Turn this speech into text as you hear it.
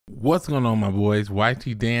What's going on, my boys?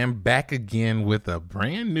 YTDan back again with a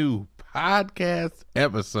brand new podcast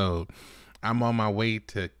episode. I'm on my way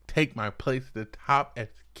to take my place at the top as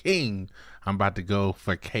king. I'm about to go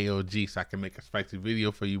for KOG so I can make a spicy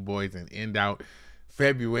video for you boys and end out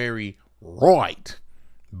February right.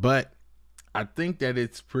 But I think that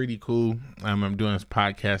it's pretty cool. I'm doing this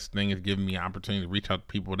podcast thing. It's giving me an opportunity to reach out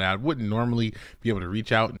to people that I wouldn't normally be able to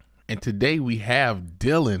reach out. And today we have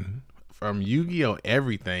Dylan from Yugioh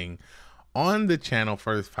Everything on the channel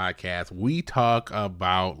for this podcast. We talk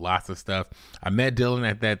about lots of stuff. I met Dylan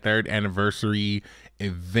at that 3rd anniversary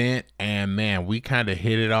event, and man, we kind of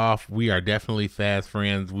hit it off. We are definitely fast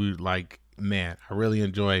friends. I really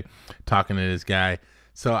enjoy talking to this guy.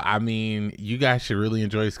 So, I mean, you guys should really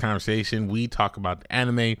enjoy this conversation. We talk about the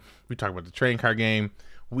anime. We talk about the trading card game.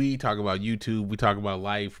 We talk about YouTube. We talk about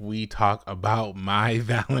life. We talk about my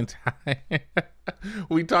Valentine.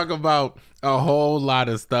 We talk about a whole lot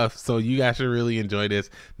of stuff. So you guys should really enjoy this.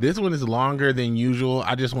 This one is longer than usual.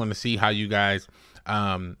 I just want to see how you guys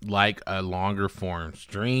like a longer form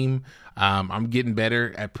stream. I'm getting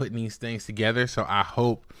better at putting these things together. So I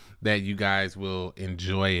hope that you guys will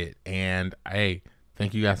enjoy it. And hey,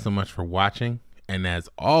 thank you guys so much for watching. And as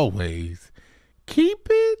always, keep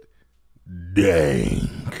it dang.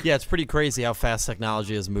 Yeah, it's pretty crazy how fast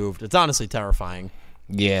technology has moved. It's honestly terrifying.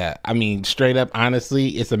 Yeah, I mean, straight up, honestly,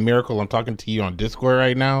 it's a miracle I'm talking to you on Discord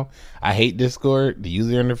right now. I hate Discord. The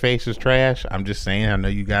user interface is trash. I'm just saying, I know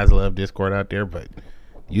you guys love Discord out there, but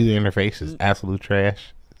user interface is absolute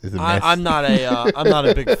trash. It's a mess. I'm not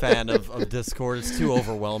a big fan of Discord. It's too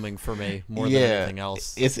overwhelming for me more than anything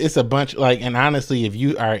else. It's a bunch, and honestly, if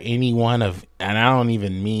you are any one of, and I don't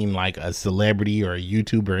even mean like a celebrity or a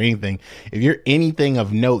YouTuber or anything, if you're anything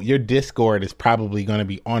of note, your Discord is probably going to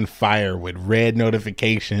be on fire with red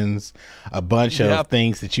notifications, a bunch of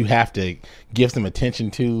things that you have to give some attention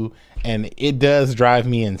to. And it does drive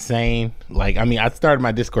me insane. I started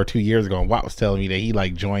my Discord 2 years ago, and Watt was telling me that he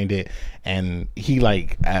joined it, and he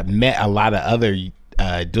met a lot of other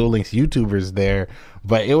Duel Links YouTubers there.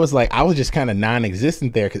 But it was I was just kind of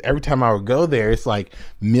non-existent there, because every time I would go there, it's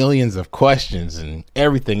millions of questions and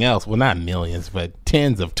everything else. Well, not millions, but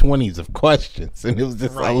tens of 20s of questions, and it was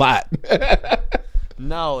just a lot.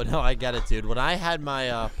 No, I get it, dude. When I had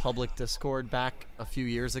my public Discord back a few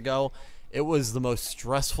years ago, it was the most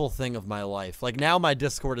stressful thing of my life. Now my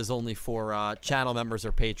Discord is only for channel members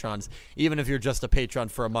or patrons. Even if you're just a patron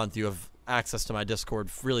for a month, you have access to my Discord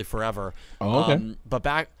really forever. Oh, okay. But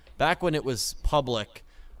back when it was public,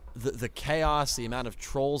 the chaos, the amount of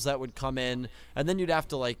trolls that would come in, and then you'd have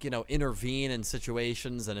to intervene in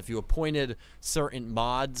situations. And if you appointed certain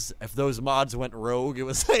mods, if those mods went rogue, it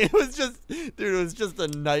was just a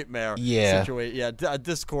nightmare. Yeah. Situation. Yeah.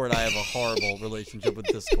 Discord, I have a horrible relationship with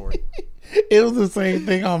Discord. It was the same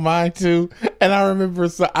thing on mine too, and I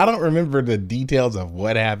don't remember the details of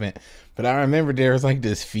what happened, but I remember there was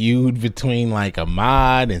this feud between a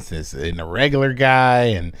mod and a regular guy,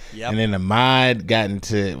 and then the mod got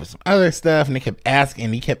into some other stuff, and he kept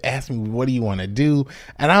asking me, what do you want to do?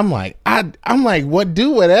 And I'm like, what,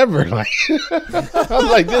 do whatever. I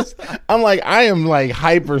am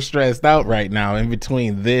hyper stressed out right now in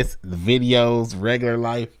between the videos, regular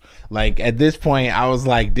life. At this point, I was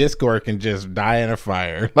Discord can just die in a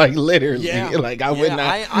fire. Literally. Yeah. I would not.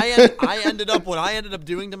 I ended up, what I ended up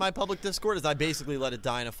doing to my public Discord is I basically let it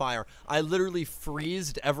die in a fire. I literally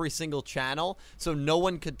freezed every single channel so no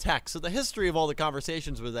one could text. So the history of all the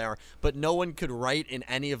conversations were there, but no one could write in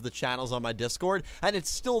any of the channels on my Discord. And it's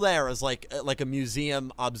still there as like a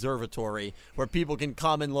museum observatory where people can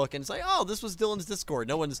come and look and say, oh, this was Dylan's Discord.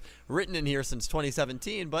 No one's written in here since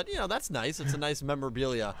 2017, but that's nice. It's a nice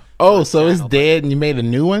memorabilia. Oh, so it's dead and you made a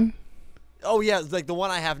new one? Oh, yeah. The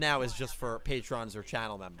one I have now is just for patrons or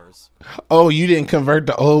channel members. Oh, you didn't convert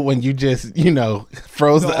the old one. You just,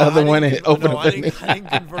 froze the other one and opened it. I didn't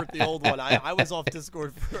convert the old one. I was off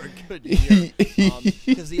Discord for a good year.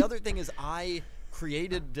 Because the other thing is I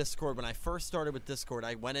created Discord. When I first started with Discord,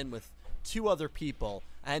 I went in with 2 other people,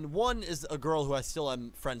 and one is a girl who I still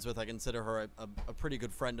am friends with. I consider her a pretty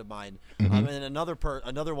good friend of mine. And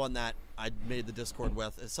another one that I made the Discord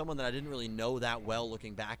with is someone that I didn't really know that well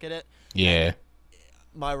looking back at it. Yeah. And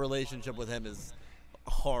my relationship with him is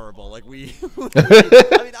horrible. I mean,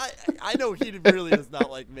 I know he really is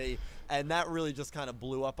not like me, and that really just kind of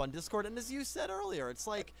blew up on Discord. And as you said earlier, it's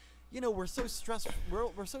we're so stressed.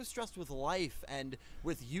 We're so stressed with life and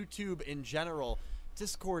with YouTube in general.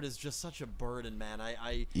 Discord is just such a burden, man.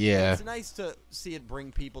 It's nice to see it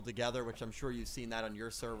bring people together, which I'm sure you've seen that on your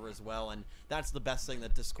server as well. And that's the best thing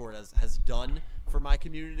that Discord has done for my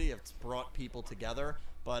community. It's brought people together.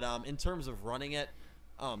 But in terms of running it,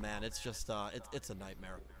 Oh man, it's just it's a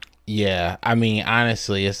nightmare. Yeah, I mean,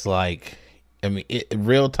 honestly, it's like, I mean,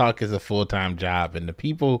 real talk is a full-time job, and the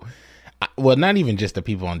people, well, not even just the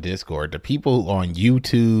people on Discord, the people on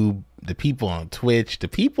YouTube, the people on Twitch, the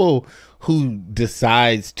people who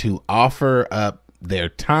decides to offer up their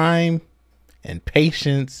time and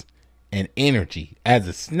patience and energy as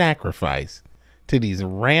a sacrifice to these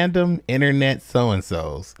random internet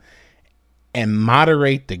so-and-sos and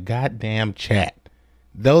moderate the goddamn chat.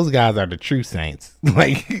 Those guys are the true saints.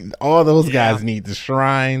 Like, all those guys need the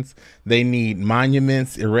shrines. They need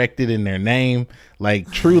monuments erected in their name.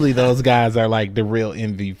 Like, truly, those guys are like the real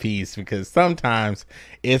MVPs, because sometimes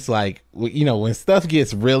it's like, you know, when stuff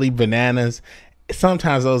gets really bananas,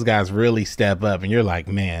 sometimes those guys really step up and you're like,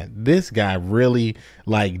 man, this guy really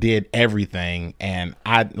like did everything. And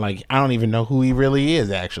I don't even know who he really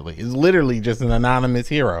is, actually. It's literally just an anonymous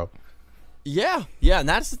hero. Yeah, and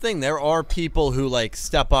that's the thing. There are people who like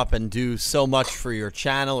step up and do so much for your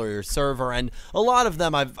channel or your server, and a lot of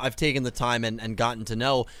them I've taken the time and gotten to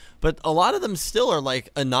know, but a lot of them still are like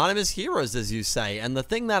anonymous heroes, as you say. And the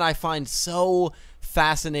thing that I find so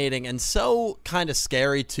fascinating and so kind of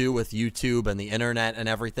scary too with YouTube and the internet and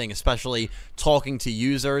everything, especially talking to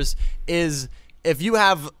users, is if you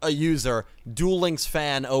have a user, Duel Links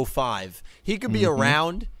Fan 05, he could be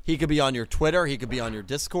around. He could be on your Twitter. He could be on your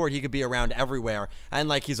Discord. He could be around everywhere. And,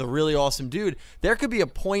 like, he's a really awesome dude. There could be a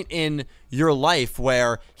point in your life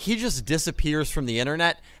where he just disappears from the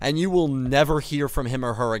internet and you will never hear from him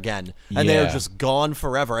or her again. And they're just gone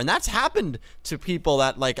forever. And that's happened to people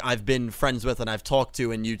that, like, I've been friends with and I've talked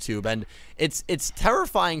to in YouTube. And it's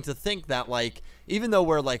terrifying to think that, like, even though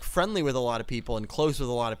we're, like, friendly with a lot of people and close with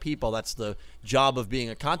a lot of people, that's the job of being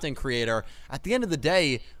a content creator, at the end of the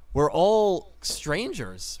day, we're all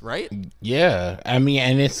strangers, right? Yeah. I mean,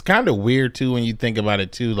 and it's kind of weird too when you think about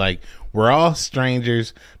it too. Like, we're all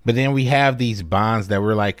strangers, but then we have these bonds that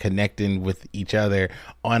we're like connecting with each other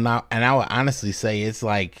on. And I would honestly say it's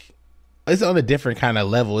like, it's on a different kind of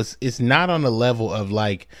level. It's not on the level of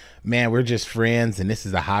like, man, we're just friends and this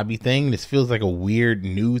is a hobby thing. This feels like a weird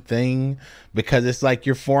new thing, because it's like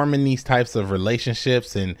you're forming these types of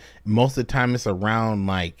relationships, and most of the time it's around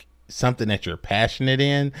like something that you're passionate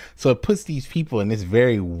in. So it puts these people in this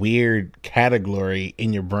very weird category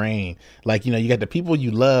in your brain. Like, you know, you got the people you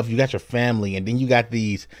love, you got your family, and then you got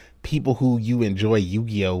these people who you enjoy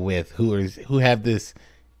Yu-Gi-Oh with, who have this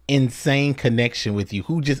insane connection with you,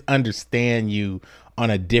 who just understand you on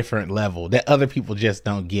a different level that other people just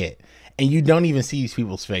don't get. And you don't even see these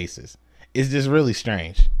people's faces. It's just really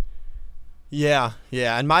strange. Yeah,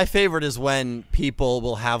 and my favorite is when people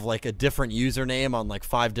will have like a different username on like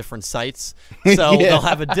 5 different sites. So they'll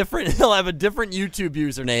have a different YouTube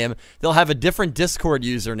username, they'll have a different Discord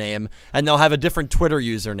username, and they'll have a different Twitter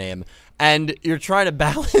username. And you're trying to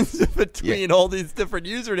balance between all these different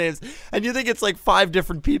usernames, and you think it's like 5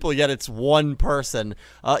 different people, yet it's one person.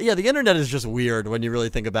 The internet is just weird when you really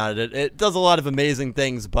think about it. It does a lot of amazing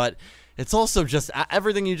things, but it's also just,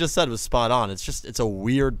 everything you just said was spot on. It's a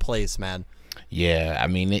weird place, man. Yeah, I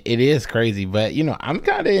mean, it is crazy, but, you know, I'm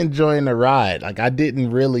kind of enjoying the ride. Like, I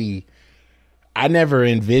never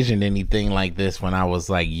envisioned anything like this when I was,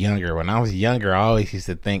 like, younger. When I was younger, I always used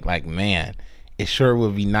to think, like, man, it sure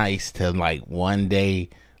would be nice to, like, one day,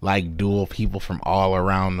 like, duel people from all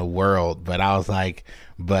around the world. But I was like,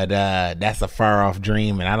 that's a far-off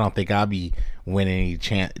dream, and I don't think I'll be winning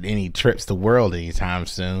any trips to world anytime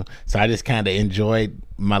soon. So I just kind of enjoyed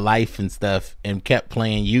my life and stuff and kept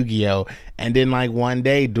playing Yu-Gi-Oh. And then like one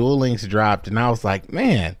day Duel Links dropped and I was like,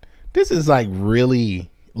 man, this is like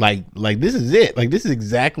really like this is it. Like, this is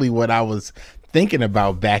exactly what I was thinking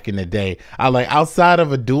about back in the day. I like, outside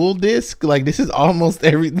of a dual disc, like, this is almost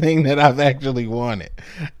everything that I've actually wanted.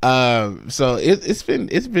 So it's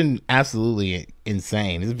been absolutely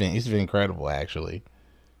insane. It's been incredible, actually.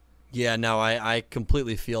 Yeah, no, I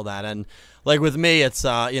completely feel that. And like with me, it's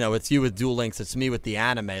it's you with Duel Links, it's me with the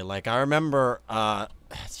anime. Like, I remember,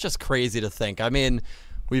 it's just crazy to think. I mean,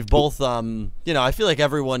 we've both I feel like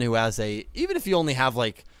everyone who has even if you only have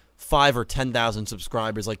like 5 or 10,000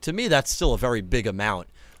 subscribers, like, to me that's still a very big amount.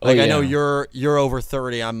 Like, I know you're over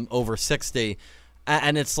 30, I'm over 60.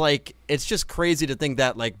 And it's like, it's just crazy to think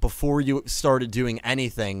that, like, before you started doing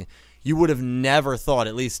anything, you would have never thought,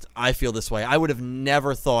 at least I feel this way, I would have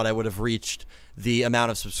never thought I would have reached the amount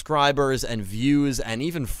of subscribers and views and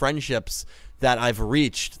even friendships that I've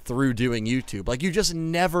reached through doing YouTube. Like, you just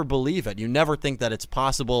never believe it. You never think that it's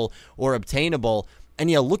possible or obtainable. And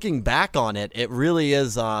yeah, looking back on it, it really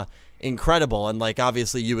is incredible. And like,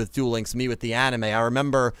 obviously you with Duel Links, me with the anime. I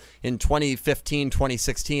remember in 2015,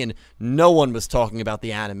 2016, no one was talking about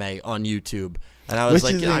the anime on YouTube. And I was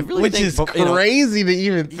I really which think, is crazy to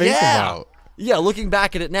even think about. Yeah, looking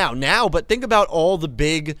back at it now, but think about all the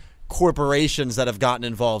big corporations that have gotten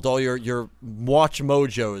involved. All your Watch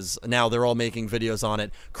Mojos, now they're all making videos on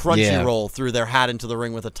it. Crunchyroll threw their hat into the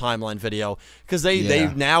ring with a timeline video because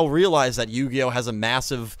they now realize that Yu-Gi-Oh has a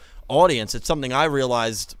massive audience. It's something I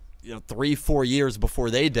realized 3-4 years before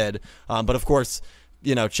they did. But of course,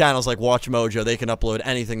 channels like Watch Mojo, they can upload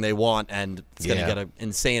anything they want, and it's going to get an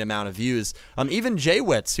insane amount of views. Even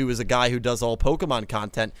Jaywitz, who is a guy who does all Pokemon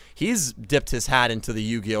content, he's dipped his hat into the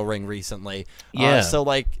Yu-Gi-Oh ring recently.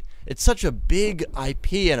 So it's such a big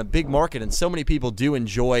IP and a big market, and so many people do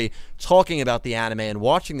enjoy talking about the anime and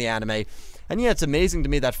watching the anime. And it's amazing to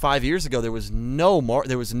me that 5 years ago there was no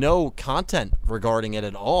content regarding it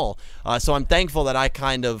at all. So I'm thankful that I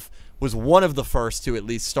kind of was one of the first to at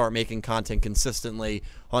least start making content consistently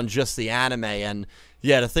on just the anime. And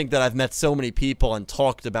to think that I've met so many people and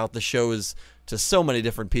talked about the shows to so many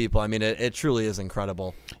different people, I mean, it truly is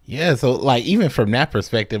incredible. Yeah, so even from that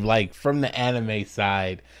perspective, from the anime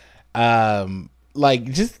side,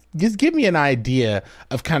 just give me an idea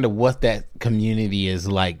of kind of what that community is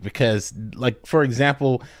like, because for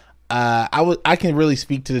example, I can really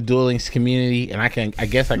speak to the Duel Links community, and I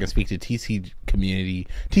guess I can speak to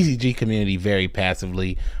TCG community very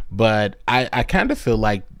passively, but I kind of feel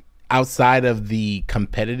like outside of the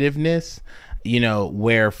competitiveness,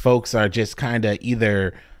 where folks are just kind of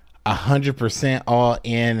either 100% all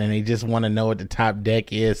in and they just want to know what the top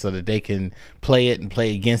deck is so that they can play it and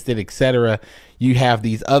play against it, etc. You have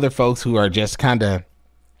these other folks who are just kind of,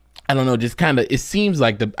 I don't know, just kind of, it seems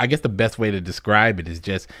like I guess the best way to describe it is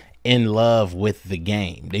just in love with the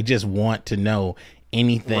game. They just want to know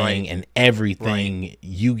anything and everything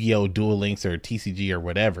Yu-Gi-Oh, Duel Links, or TCG or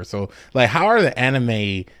whatever. So how are the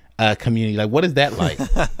anime community, what is that like?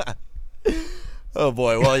 Oh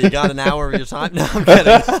boy, well, you got an hour of your time? No, I'm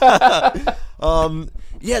kidding.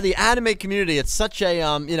 The anime community, it's such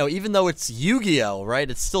a, even though it's Yu-Gi-Oh,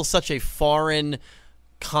 right, it's still such a foreign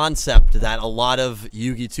concept that a lot of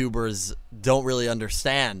Yu-Gi tubers don't really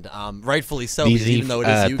understand. Rightfully so, because even though it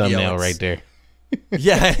is Yu-Gi-Oh, thumbnail right there.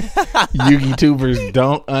 Yeah. Yugi tubers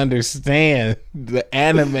don't understand the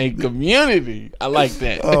anime community. I like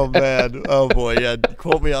that. Oh man. Oh boy. Yeah.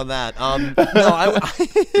 Quote me on that.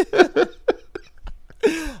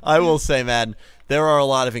 I will say, man, there are a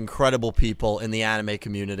lot of incredible people in the anime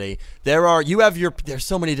community. There's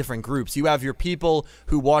so many different groups. You have your people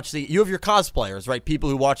who you have your cosplayers, right? People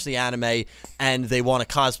who watch the anime and they want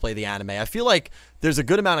to cosplay the anime. I feel like there's a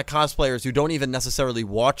good amount of cosplayers who don't even necessarily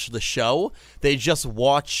watch the show. They just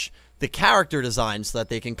watch the character design so that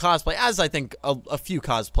they can cosplay, as I think a few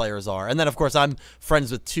cosplayers are. And then, of course, I'm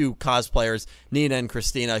friends with 2 cosplayers, Nina and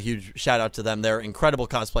Christina. Huge shout out to them. They're incredible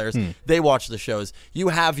cosplayers. They watch the shows. You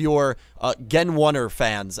have your Gen 1er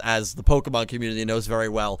fans, as the Pokemon community knows very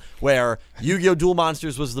well, where Yu-Gi-Oh! Duel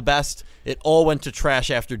Monsters was the best. It all went to trash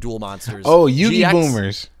after Duel Monsters. Oh, Yu-Gi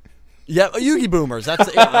boomers. Yeah, Yugi boomers. That's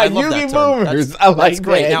I love Yugi that term. boomers. I like that's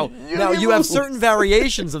great. that. Now you have certain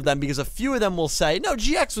variations of them, because a few of them will say, "No,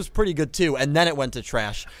 GX was pretty good too," and then it went to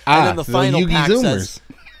trash. And then the final pack says,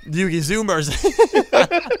 "Yugi Zoomers."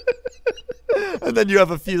 And then you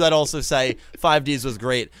have a few that also say 5Ds was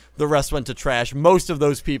great. The rest went to trash. Most of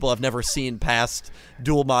those people have never seen past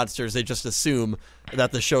Duel Monsters. They just assume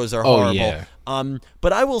that the shows are horrible. Yeah.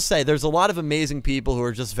 But I will say there's a lot of amazing people who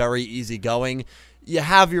are just very easygoing. You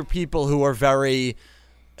have your people who are very,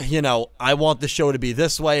 I want the show to be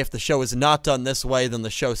this way. If the show is not done this way, then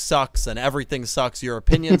the show sucks and everything sucks. Your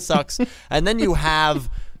opinion sucks. And then you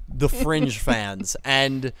have the fringe fans.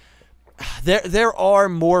 And there are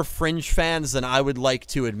more fringe fans than I would like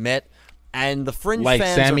to admit. And the fringe fans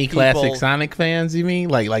are Sammy people, Classic Sonic fans, you mean?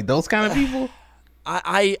 Like those kind of people?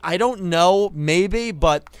 I don't know, maybe,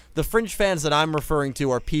 but the fringe fans that I'm referring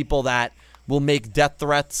to are people that will make death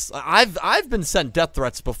threats. I've been sent death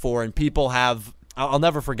threats before, and people have. I'll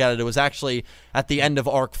never forget it. It was actually at the end of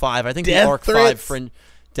Arc 5. I think the Arc 5 fringe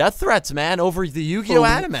death threats, man, over the Yu-Gi-Oh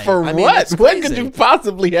anime. For what? What could you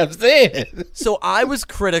possibly have said? So I was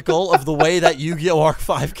critical of the way that Yu-Gi-Oh Arc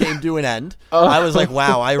 5 came to an end. I was like,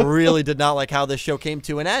 wow, I really did not like how this show came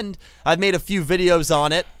to an end. I've made a few videos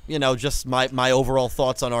on it, just my overall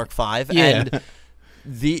thoughts on Arc 5. Yeah. And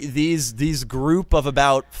these group of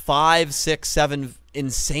about 5, 6, 7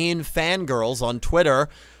 insane fangirls on Twitter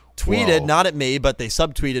tweeted, not at me, but they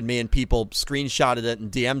subtweeted me, and people screenshotted it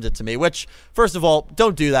and DM'd it to me, which, first of all,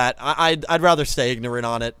 don't do that. I'd rather stay ignorant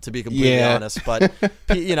on it, to be completely honest. But,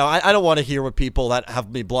 I don't want to hear what people that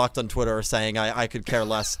have me blocked on Twitter are saying. I could care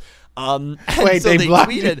less. And Wait, so they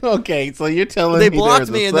blocked tweeted. you? Okay, so you're telling They me blocked there's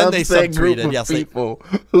a me and then they subset group subtweeted. of Yes, people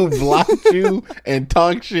who blocked you and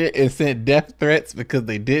talked shit and sent death threats because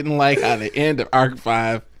they didn't like how the end of Arc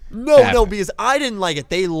 5 No, because I didn't like it.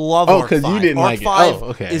 They love Arc 5. because you didn't Arc like it. 5 Oh,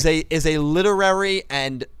 okay. is a literary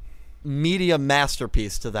and media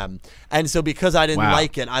masterpiece to them. And so because I didn't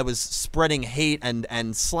like it, I was spreading hate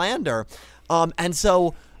and slander. And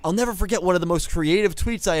so I'll never forget one of the most creative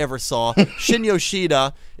tweets I ever saw. Shin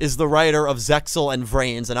Yoshida is the writer of Zexal and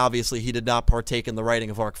Vrains, and obviously he did not partake in the writing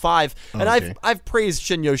of Arc 5. And I've praised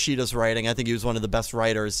Shin Yoshida's writing. I think he was one of the best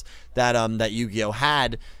writers that that Yu-Gi-Oh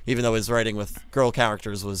had, even though his writing with girl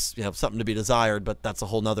characters was, you know, something to be desired, but that's a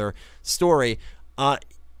whole nother story. And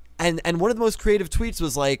one of the most creative tweets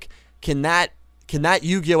was like, can that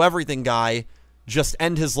Yu-Gi-Oh everything guy just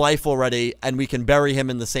end his life already, and we can bury him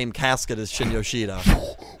in the same casket as Shin Yoshida?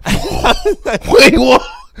 Wait, what?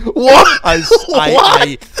 What?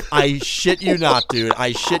 I shit you not, dude.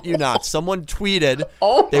 I shit you not. Someone tweeted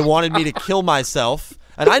they wanted me to kill myself,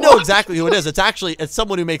 and I know exactly who it is. It's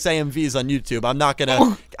someone who makes AMVs on YouTube. I'm not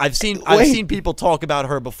gonna. I've seen people talk about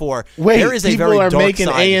her before. Wait, there is a people very are dark making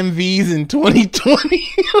side. AMVs in 2020.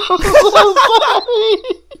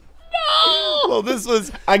 No. Well, this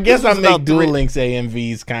was. I guess I make Duel three- Links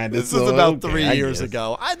AMVs kind of. This was about 3 years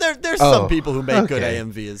ago. There's some people who make good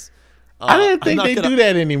AMVs. I didn't think they gonna- do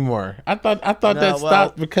that anymore. I thought that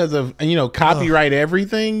stopped because of, you know, copyright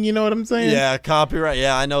everything. You know what I'm saying? Yeah, copyright.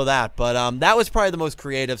 Yeah, I know that. But that was probably the most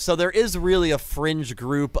creative. So there is really a fringe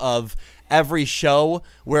group of every show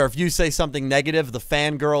where if you say something negative, the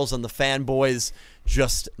fangirls and the fanboys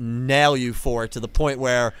just nail you for it to the point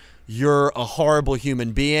where you're a horrible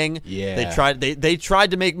human being. Yeah. They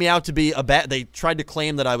tried to make me out to be a bad. They tried to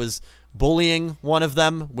claim that I was bullying one of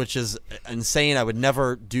them, which is insane. I would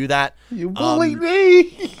never do that. You bullied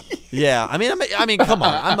me. Yeah, I mean, come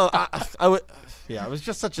on. I would. Yeah, it was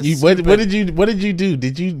just such a. What did you do?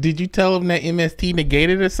 Did you tell him that MST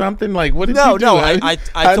negated or something? Like, what did you do? No, I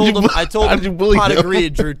told him. I told him. Pot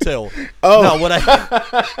agreed, Drew too. Oh no, what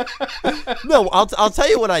I. No, I'll tell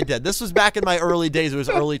you what I did. This was back in my early days. It was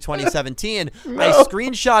early 2017. No. I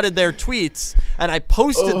screenshotted their tweets and I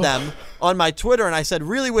posted them on my Twitter, and I said,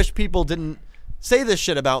 really wish people didn't say this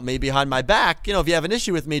shit about me behind my back. You know, if you have an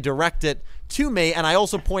issue with me, direct it to me. And I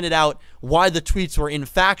also pointed out why the tweets were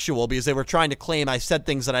infactual, because they were trying to claim I said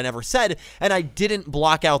things that I never said, and I didn't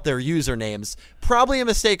block out their usernames. Probably a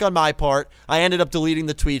mistake on my part. I ended up deleting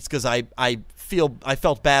the tweets because I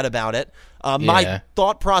felt bad about it. My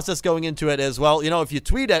thought process going into it is, well, you know, if you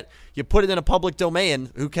tweet it, you put it in a public domain.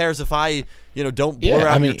 Who cares if I, you know, don't blur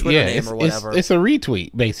out your Twitter name or whatever? It's a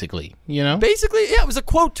retweet, basically. You know, basically, yeah, it was a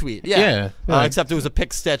quote tweet. Yeah. Except it was a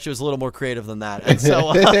pic sketch. It was a little more creative than that. And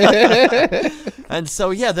so, and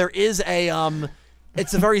so, yeah, there is a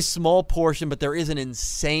it's a very small portion, but there is an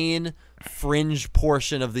insane fringe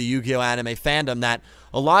portion of the Yu-Gi-Oh anime fandom that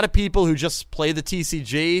a lot of people who just play the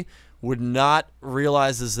TCG would not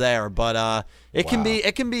realize is there. But it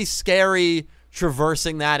can be scary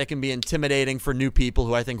traversing that. It can be intimidating for new people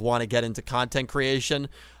who I think want to get into content creation.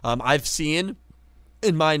 I've seen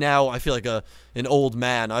in my now, I feel like an old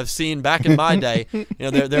man. I've seen back in my day, you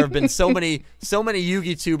know, there have been so many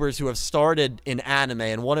Yu-Gi tubers who have started in anime,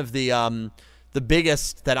 and one of the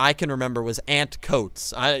biggest that I can remember was Ant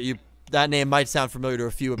Coates. That name might sound familiar to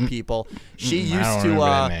a few people. She used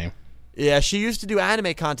to yeah, she used to do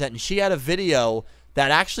anime content, and she had a video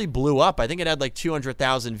that actually blew up. I think it had like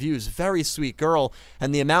 200,000 views. Very sweet girl,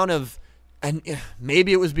 and the amount of, and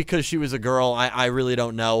maybe it was because she was a girl. I really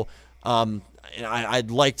don't know.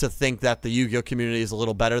 I'd like to think that the Yu-Gi-Oh community is a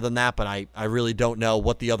little better than that, but I really don't know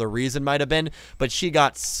what the other reason might have been. But she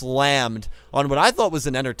got slammed on what I thought was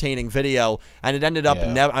an entertaining video, and it ended up,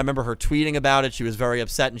 I remember her tweeting about it. She was very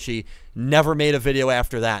upset, and she never made a video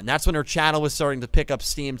after that. And that's when her channel was starting to pick up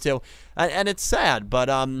steam too. And it's sad, but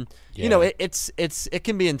you know, it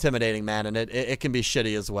can be intimidating, man, and it can be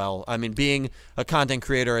shitty as well. I mean, being a content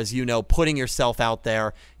creator, as you know, putting yourself out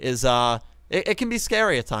there is it can be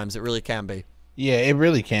scary at times. It really can be. Yeah, it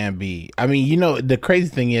really can be. I mean, you know, the crazy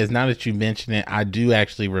thing is, now that you mention it, I do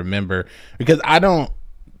actually remember, because I don't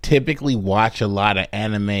typically watch a lot of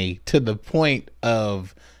anime to the point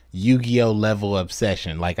of Yu-Gi-Oh level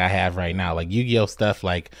obsession like I have right now. Like Yu-Gi-Oh stuff,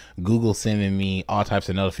 like Google sending me all types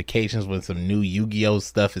of notifications when some new Yu-Gi-Oh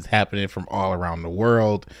stuff is happening from all around the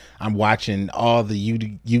world. I'm watching all the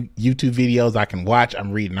YouTube videos I can watch.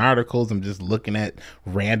 I'm reading articles. I'm just looking at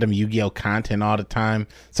random Yu-Gi-Oh content all the time.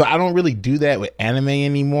 So I don't really do that with anime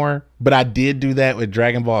anymore, but I did do that with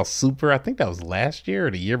Dragon Ball Super. I think that was last year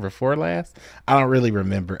or the year before last. I don't really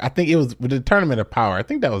remember. I think it was with the Tournament of Power. I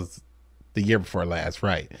think that was the year before last,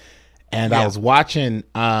 right? and I was watching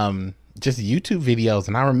just YouTube videos,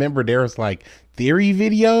 and I remember there was like theory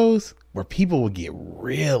videos where people would get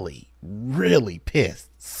really, really pissed,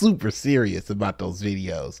 super serious about those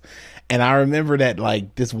videos. And I remember that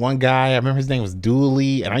like this one guy, I remember his name was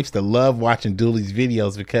Duelist, and I used to love watching Duelist's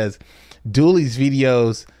videos because Duelist's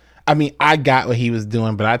videos, I mean, I got what he was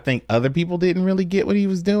doing, but I think other people didn't really get what he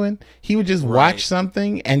was doing. He would just watch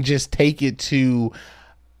something and just take it to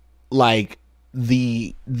like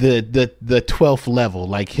the 12th level.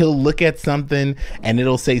 Like he'll look at something and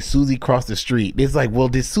it'll say Susie crossed the street. It's like, well,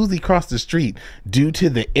 did Susie cross the street due to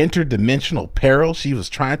the interdimensional peril she was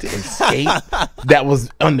trying to escape that was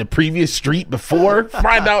on the previous street before?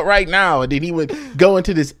 Find out right now. And then he would go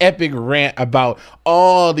into this epic rant about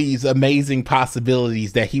all these amazing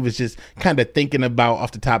possibilities that he was just kind of thinking about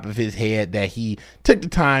off the top of his head, that he took the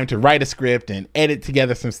time to write a script and edit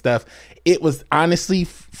together some stuff. It was honestly,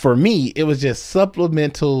 for me, it was just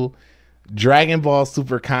supplemental Dragon Ball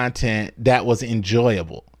Super content that was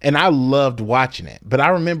enjoyable, and I loved watching it. But I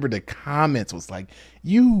remember the comments was like,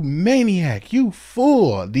 "You maniac, you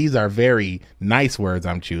fool." These are very nice words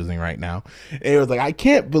I'm choosing right now. It was like, "I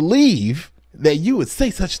can't believe that you would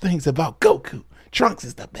say such things about Goku. Trunks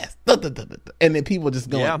is the best." And then people just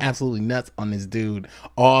going absolutely nuts on this dude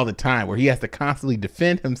all the time, where he has to constantly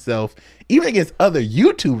defend himself, even against other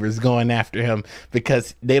YouTubers going after him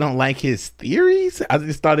because they don't like his theories. I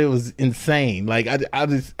just thought it was insane. Like I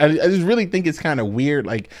just really think it's kind of weird.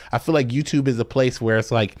 Like I feel like YouTube is a place where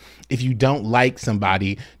it's like, if you don't like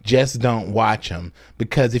somebody, just don't watch them,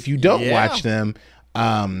 because if you don't watch them,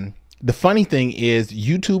 the funny thing is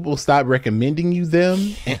YouTube will stop recommending you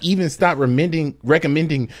them and even stop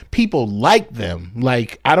recommending people like them.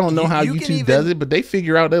 Like, I don't know how YouTube does it, but they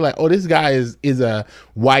figure out, they're like, oh, this guy is a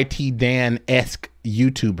YTDan-esque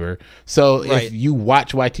YouTuber. So if you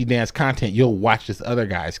watch YTDan's content, you'll watch this other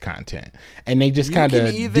guy's content. And they just kind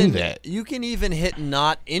of do that. You can even hit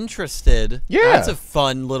not interested. Yeah. That's a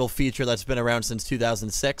fun little feature that's been around since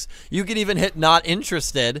 2006. You can even hit not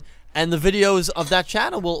interested, and the videos of that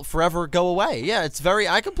channel will forever go away. Yeah, it's very,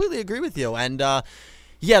 I completely agree with you. And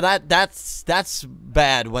yeah, that's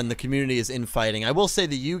bad when the community is infighting. I will say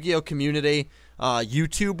the Yu-Gi-Oh community,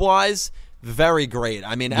 YouTube-wise, very great.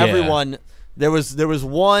 I mean, everyone, there was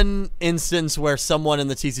one instance where someone in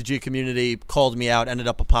the TCG community called me out, ended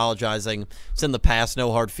up apologizing. It's in the past,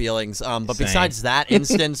 no hard feelings. But besides that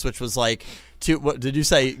instance, which was like, what did you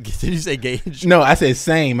say? Did you say Gage? No, I said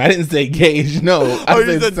same. I didn't say Gage. No,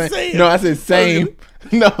 I said same. No, I said same.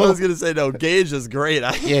 I was gonna say no. Gage is great.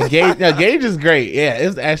 Yeah, Gage. No, Gage is great. Yeah, it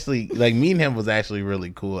was actually like, me and him was actually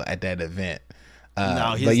really cool at that event.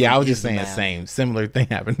 But yeah, I was just saying same. Similar thing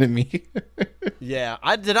happened to me. Yeah,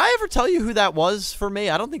 did I ever tell you who that was for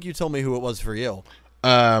me? I don't think you told me who it was for you.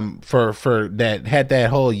 For that had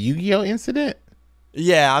that whole Yu-Gi-Oh incident.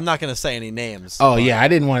 Yeah, I'm not gonna say any names. Oh yeah, I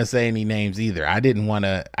didn't want to say any names either. I didn't want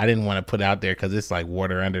to put it out there because it's like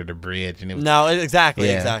water under the bridge, and it was, no, exactly.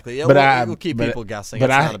 Yeah, but we'll keep people guessing. But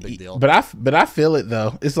it's not a big deal. But I feel it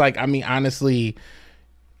though. It's like, I mean, honestly,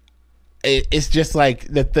 it's just like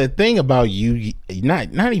the thing about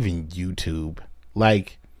not even YouTube,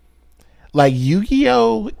 like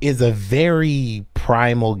Yu-Gi-Oh is a very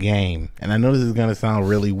primal game. And I know this is going to sound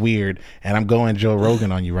really weird, and I'm going Joe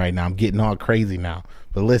Rogan on you right now. I'm getting all crazy now.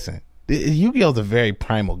 But listen, Yu-Gi-Oh is a very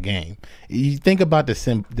primal game. You think about the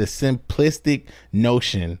simplistic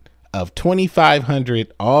notion of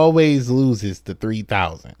 2,500 always loses to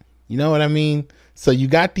 3,000. You know what I mean? So you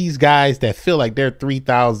got these guys that feel like they're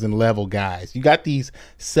 3,000 level guys. You got these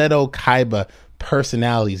Seto Kaiba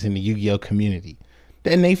personalities in the Yu-Gi-Oh community.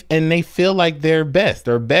 And they feel like they're best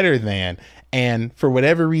or better than, and for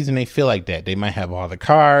whatever reason they feel like that. They might have all the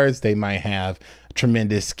cards, they might have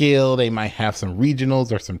tremendous skill, they might have some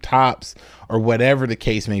regionals or some tops or whatever the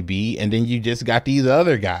case may be. And then you just got these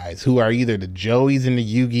other guys who are either the Joeys and the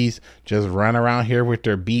Yugis, just run around here with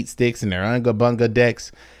their beat sticks and their Unga Bunga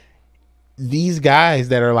decks. These guys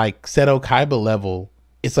that are like Seto Kaiba level,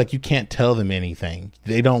 it's like you can't tell them anything.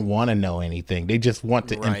 They don't want to know anything. They just want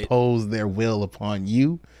to impose their will upon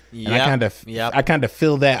you. And I kind of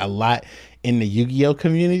feel that a lot in the Yu-Gi-Oh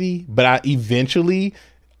community. But I eventually,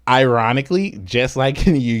 ironically, just like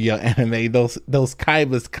in the Yu-Gi-Oh anime, those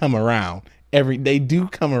Kaibas come around. They do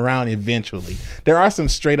come around eventually. There are some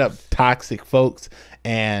straight up toxic folks,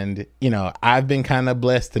 and you know, I've been kind of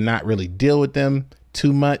blessed to not really deal with them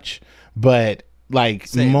too much. But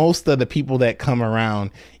like most of the people that come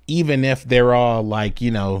around, even if they're all like,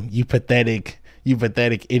 you know, you pathetic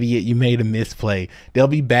idiot, you made a misplay, they'll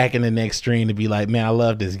be back in the next stream to be like, man, I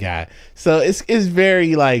love this guy. So it's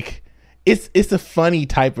very like, it's a funny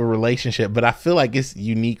type of relationship, but I feel like it's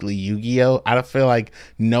uniquely Yu-Gi-Oh. I don't feel like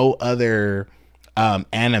no other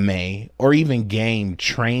anime or even game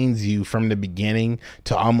trains you from the beginning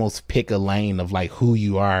to almost pick a lane of like who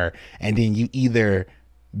you are, and then you either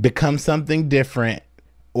become something different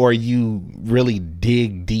or you really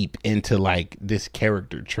dig deep into like this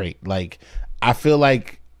character trait. Like I feel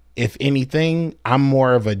like if anything, I'm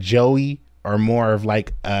more of a Joey or more of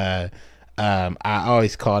like I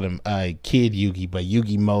always called him Kid Yugi, but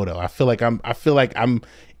Yugi Moto. I feel like I'm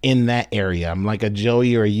in that area. I'm like a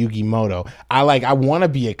Joey or a Yugi Moto. I want to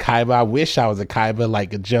be a Kaiba. I wish I was a Kaiba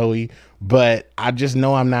like a Joey, but I just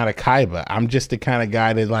know I'm not a Kaiba. I'm just the kind of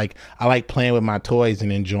guy that like, I like playing with my toys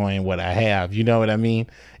and enjoying what I have. You know what I mean?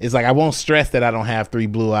 It's like, I won't stress that I don't have 3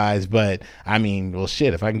 blue eyes, but I mean, well,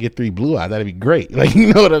 shit, if I can get 3 blue eyes, that'd be great. Like,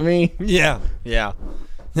 you know what I mean? Yeah. Yeah.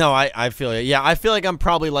 No, I feel it. Yeah, I feel like I'm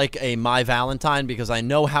probably like a My Valentine because I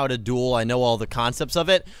know how to duel. I know all the concepts of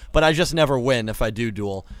it, but I just never win if I do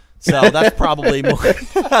duel. So that's probably more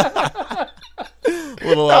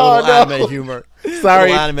little anime humor.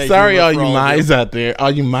 Sorry, Humor all you Mi's out there,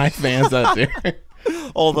 all you My fans out there.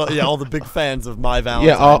 all the big fans of My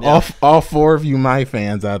Valentine. Yeah, all 4 of you My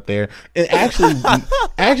fans out there. And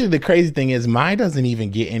actually, the crazy thing is, My doesn't even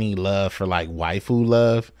get any love for like waifu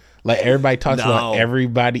love. Like everybody talks about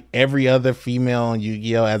every other female on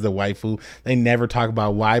Yu-Gi-Oh as a waifu. They never talk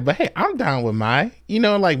about why. But hey, I'm down with Mai. You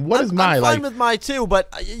know, like what is Mai? I'm like fine with Mai too.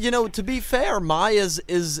 But you know, to be fair, Mai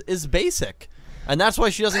is basic, and that's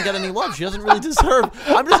why she doesn't get any love. She doesn't really deserve.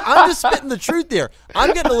 I'm just spitting the truth here.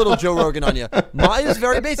 I'm getting a little Joe Rogan on you. Mai is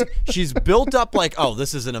very basic. She's built up like, oh,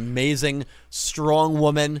 this is an amazing, strong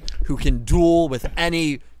woman who can duel with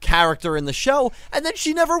any character in the show, and then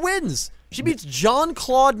she never wins. She beats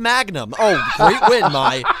Jean-Claude Magnum. Oh, great win,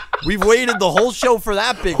 Mai. We've waited the whole show for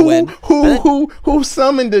that big win. Who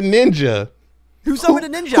summoned a ninja? Who summoned a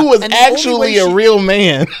ninja? Who was actually a real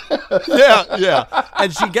man. Yeah.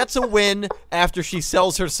 And she gets a win after she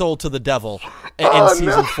sells her soul to the devil in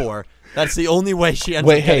season 4. That's the only way she ends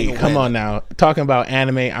up getting a win. Come on now. Talking about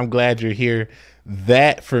anime, I'm glad you're here.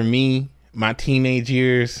 That, for me, my teenage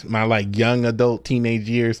years, my like young adult teenage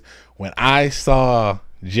years, when I saw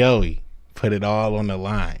Joey put it all on the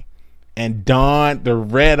line and donned the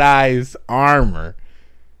Red Eyes armor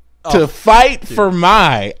to fight for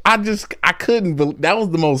Mai, I couldn't believe that was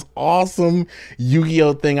the most awesome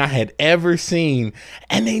Yu-Gi-Oh thing I had ever seen,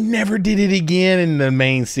 and they never did it again in the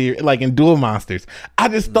main series, like in Duel Monsters. I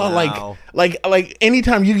just thought like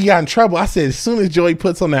anytime Yu-Gi got in trouble, I said as soon as Joey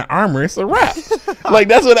puts on that armor, it's a wrap. Like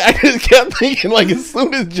that's what I just kept thinking. Like as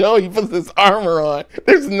soon as Joey puts this armor on,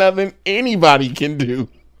 there's nothing anybody can do.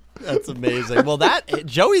 That's amazing. Well, that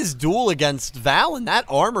Joey's duel against Val and that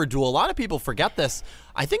armor duel, a lot of people forget this.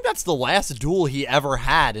 I think that's the last duel he ever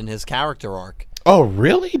had in his character arc. Oh,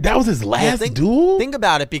 really? That was his last duel? Think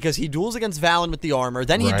about it, because he duels against Valen with the armor,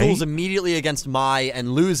 then he duels immediately against Mai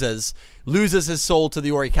and loses his soul to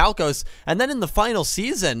the Orichalcos, and then in the final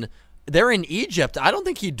season, they're in Egypt. I don't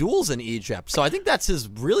think he duels in Egypt. So I think that's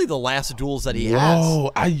really the last duels that he has.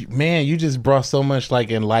 Whoa, man, you just brought so much like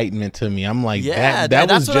enlightenment to me. I'm like, yeah, that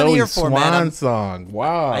was Joey's swan song.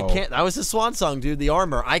 Wow. That was his swan song, dude, the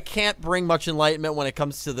armor. I can't bring much enlightenment when it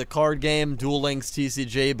comes to the card game, Duel Links,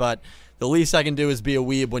 TCG, but the least I can do is be a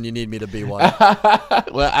weeb when you need me to be one.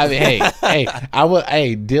 Well, I mean,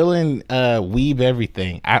 Dylan weeb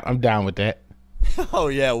everything. I'm down with that. Oh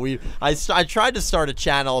yeah, I tried to start a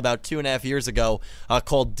channel about 2.5 years ago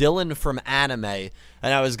called Dylan from Anime, and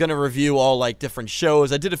I was gonna review all like different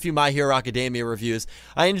shows. I did a few My Hero Academia reviews.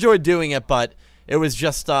 I enjoyed doing it, but it was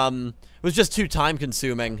just too time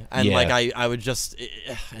consuming, and like I would just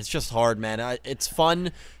it's just hard, man. It's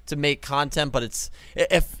fun to make content, but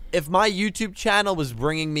if my YouTube channel was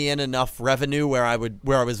bringing me in enough revenue where I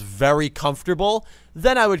was very comfortable,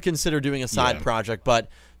 then I would consider doing a side project, but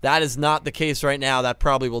that is not the case right now. That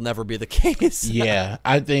probably will never be the case. Yeah,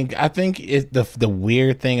 I think the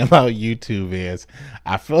weird thing about YouTube is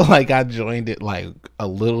I feel like I joined it like a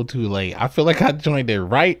little too late. I feel like I joined it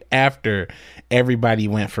right after everybody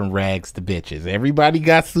went from rags to bitches. Everybody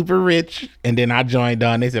got super rich, and then I joined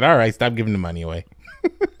on. They said, "All right, stop giving the money away."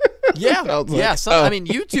 Yeah, I mean,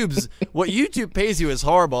 what YouTube pays you is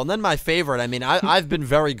horrible. And then my favorite. I mean, I've been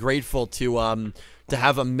very grateful to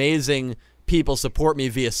have amazing people support me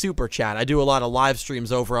via super chat. I do a lot of live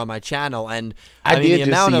streams over on my channel, and I did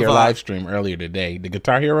just see your live stream earlier today, the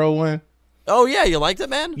Guitar Hero one. Oh yeah, you liked it,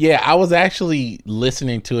 man? Yeah, I was actually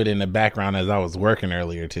listening to it in the background as I was working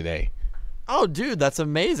earlier today. Oh, dude, that's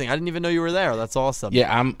amazing. I didn't even know you were there. That's awesome.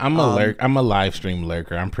 Yeah, I'm a live stream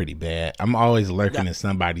lurker. I'm pretty bad. I'm always lurking in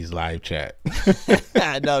somebody's live chat.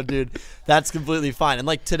 No, dude, that's completely fine. And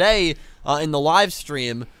like today in the live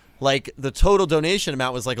stream, like the total donation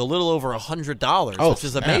amount was like a little over $100, which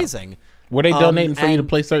is amazing. Were they donating for you to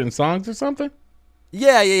play certain songs or something?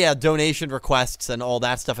 Yeah. Donation requests and all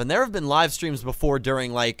that stuff. And there have been live streams before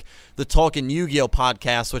during like the Talkin' Yu-Gi-Oh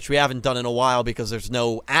podcast, which we haven't done in a while because there's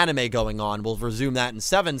no anime going on. We'll resume that in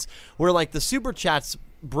sevens, where like the super chats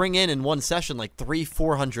bring in one session like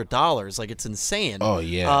 $300-400. Like it's insane. Oh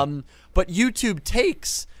yeah. But YouTube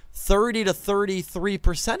takes 30 to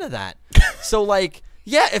 33% of that. So like,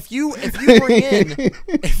 yeah, if you bring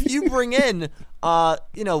in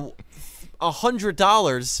you know,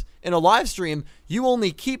 $100 in a live stream, you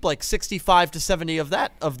only keep like 65 to 70 of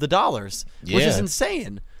the dollars, which is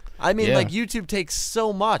insane. I mean, like YouTube takes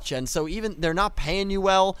so much, and so even they're not paying you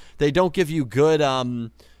well. They don't give you good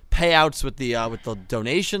payouts with the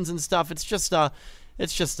donations and stuff. It's just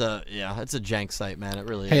it's a jank site, man. It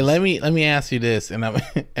really is. Hey, let me ask you this, and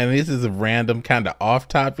this is a random kind of off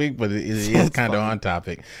topic, but it is kind of on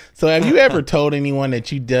topic. So, have you ever told anyone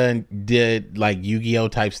that you did like Yu-Gi-Oh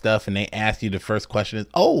type stuff, and they asked you the first question is,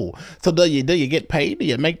 "Oh, so do you get paid? Do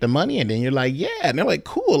you make the money?" And then you're like, "Yeah," and they're like,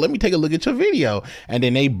 "Cool, let me take a look at your video," and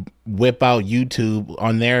then they whip out YouTube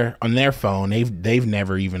on their phone. They've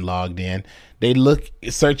never even logged in. They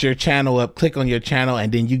search your channel up, click on your channel,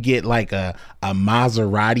 and then you get like a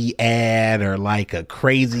Maserati ad or like a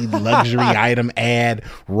crazy luxury item ad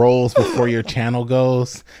rolls before your channel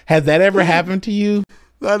goes. Has that ever happened to you?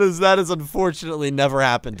 That is unfortunately never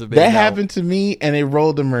happened to me. That happened to me, and it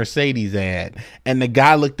rolled a Mercedes ad. And the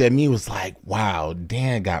guy looked at me and was like, wow,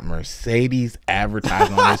 Dan got Mercedes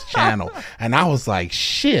advertising on his channel. And I was like,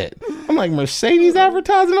 shit. I'm like, Mercedes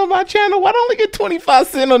advertising on my channel? Why don't we get 25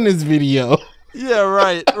 cents on this video? Yeah,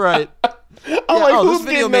 right. I'm like, who's this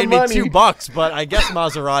video getting made the money? me $2, but I guess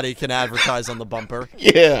Maserati can advertise on the bumper.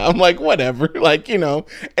 Yeah, I'm like, whatever. Like, you know,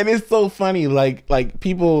 and it's so funny. Like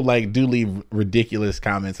people like do leave ridiculous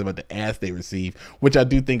comments about the ads they receive, which I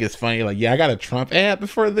do think is funny. Like, yeah, I got a Trump ad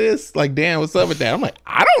before this. Like, damn, what's up with that? I'm like,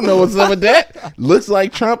 I don't know what's up with that. Looks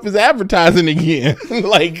like Trump is advertising again.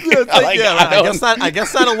 I guess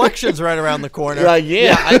that election's right around the corner. Like,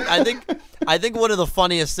 yeah. I think one of the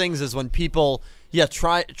funniest things is when people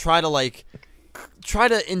try to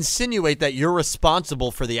insinuate that you're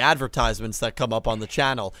responsible for the advertisements that come up on the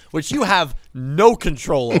channel, which you have no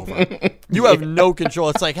control over. You have no control.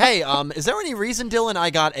 It's like, hey, is there any reason, Dylan, I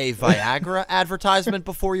got a Viagra advertisement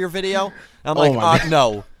before your video? I'm like,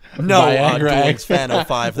 no. No, Duel Links Fan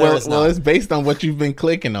 05. Well, it's based on what you've been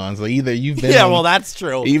clicking on. So either you've been well, that's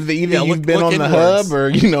true. Either you've been on the hub, or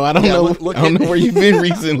I don't know. I don't know where you've been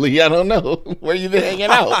recently. I don't know where you've been hanging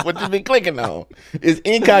out. What you've been clicking on. Is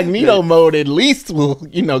incognito mode at least will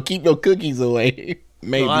keep your cookies away.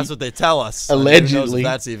 Maybe. Well, that's what they tell us. Allegedly, who knows if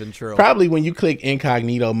that's even true. Probably when you click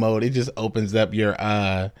incognito mode, it just opens up your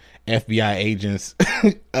FBI agents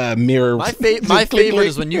mirror. My favorite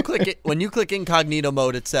is when you click incognito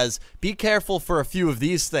mode, it says be careful for a few of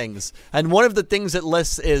these things, and one of the things it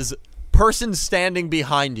lists is person standing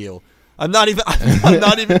behind you. I'm not even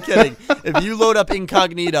kidding. If you load up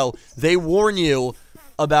incognito, they warn you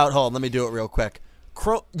about. Hold on, let me do it real quick.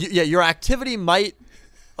 Your activity might.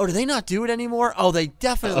 Oh, do they not do it anymore? Oh, they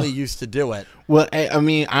definitely used to do it. Well, I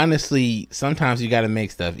mean, honestly, sometimes you got to make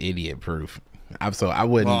stuff idiot proof. I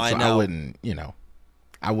wouldn't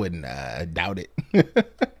doubt it.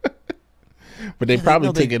 But they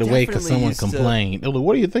probably took it away because someone complained. They're like,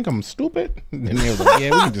 "What do you think? I'm stupid?" And they were like,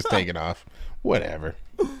 "Yeah, we can just take it off. Whatever."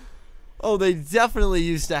 Oh, they definitely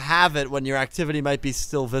used to have it when your activity might be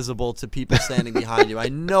still visible to people standing behind you. I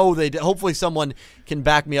know they did. Hopefully someone can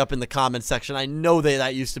back me up in the comments section. I know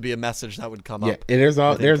that used to be a message that would come up. Yeah, there's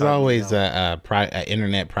always a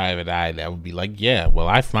internet private eye that would be like, yeah, well,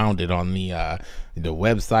 I found it on the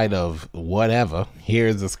website of whatever.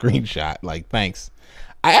 Here's a screenshot. Like, thanks.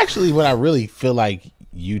 What I really feel like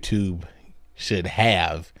YouTube should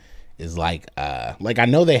have is like I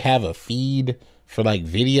know they have a feed for like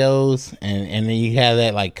videos, and then you have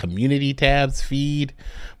that like community tabs feed,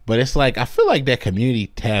 but it's like I feel like that community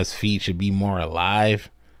tabs feed should be more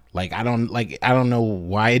alive. Like I don't know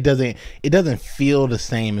why it doesn't feel the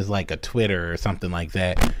same as like a Twitter or something like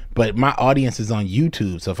that. But my audience is on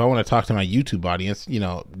YouTube, so if I want to talk to my YouTube audience,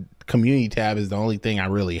 community tab is the only thing I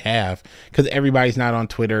really have, because everybody's not on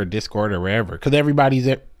Twitter or Discord or wherever, because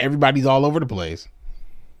everybody's all over the place.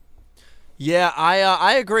 Yeah,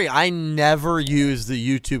 I agree. I never use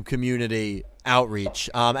the YouTube community outreach.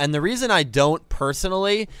 And the reason I don't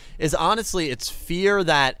personally is honestly it's fear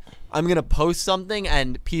that I'm gonna post something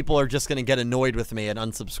and people are just gonna get annoyed with me and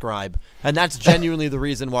unsubscribe, and that's genuinely the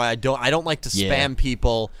reason why I don't like to spam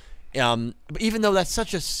people. Even though that's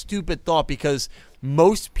such a stupid thought, because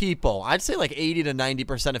most people, I'd say like 80 to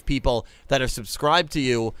 90% of people that are subscribed to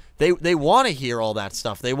you, they want to hear all that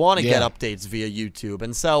stuff. They want to get updates via YouTube,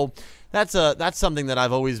 and so that's something that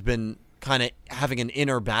I've always been kind of having an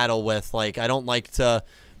inner battle with. Like, I don't like to,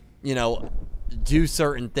 you know, do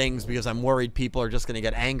certain things because I'm worried people are just going to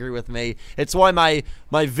get angry with me. It's why my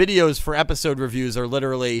videos for episode reviews are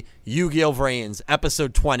literally Yu-Gi-Oh! Vrains,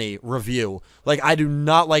 episode 20 review. Like, I do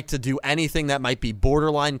not like to do anything that might be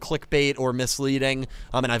borderline clickbait or misleading,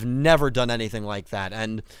 and I've never done anything like that.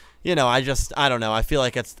 And, you know, I don't know. I feel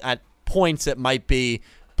like it's at points it might be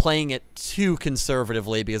playing it too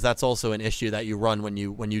conservatively, because that's also an issue that you run when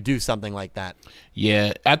you do something like that.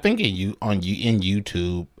 Yeah, I think in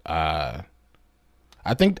YouTube,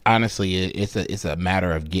 I think honestly it's a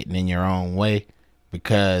matter of getting in your own way,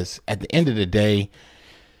 because at the end of the day,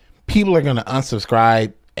 people are going to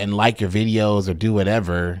unsubscribe and like your videos or do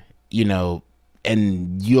whatever, you know,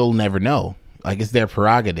 and you'll never know. Like, it's their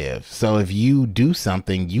prerogative. So if you do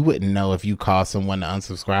something, you wouldn't know if you caused someone to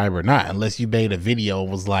unsubscribe or not, unless you made a video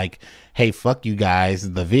and was like, hey, fuck you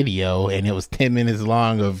guys, the video, and it was 10 minutes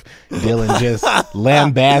long of Dylan just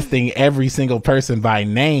lambasting every single person by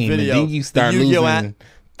name. And then you start losing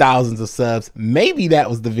thousands of subs. Maybe that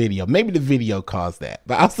was the video. Maybe the video caused that.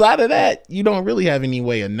 But outside of that, you don't really have any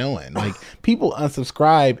way of knowing. Like, people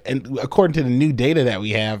unsubscribe, and according to the new data that we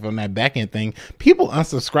have on that back end thing, people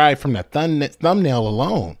unsubscribe from the thumbnail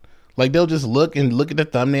alone. Like, they'll just look at the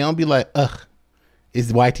thumbnail and be like, ugh,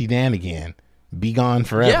 it's YTDan again. Be gone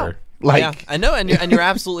forever. Yeah. Like, yeah, I know, and you're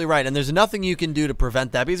absolutely right. And there's nothing you can do to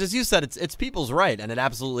prevent that, because, as you said, it's people's right, and it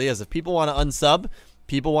absolutely is. If people want to unsub,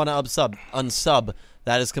 people want to unsub.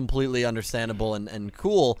 That is completely understandable and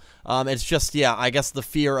cool. It's just, yeah, I guess the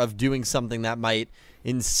fear of doing something that might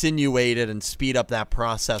insinuate it and speed up that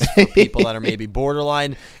process for people that are maybe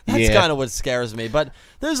borderline. That's kind of what scares me. But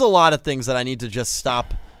there's a lot of things that I need to just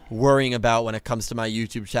stop worrying about when it comes to my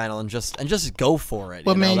YouTube channel, and just go for it.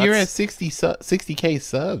 Well, man, you're at 60K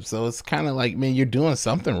subs, so it's kind of like, man, you're doing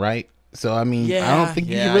something right. So I mean, I don't think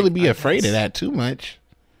you can really be afraid of that too much.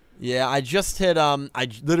 Yeah, I just hit I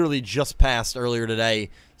literally just passed earlier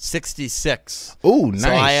today 66. Oh, nice.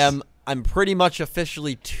 So I'm pretty much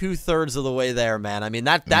officially 2/3 of the way there, man. I mean,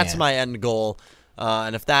 that's my end goal.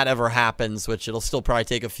 And if that ever happens, which it'll still probably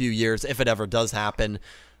take a few years, if it ever does happen,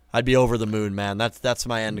 I'd be over the moon, man. That's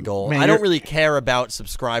my end goal. Man, I don't really care about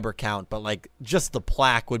subscriber count, but like, just the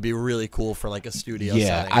plaque would be really cool for like a studio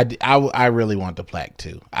setting. I really want the plaque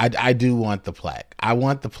too. I do want the plaque. I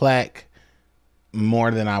want the plaque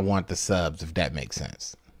more than I want the subs, if that makes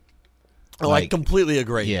sense. Oh, like, I completely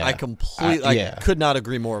agree. Yeah, I could not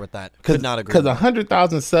agree more with that. Could not agree. Because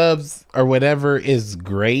 100,000 subs or whatever is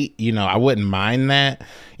great. You know, I wouldn't mind that.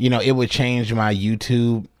 You know, it would change my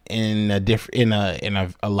YouTube in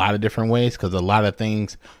a lot of different ways, because a lot of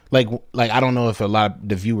things, like I don't know if a lot of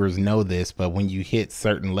the viewers know this, but when you hit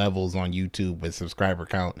certain levels on YouTube with subscriber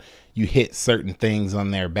count, you hit certain things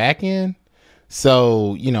on their back end.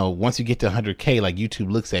 So, you know, once you get to 100K, like, YouTube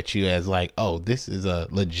looks at you as like, oh, this is a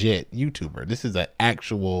legit YouTuber. This is an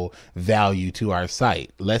actual value to our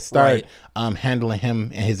site. Let's start handling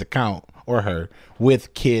him and his account, or her,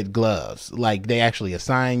 with kid gloves. Like, they actually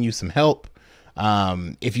assign you some help.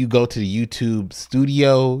 If you go to the YouTube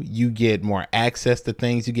studio, you get more access to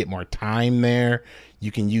things. You get more time there.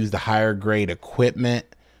 You can use the higher grade equipment.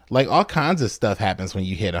 Like, all kinds of stuff happens when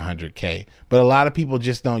you hit 100K, but a lot of people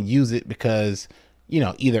just don't use it because, you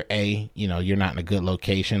know, either you know, you're not in a good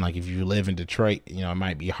location. Like, if you live in Detroit, you know, it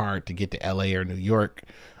might be hard to get to LA or New York,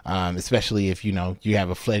 especially if, you know, you have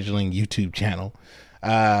a fledgling YouTube channel.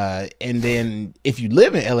 And then if you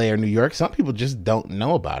live in LA or New York, some people just don't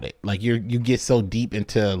know about it. Like, you get so deep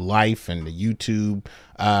into life and the YouTube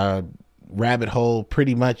rabbit hole,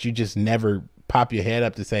 pretty much you just never pop your head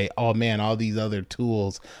up to say, oh man, all these other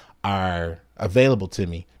tools are available to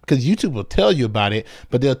me. Because YouTube will tell you about it,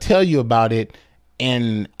 but they'll tell you about it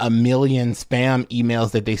in a million spam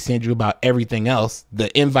emails that they send you about everything else.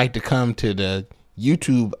 The invite to come to the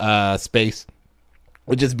YouTube space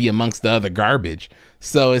would just be amongst the other garbage.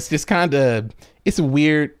 So it's just kind of, it's a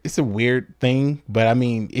weird thing. But I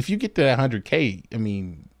mean, if you get to that 100K, I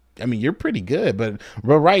mean, you're pretty good, but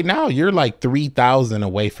right now you're like 3,000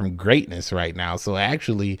 away from greatness right now. So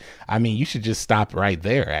actually, I mean, you should just stop right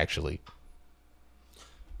there, actually.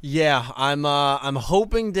 Yeah, I'm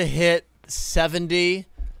hoping to hit 70.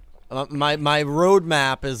 My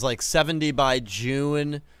roadmap is like 70 by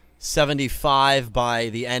June, 75 by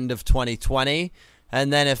the end of 2020.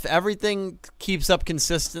 And then if everything keeps up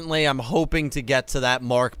consistently, I'm hoping to get to that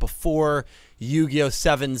mark before Yu-Gi-Oh!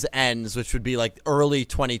 7's ends, which would be like early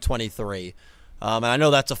 2023. And I know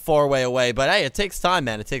that's a far way away, but hey, it takes time,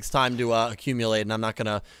 man. It takes time to accumulate, and I'm not going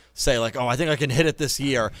to say like, oh, I think I can hit it this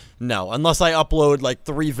year. No, unless I upload like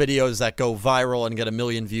 3 videos that go viral and get 1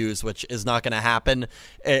 million views, which is not going to happen.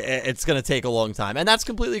 It's going to take a long time, and that's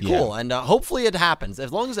completely cool. And hopefully it happens.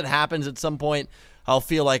 As long as it happens at some point, I'll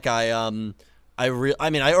feel like I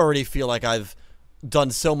already feel like I've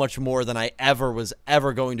done so much more than I was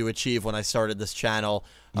ever going to achieve when I started this channel,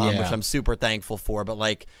 which I'm super thankful for. But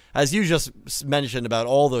like, as you just mentioned about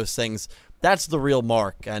all those things, that's the real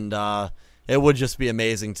mark. And it would just be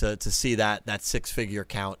amazing to see that 6-figure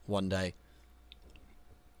count one day.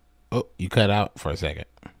 Oh, you cut out for a second.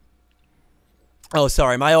 Oh,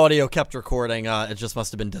 sorry. My audio kept recording. It just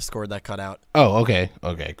must have been Discord that cut out. Oh, okay.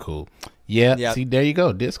 Okay, cool. Yeah. See, there you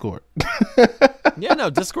go. Discord. Yeah, no,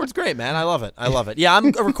 Discord's great, man. I love it. I love it. Yeah,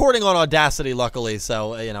 I'm recording on Audacity, luckily,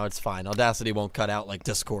 so, you know, it's fine. Audacity won't cut out like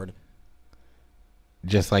Discord.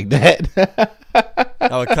 Just like that.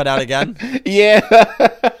 Oh, it cut out again? Yeah.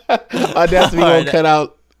 Audacity won't cut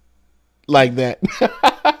out like that.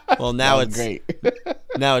 Well, now that it's great.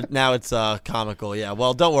 now it's comical. Yeah.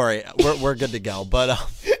 Well, don't worry. We're good to go. But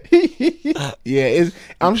yeah,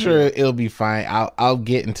 I'm sure it'll be fine. I'll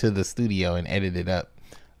get into the studio and edit it up.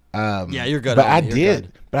 Yeah, you're good. But I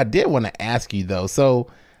did want to ask you though. So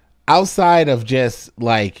outside of just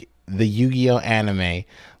like the Yu-Gi-Oh anime,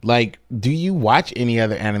 like, do you watch any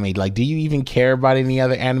other anime? Like, do you even care about any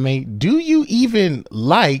other anime? Do you even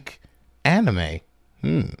like anime?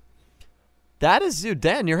 That is, dude,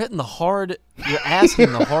 Dan, you're asking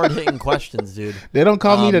the hard-hitting questions, dude. They don't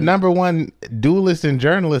call me the #1 duelist and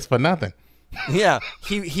journalist for nothing. Yeah,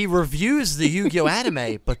 he reviews the Yu-Gi-Oh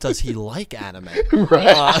anime, but does he like anime?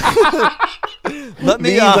 Right.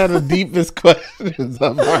 These are the deepest questions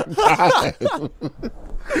of our time.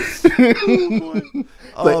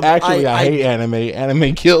 Like, actually, I hate anime.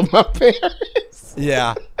 Anime killed my parents.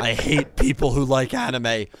 Yeah, I hate people who like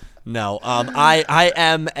anime. No, I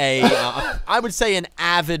am I would say an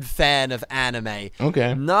avid fan of anime.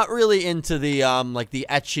 Okay. Not really into the like the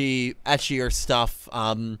etchier stuff.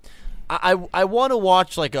 I want to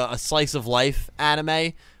watch like a slice of life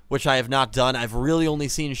anime, which I have not done. I've really only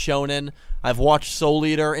seen shonen. I've watched Soul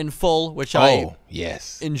Eater in full, which I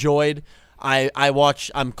enjoyed.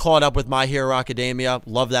 I'm caught up with My Hero Academia.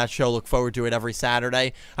 Love that show. Look forward to it every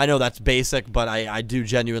Saturday. I know that's basic, but I do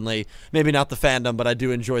genuinely, maybe not the fandom, but I do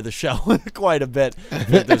enjoy the show quite a bit.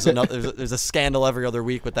 There's a scandal every other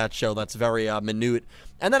week with that show that's very minute.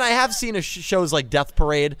 And then I have seen shows like Death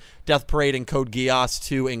Parade and Code Geass,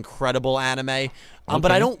 2 incredible anime.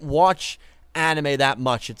 But I don't watch anime that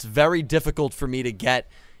much. It's very difficult for me to get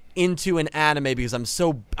into an anime because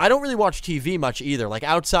I don't really watch TV much either. Like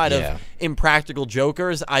outside of Impractical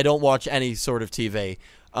Jokers, I don't watch any sort of TV.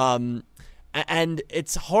 And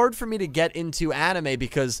it's hard for me to get into anime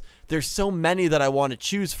because there's so many that I want to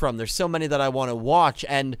choose from. There's so many that I want to watch,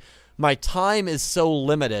 and my time is so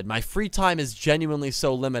limited. My free time is genuinely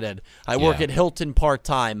so limited. I work at Hilton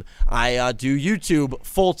part-time. I do YouTube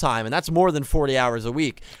full-time, and that's more than 40 hours a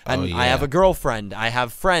week. And I have a girlfriend. I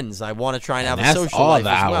have friends. I want to try and have a social life as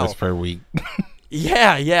well. All the hours per week.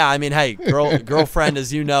 Yeah. I mean, hey, girlfriend,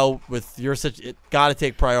 as you know, with your it got to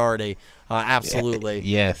take priority. Absolutely.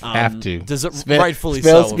 Yes, have to. Rightfully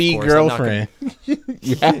spell so, speed of course. girlfriend.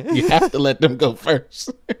 you have to let them go first.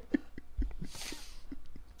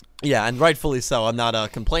 Yeah, and rightfully so. I'm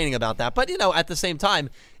not complaining about that. But, you know, at the same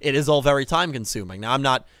time, it is all very time-consuming. Now, I'm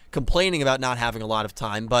not complaining about not having a lot of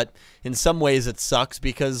time, but in some ways it sucks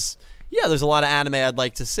because, yeah, there's a lot of anime I'd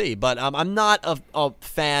like to see. But I'm not a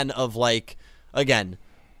fan of, like, again,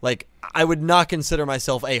 like, I would not consider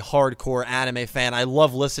myself a hardcore anime fan. I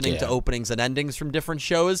love listening to openings and endings from different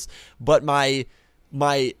shows, but my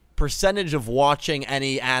percentage of watching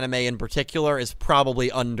any anime in particular is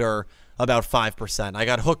probably under about 5%. I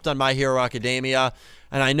got hooked on My Hero Academia,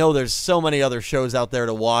 and I know there's so many other shows out there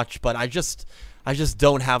to watch, but I just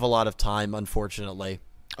don't have a lot of time, unfortunately.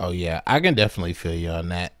 Oh yeah, I can definitely feel you on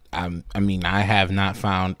that. I mean, I have not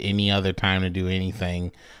found any other time to do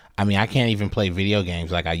anything. I mean, I can't even play video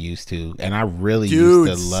games like I used to, and I really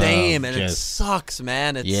used to love. Same, and it sucks,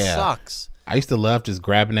 man. It sucks. I used to love just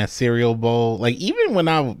grabbing that cereal bowl, like even when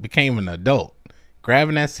I became an adult.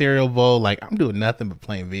 Grabbing that cereal bowl, like I'm doing nothing but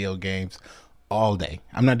playing video games all day.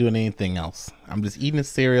 I'm not doing anything else. I'm just eating a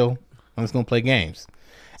cereal. I'm just gonna play games.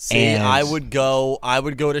 See, I would go to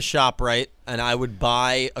ShopRite and I would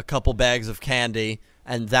buy a couple bags of candy,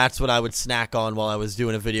 and that's what I would snack on while I was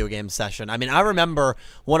doing a video game session. I mean, I remember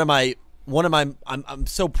one of my one of my I'm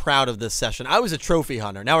so proud of this session. I was a trophy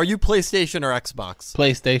hunter. Now, are you PlayStation or Xbox?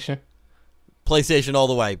 PlayStation. PlayStation all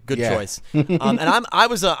the way. Good choice. And I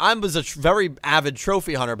was a very avid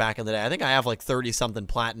trophy hunter back in the day. I think I have like 30 something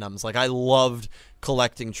platinums. Like I loved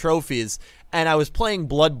collecting trophies, and I was playing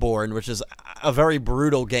Bloodborne, which is a very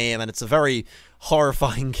brutal game, and it's a very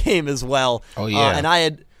horrifying game as well. Oh yeah. And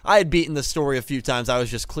I had beaten the story a few times. I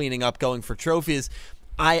was just cleaning up, going for trophies.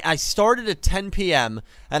 I started at 10 p.m.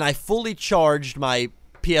 and I fully charged my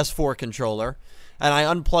PS4 controller, and I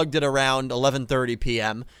unplugged it around 11:30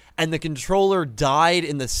 p.m. and the controller died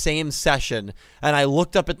in the same session, and I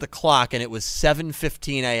looked up at the clock and it was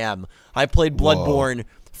 7:15 a.m. I played Bloodborne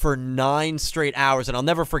for 9 straight hours, and I'll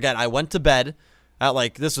never forget, I went to bed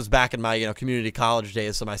at this was back in my community college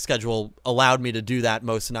days, so my schedule allowed me to do that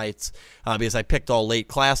most nights because I picked all late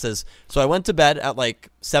classes. So I went to bed at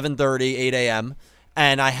 7:30, 8 a.m.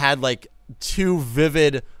 and I had 2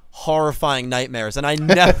 vivid, horrifying nightmares, and I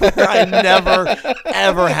never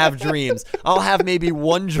ever have dreams. I'll have maybe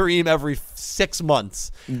 1 dream every 6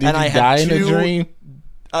 months. Did you die in a dream?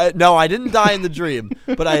 No, I didn't die in the dream,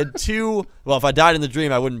 but I had 2. Well, if I died in the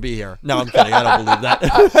dream, I wouldn't be here. No, I'm kidding. I don't believe that.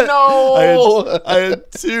 No, I had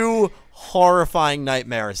 2 horrifying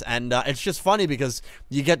nightmares, and it's just funny because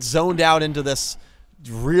you get zoned out into this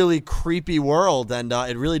really creepy world, and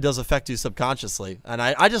it really does affect you subconsciously. And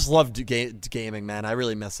I just love gaming, man. I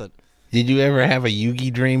really miss it. Did you ever have a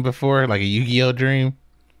Yugi dream before, like a Yu-Gi-Oh dream?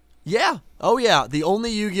 Yeah. Oh yeah. The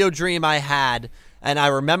only Yu-Gi-Oh dream I had, and I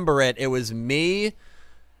remember it was me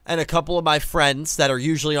and a couple of my friends that are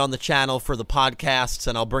usually on the channel for the podcasts,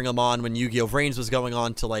 and I'll bring them on when Yu-Gi-Oh! Vrains was going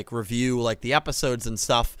on to review the episodes and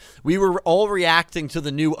stuff. We were all reacting to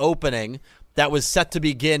the new opening that was set to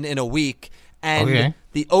begin in a week, and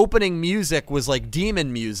the opening music was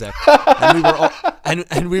demon music, and we were all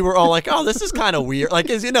and we were all like, oh, this is kind of weird,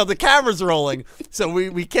 as the camera's rolling, so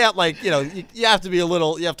we can't you have to be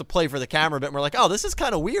you have to play for the camera a bit, and we're like, oh, this is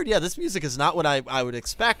kind of weird. Yeah, this music is not what I would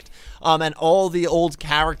expect. And all the old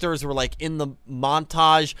characters were in the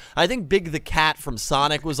montage. I think Big the Cat from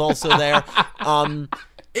Sonic was also there.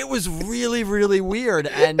 It was really, really weird,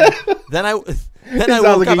 and then I woke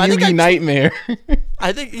up. I think nightmare.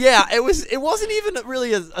 I think, yeah, it wasn't even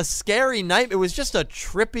really a scary night. It was just a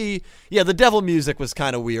trippy. Yeah, the devil music was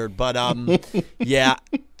kind of weird, but yeah.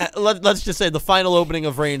 Let's just say the final opening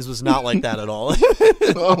of Vrains was not like that at all.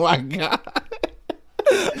 Oh my god.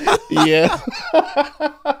 Yeah,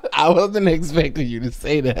 I wasn't expecting you to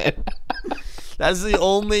say that. That's the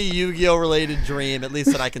only Yu-Gi-Oh related dream, at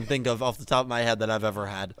least that I can think of off the top of my head, that I've ever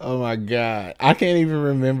had. Oh my god, I can't even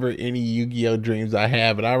remember any Yu-Gi-Oh dreams I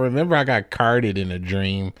had, but I remember I got carded in a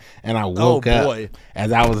dream, and I woke up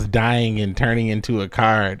as I was dying and turning into a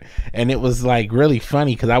card, and it was really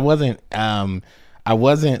funny because I wasn't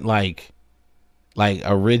like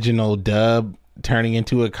original dub turning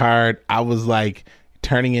into a card. I was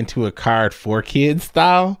turning into a card for kids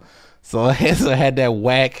style, so I had that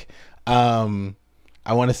whack.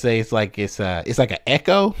 I want to say it's like an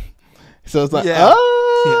echo, so it's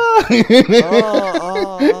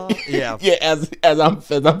yeah.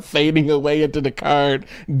 As I'm fading away into the card,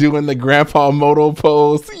 doing the Grandpa Moto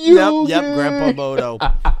pose. Yep, Grandpa Moto.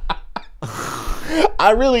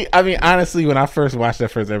 I mean, honestly, when I first watched that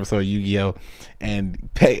first episode of Yu-Gi-Oh, and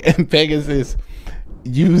Pegasus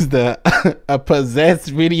used a possessed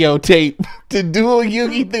videotape to duel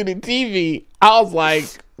Yugi through the TV, I was like,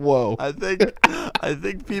 whoa. I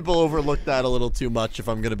think people overlooked that a little too much, if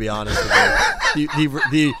I'm going to be honest with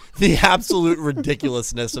you. The absolute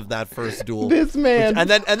ridiculousness of that first duel. This man. And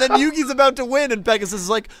then Yugi's about to win, and Pegasus is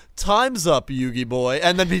like, time's up, Yugi boy.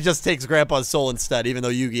 And then he just takes Grandpa's soul instead, even though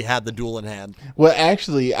Yugi had the duel in hand. Well,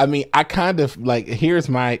 actually, I mean, I kind of here's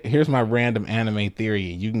my random anime theory.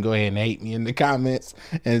 You can go ahead and hate me in the comments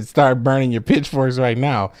and start burning your pitchforks right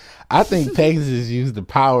now. I think Pegasus used the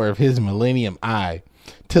power of his Millennium Eye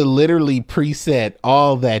to literally preset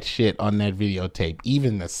all that shit on that videotape,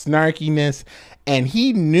 even the snarkiness. And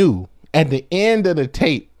he knew at the end of the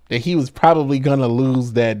tape that he was probably going to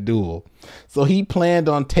lose that duel. So he planned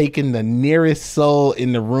on taking the nearest soul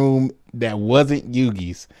in the room that wasn't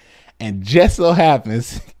Yugi's. And just so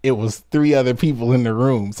happens, it was 3 other people in the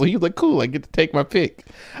room. So he was like, cool, I get to take my pick.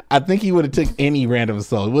 I think he would have took any random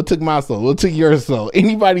soul. We'll took my soul. We'll took your soul.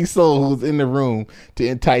 Anybody's soul who was in the room to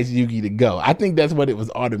entice Yugi to go. I think that's what it was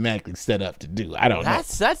automatically set up to do. I don't know.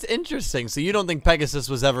 That's interesting. So you don't think Pegasus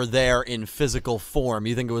was ever there in physical form?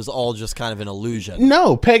 You think it was all just kind of an illusion?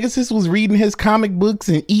 No, Pegasus was reading his comic books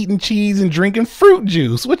and eating cheese and drinking fruit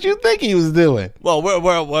juice. What you think he was doing? Well,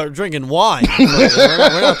 we're drinking wine.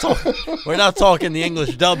 We're not talking. We're not talking the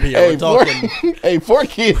English dub here. Hey, We're talking. Hey,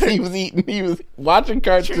 4Kids. He was watching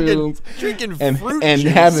cartoons, drinking and fruit and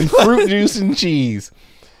juice. having fruit juice and cheese.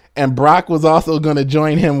 And Brock was also going to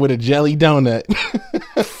join him with a jelly donut.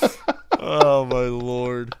 Oh my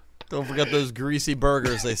Lord! Don't forget those greasy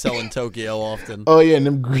burgers they sell in Tokyo often. Oh yeah, and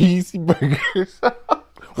them greasy burgers.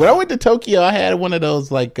 When I went to Tokyo, I had one of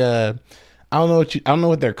those like I don't know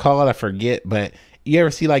what they're called. I forget, but you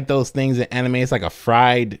ever see like those things in anime? It's like a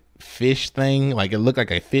fried fish thing. Like it looked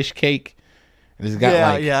like a fish cake. And it's got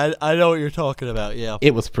I know what you're talking about. Yeah,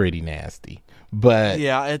 it was pretty nasty. But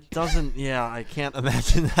yeah, it doesn't. Yeah, I can't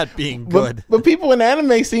imagine that being good. But people in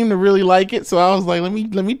anime seem to really like it, so I was like, let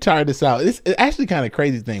me try this out. It's actually kind of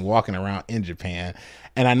crazy thing walking around in Japan,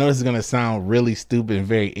 and I know this is gonna sound really stupid and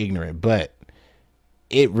very ignorant, but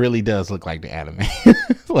it really does look like the anime,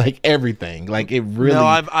 like everything. Like it really. No,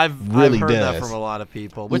 I've really heard does. that from a lot of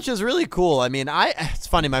people, which is really cool. I mean, it's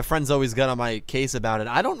funny. My friends always got on my case about it.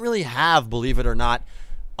 I don't really have, believe it or not,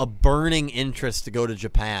 a burning interest to go to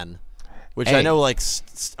Japan. Which I know, like,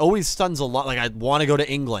 always stuns a lot. Like, I want to go to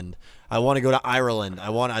England. I want to go to Ireland.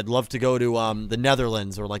 I'd love to go to the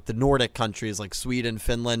Netherlands or like the Nordic countries, like Sweden,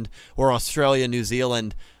 Finland, or Australia, New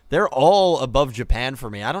Zealand. They're all above Japan for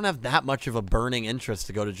me. I don't have that much of a burning interest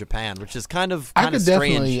to go to Japan, which is kind of I could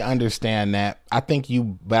strange. definitely understand that. I think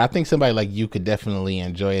somebody like you could definitely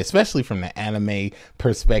enjoy it, especially from the anime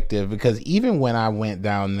perspective. Because even when I went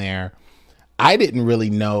down there, I didn't really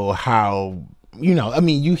know how. I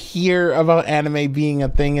mean, you hear about anime being a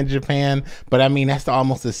thing in Japan, but I mean, that's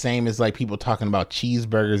almost the same as like people talking about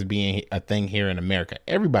cheeseburgers being a thing here in America.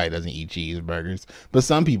 Everybody doesn't eat cheeseburgers, but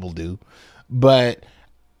some people do. But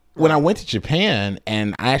when I went to Japan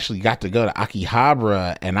and I actually got to go to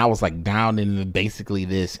Akihabara, and I was like down in basically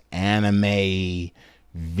this anime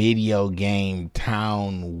video game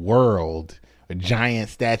town world, giant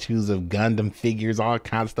statues of Gundam figures, all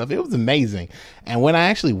kinds of stuff. It was amazing. And when I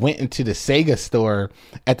actually went into the Sega store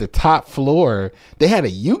at the top floor, they had a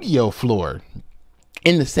Yu-Gi-Oh floor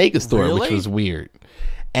in the Sega store, Really? which was weird.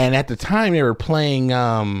 And at the time they were playing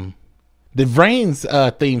the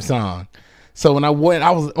Vrains theme song. So when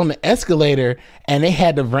I was on the escalator and they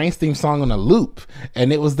had the Vrains theme song on a loop,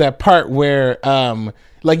 and it was that part where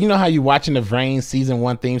like, you know how you watching the Vrains season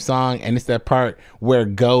 1 theme song, and it's that part where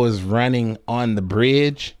Go is running on the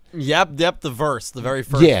bridge. Yep, the verse, the very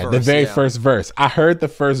first verse. verse. The very first verse. I heard the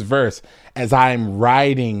first verse as I'm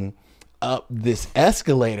riding up this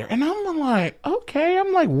escalator, and I'm like, okay.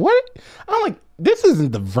 I'm like, what? I'm like, this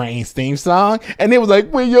isn't the Vrains theme song. And it was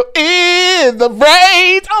like, when you're in the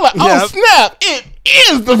Vrains. I'm like, oh, snap. It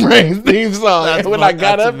is the Vrains theme song. And when I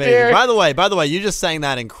got up amazing. there. By the way, you just sang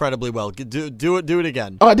that incredibly well. Do it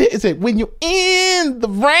again. Oh, I did. It said, when you're in the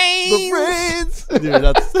Vrains. Dude,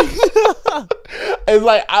 that's... It's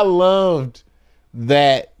like, I loved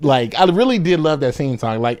that. Like, I really did love that theme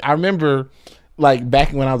song. Like, I remember, like,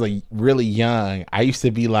 back when I was really young, I used to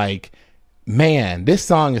be like, man, this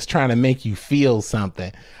song is trying to make you feel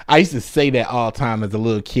something. I used to say that all the time as a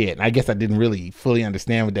little kid. I guess I didn't really fully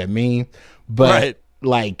understand what that means, but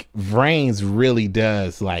like Vrains really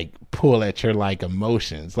does like pull at your like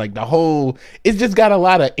emotions. Like it's just got a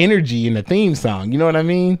lot of energy in the theme song. You know what I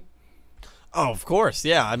mean? Oh, of course.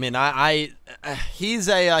 Yeah. I mean, he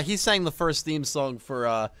sang the first theme song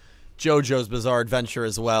for JoJo's Bizarre Adventure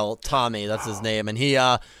as well. Tommy, that's his name. And he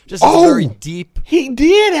just has a very deep... He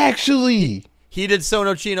did, actually. He did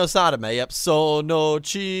Sono Chino Sadame. Yep, Sono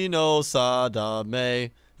Chino Sadame.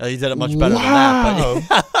 He did it much better than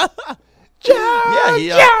that.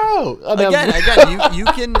 But again, you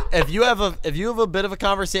can if you have a bit of a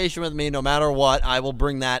conversation with me, no matter what, I will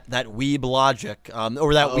bring that weeb logic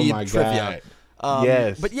or that weeb trivia.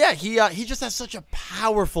 Yes. But yeah, he just has such a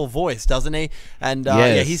powerful voice, doesn't he? And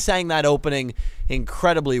yes. Yeah, he sang that opening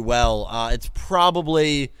incredibly well. It's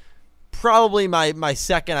probably my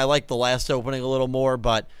second. I like the last opening a little more,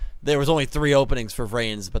 but there was only 3 openings for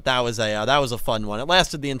Vrains, but that was a fun one. It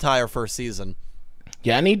lasted the entire first season.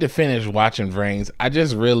 Yeah, I need to finish watching Vrains. I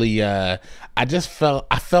just really, I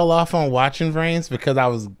fell off on watching Vrains because I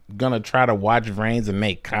was gonna try to watch Vrains and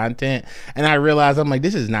make content, and I realized I'm like,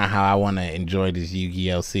 this is not how I want to enjoy this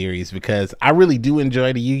Yu-Gi-Oh series, because I really do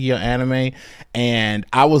enjoy the Yu-Gi-Oh anime, and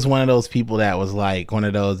I was one of those people that was like one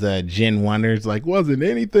of those Gen 1ers, like, wasn't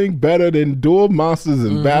anything better than Duel Monsters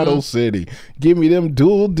in Battle City. Give me them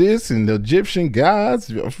dual discs and the Egyptian gods.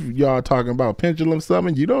 Y'all talking about pendulum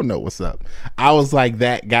summon? You don't know what's up. I was like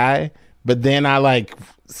that guy, but then I like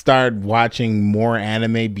started watching more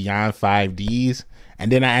anime beyond 5Ds,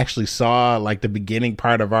 and then I actually saw like the beginning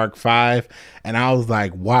part of Arc 5, and I was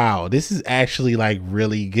like, wow, this is actually like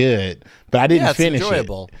really good. But I didn't finish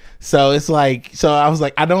enjoyable. it. So it's like, so I was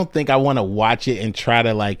like, I don't think I want to watch it and try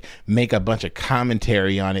to like make a bunch of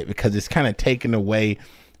commentary on it, because it's kind of taken away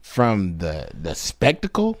from the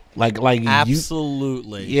spectacle. Like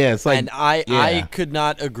absolutely. Yeah, it's like, and I could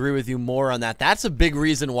not agree with you more on that. That's a big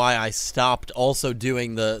reason why I stopped also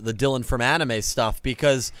doing the Dylan from Anime stuff,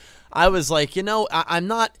 because I was like, you know, I'm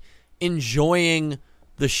not enjoying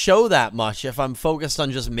the show that much if I'm focused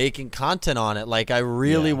on just making content on it. Like, I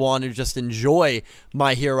really want to just enjoy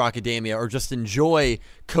My Hero Academia, or just enjoy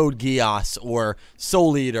Code Geass or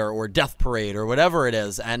Soul Eater or Death Parade or whatever it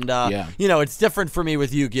is. And you know, it's different for me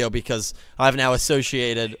with Yu-Gi-Oh, because I've now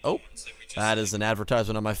associated that is an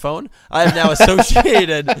advertisement on my phone. I've now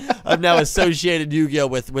associated Yu-Gi-Oh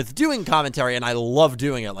with doing commentary, and I love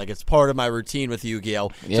doing it. Like, it's part of my routine with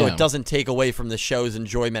Yu-Gi-Oh, so it doesn't take away from the show's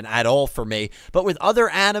enjoyment at all for me. But with other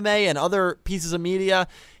anime and other pieces of media,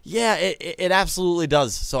 yeah, it absolutely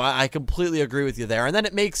does. So I completely agree with you there. And then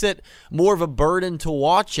it makes it more of a burden to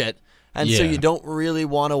watch it, and so you don't really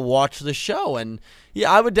want to watch the show. And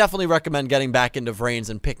yeah, I would definitely recommend getting back into Vrains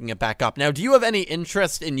and picking it back up. Now, do you have any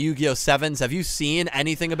interest in Yu-Gi-Oh! 7s? Have you seen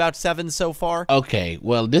anything about 7s so far? Okay,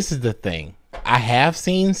 well, this is the thing. I have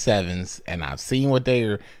seen 7s, and I've seen what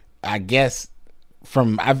they're, I guess,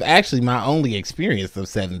 I've actually, my only experience of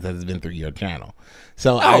 7s has been through your channel.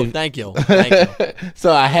 So thank you. Thank you.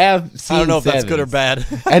 So I have seen. I don't know if 7s. that's good or bad.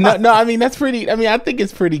 And no, I mean, that's pretty. I mean, I think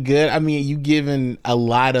it's pretty good. I mean, you given a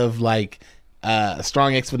lot of like a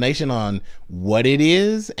strong explanation on what it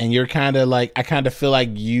is, and you're kind of like, I kind of feel like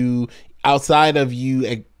you, outside of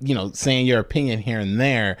you, you know, saying your opinion here and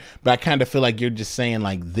there, but I kind of feel like you're just saying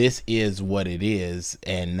like, this is what it is,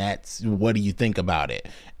 and that's, what do you think about it?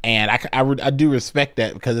 And I do respect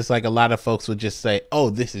that, because it's like a lot of folks would just say, oh,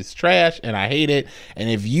 this is trash and I hate it. And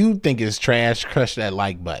if you think it's trash, crush that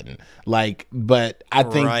like button. Like, but I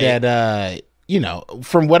think that, you know,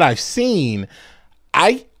 from what I've seen,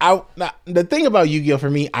 the thing about Yu-Gi-Oh for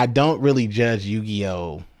me, I don't really judge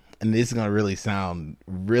Yu-Gi-Oh, and this is going to really sound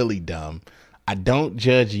really dumb. I don't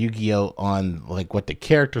judge Yu-Gi-Oh on like what the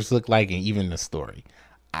characters look like and even the story.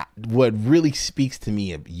 What really speaks to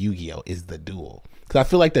me of Yu-Gi-Oh is the duel. Because I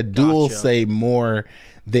feel like the duels say more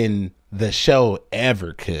than the show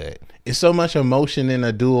ever could. It's so much emotion in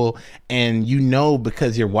a duel, and you know,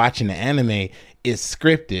 because you're watching the anime, it's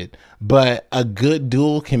scripted, but a good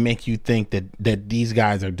duel can make you think that these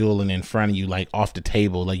guys are dueling in front of you, like off the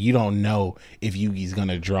table. Like, you don't know if Yugi's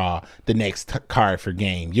gonna draw the next card for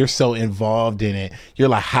game. You're so involved in it. You're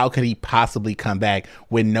like, how could he possibly come back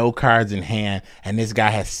with no cards in hand, and this guy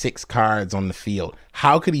has 6 cards on the field?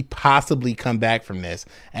 How could he possibly come back from this?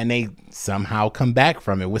 And they somehow come back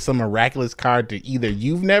from it with some miraculous card that either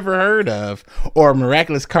you've never heard of, or a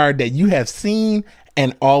miraculous card that you have seen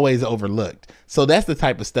and always overlooked. So that's the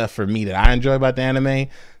type of stuff for me that I enjoy about the anime.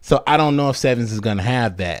 So I don't know if 7s is going to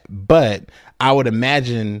have that, but I would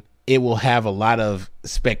imagine it will have a lot of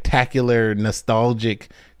spectacular, nostalgic,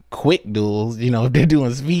 quick duels. You know, if they're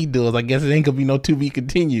doing speed duels, I guess it ain't gonna be no to be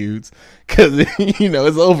continueds, because you know,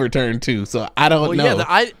 it's overturned too. So I don't know.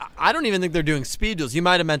 Yeah, I don't even think they're doing speed duels. You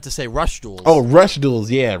might have meant to say rush duels. Oh, rush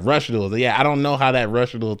duels. Yeah, rush duels. Yeah, I don't know how that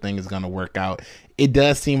rush duel thing is gonna work out. It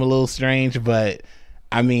does seem a little strange, but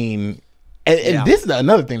I mean, and this is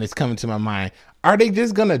another thing that's coming to my mind. Are they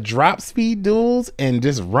just gonna drop speed duels and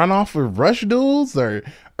just run off with rush duels, or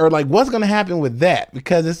like, what's gonna happen with that?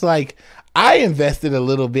 Because it's like, I invested a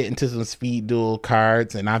little bit into some speed duel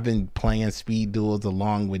cards, and I've been playing speed duels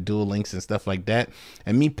along with Duel Links and stuff like that.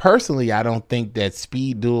 And me personally, I don't think that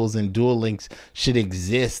speed duels and Duel Links should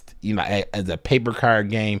exist, you know, as a paper card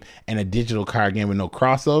game and a digital card game with no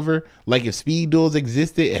crossover. Like, if speed duels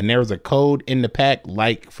existed and there was a code in the pack,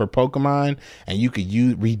 like for Pokemon, and you could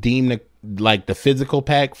redeem the physical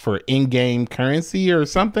pack for in-game currency or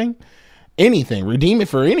something. Anything, redeem it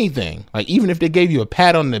for anything. Like, even if they gave you a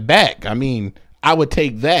pat on the back, I mean, I would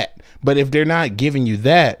take that. But if they're not giving you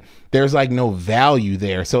that, there's like no value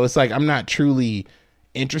there. So it's like, I'm not truly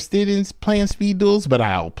interested in playing speed duels, but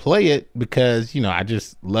I'll play it because, you know, I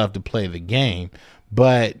just love to play the game.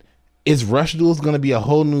 But is rush duels going to be a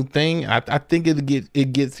whole new thing? I think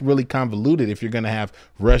it gets really convoluted if you're going to have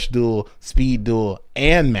rush duel, speed duel,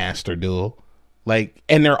 and master duel. Like,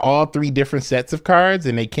 and they're all 3 different sets of cards,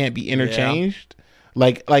 and they can't be interchanged. Yeah.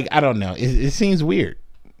 Like I don't know. It seems weird.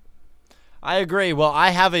 I agree. Well, I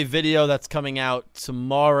have a video that's coming out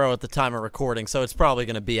tomorrow at the time of recording, so it's probably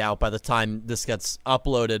going to be out by the time this gets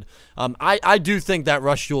uploaded. I do think that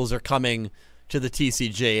rush duels are coming to the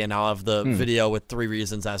TCG, and I'll have the video with 3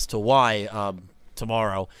 reasons as to why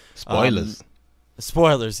tomorrow. Spoilers.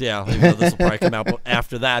 Spoilers, yeah. Even though this will probably come out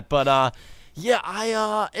after that. But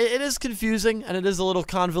yeah, it is confusing and it is a little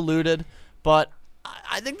convoluted. But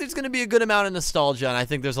I think there's going to be a good amount of nostalgia, and I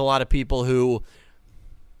think there's a lot of people who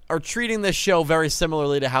are treating this show very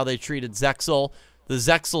similarly to how they treated Zexal. The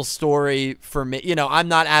Zexal story, for me, you know, I'm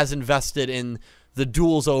not as invested in the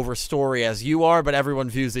duels over story as you are, but everyone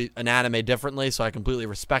views an anime differently, so I completely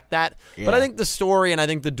respect that. Yeah. But I think the story and I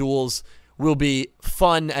think the duels will be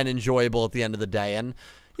fun and enjoyable at the end of the day, and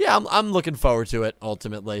yeah, I'm looking forward to it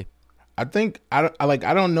ultimately. I think I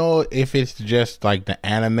don't know if it's just like the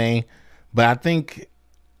anime, but I think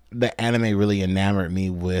the anime really enamored me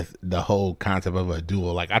with the whole concept of a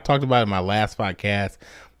duel. Like I talked about in my last podcast,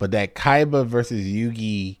 but that Kaiba versus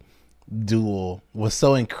Yugi duel was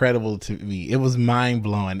so incredible to me. It was mind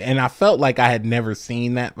blowing, and I felt like I had never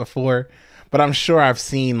seen that before. But I'm sure I've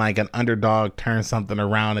seen like an underdog turn something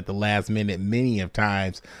around at the last minute many of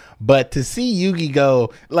times. But to see Yugi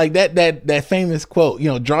go like that famous quote, you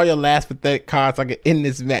know, draw your last pathetic card so I can end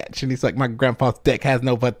this match. And he's like, my grandpa's deck has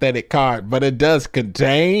no pathetic card, but it does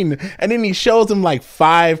contain. And then he shows him like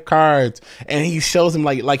 5 cards, and he shows him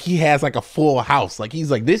like he has like a full house. Like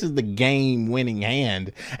he's like, this is the game winning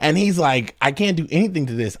hand. And he's like, I can't do anything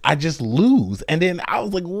to this. I just lose. And then I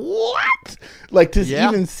was like, what? Like to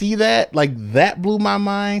even see that, like that blew my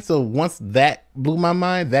mind. So once that blew my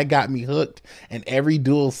mind, that got me hooked, and every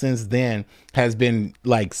duel since then has been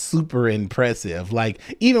like super impressive. Like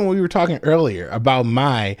even when we were talking earlier about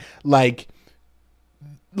Mai, like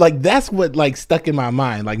that's what like stuck in my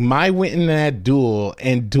mind. Like Mai went in that duel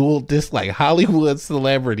and dueled this like Hollywood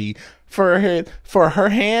celebrity for her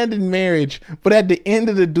hand in marriage, but at the end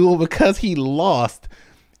of the duel, because he lost,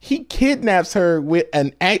 he kidnaps her with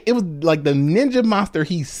it was like the ninja monster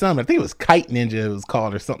he summoned. I think it was Kite Ninja it was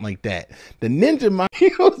called or something like that. The ninja monster,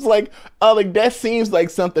 he was like, oh, like that seems like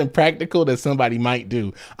something practical that somebody might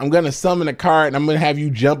do. I'm going to summon a card and I'm going to have you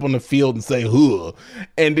jump on the field and say, huh.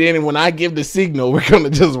 And then when I give the signal, we're going to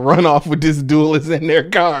just run off with this duelist and their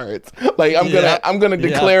cards. Like I'm going to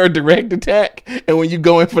declare a direct attack. And when you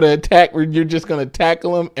go in for the attack, you're just going to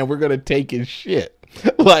tackle him and we're going to take his shit.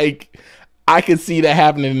 Like, I could see that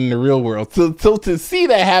happening in the real world. So to see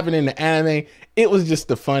that happen in the anime, it was just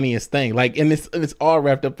the funniest thing. Like, and it's all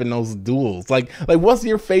wrapped up in those duels. Like what's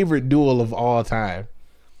your favorite duel of all time?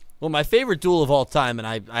 Well, my favorite duel of all time, and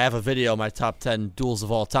I have a video, my top 10 duels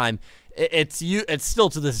of all time. It's still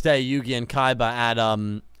to this day Yugi and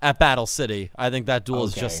Kaiba at Battle City. I think that duel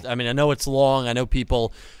is just, I mean, I know it's long. I know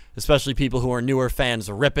people, especially people who are newer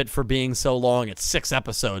fans, rip it for being so long. It's 6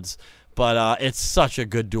 episodes. But it's such a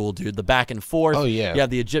good duel, dude. The back and forth. Oh yeah. You have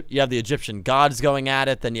the Egyptian gods going at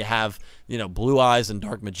it. Then you have, you know, Blue Eyes and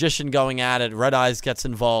Dark Magician going at it. Red Eyes gets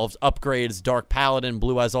involved. Upgrades Dark Paladin,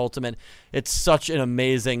 Blue Eyes Ultimate. It's such an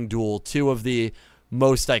amazing duel. 2 of the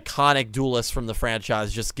most iconic duelists from the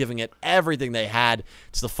franchise, just giving it everything they had.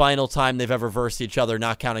 It's the final time they've ever versed each other,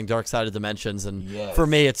 not counting Dark Side of Dimensions. And for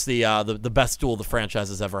me, it's the best duel the franchise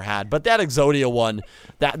has ever had. But that Exodia one,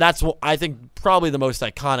 that's what I think probably the most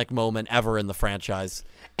iconic moment ever in the franchise.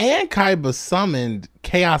 And Kaiba summoned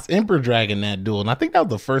Chaos Emperor Dragon that duel, and I think that was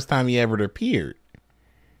the first time he ever appeared.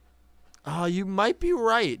 Oh, you might be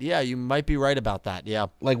right. Yeah, you might be right about that. Yeah.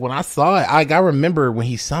 Like when I saw it, I remember when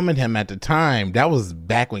he summoned him at the time. That was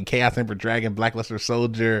back when Chaos Emperor Dragon, Blackluster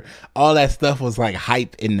Soldier, all that stuff was like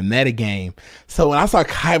hype in the metagame. So when I saw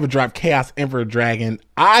Kaiba drop Chaos Emperor Dragon,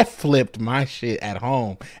 I flipped my shit at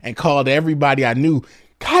home and called everybody I knew.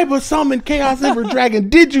 Kaiba summoned Chaos Emperor Dragon.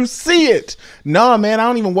 Did you see it? No, man, I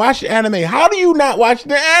don't even watch the anime. How do you not watch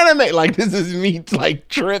the anime? Like, this is me, like,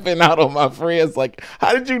 tripping out on my friends. Like,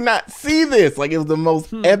 how did you not see this? Like, it was the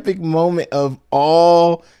most epic moment of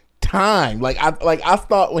all time. Like, I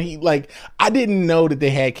thought when he, like, I didn't know that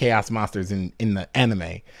they had chaos monsters in the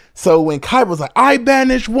anime. So when Kaiba was like, I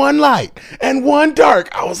banish 1 light and 1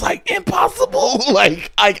 dark, I was like, impossible.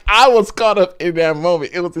 Like, I was caught up in that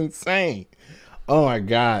moment. It was insane. Oh my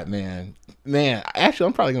God, man. Actually,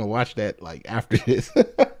 I'm probably going to watch that like after this.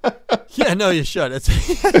 Yeah, no, you should.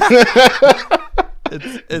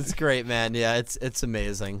 It's great, man. Yeah, it's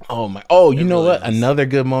amazing. You know what? Another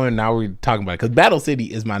good moment now we're talking about it, because Battle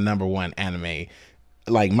City is my #1 anime.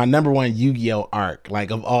 Like my #1 Yu-Gi-Oh arc,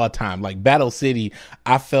 like of all time. Like Battle City,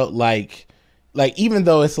 I felt like even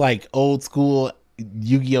though it's like old school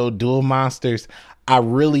Yu-Gi-Oh duel monsters, I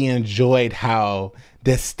really enjoyed how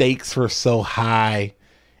the stakes were so high.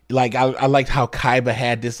 Like I liked how Kaiba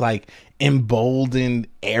had this like emboldened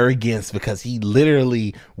arrogance because he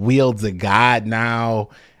literally wields a god now.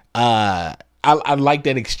 I like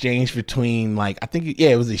that exchange between, like, I think, yeah,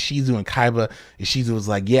 it was Ishizu and Kaiba. Ishizu was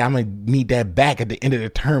like, yeah, I'm going to meet that back at the end of the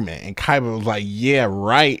tournament. And Kaiba was like, yeah,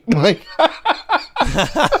 right. Like,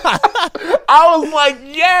 I was like,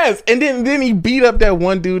 yes. And then he beat up that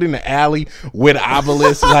one dude in the alley with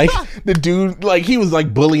Obelisk. Like, the dude, like, he was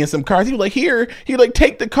like bullying some cards. He was like, here, he like,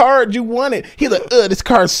 take the card, you won it. He's like, this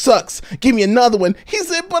card sucks. Give me another one. He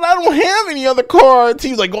said, but I don't have any other cards.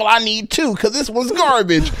 He was like, well, I need two because this one's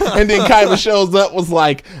garbage. And then Kaiba shows up, was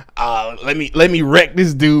like, let me wreck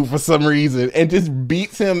this dude for some reason, and just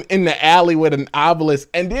beats him in the alley with an Obelisk.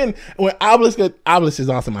 And then when Obelisk is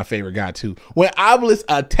also my favorite guy too. When Obelisk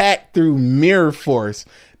attacked through Mirror Force,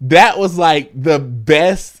 that was like the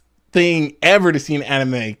best thing ever to see in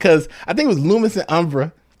anime, because I think it was Loomis and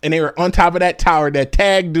Umbra, and they were on top of that tower, that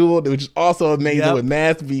tag duel, which is also amazing with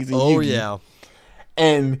Mass Beast and Yugi. Yeah.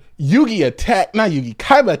 And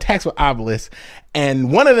Kaiba attacks with Obelisk,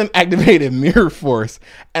 and one of them activated Mirror Force.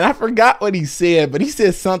 And I forgot what he said, but he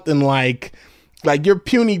said something like your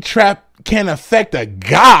puny trap can affect a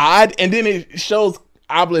god. And then it shows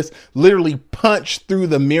Obelisk literally punch through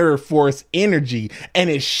the Mirror Force energy, and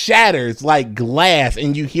it shatters like glass,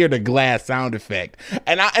 and you hear the glass sound effect.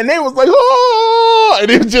 And they was like, oh,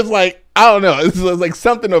 and it was just like, I don't know. It was like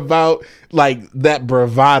something about like that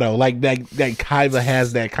bravado, like that Kaiba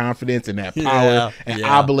has that confidence and that power, and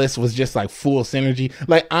Obelisk was just like full synergy.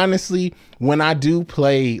 Like, honestly, when I do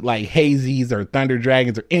play like Hazes or Thunder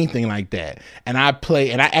Dragons or anything like that, and I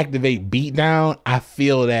play and I activate Beatdown, I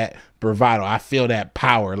feel that bravado. I feel that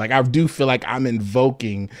power. Like, I do feel like I'm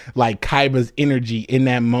invoking like Kaiba's energy in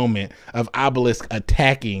that moment of Obelisk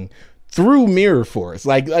attacking through Mirror Force,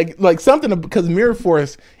 like something, because Mirror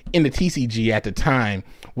Force in the TCG at the time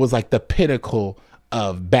was like the pinnacle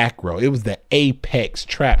of back row. It was the apex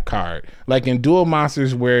trap card. Like in Duel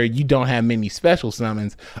Monsters, where you don't have many special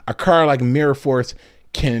summons, a card like Mirror Force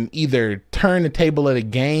can either turn the table of the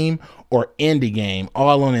game or end the game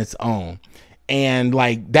all on its own. And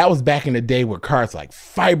like, that was back in the day with cards like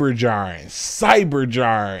Fiber Jar and Cyber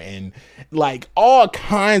Jar and like all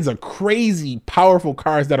kinds of crazy powerful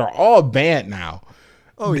cards that are all banned now.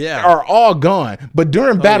 Oh yeah, are all gone. But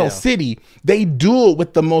during Battle City, they dueled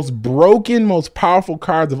with the most broken, most powerful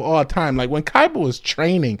cards of all time. Like when Kaiba was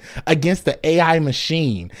training against the AI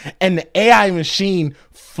machine, and the AI machine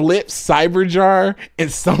flipped Cyberjar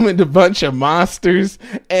and summoned a bunch of monsters,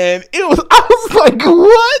 and I was like,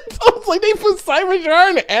 what? I was like, they put Cyberjar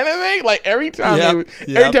in the anime? Like every time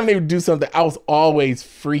they would do something, I was always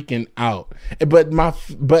freaking out. But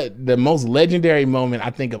the most legendary moment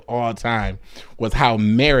I think of all time was how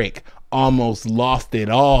Merrick almost lost it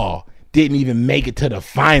all. Didn't even make it to the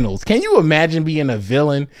finals. Can you imagine being a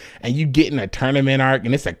villain and you get in a tournament arc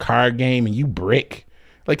and it's a card game and you brick?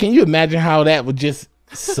 Like, can you imagine how that would just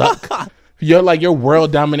suck? Your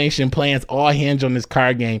world domination plans all hinge on this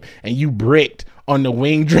card game, and you bricked on the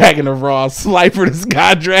Winged Dragon of Raw, Slifer the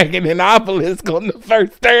Sky Dragon, and Obelisk on the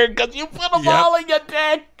first turn because you put them all in your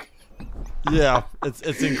deck. Yeah, it's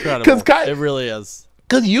incredible. It really is.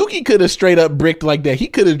 Because Yugi could have straight up bricked like that. He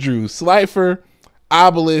could have drew Slifer,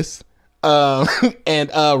 Obelisk, and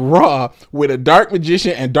Raw with a Dark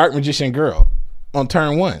Magician and Dark Magician Girl on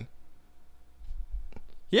turn 1.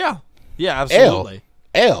 Yeah, absolutely.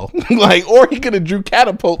 L. Like, or he could have drew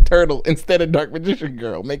Catapult Turtle instead of Dark Magician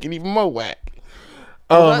Girl, make it even more whack.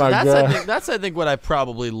 Oh my god. That's I think what I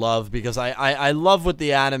probably love, because I love with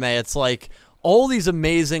the anime, it's like all these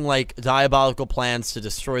amazing like diabolical plans to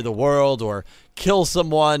destroy the world or kill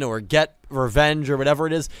someone or get revenge or whatever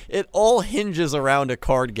it is, it all hinges around a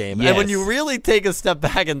card game. And when you really take a step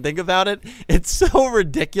back and think about it, it's so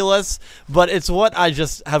ridiculous, but it's what I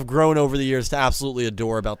just have grown over the years to absolutely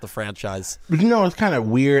adore about the franchise. But it's kind of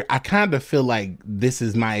weird. I kind of feel like this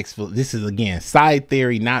is again side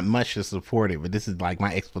theory, not much to support it, but this is like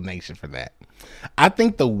my explanation for that. I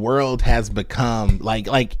think the world has become like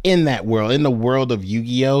in the world of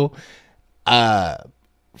Yu-Gi-Oh,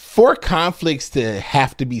 for conflicts to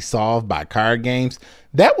have to be solved by card games,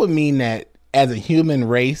 that would mean that as a human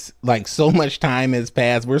race, like, so much time has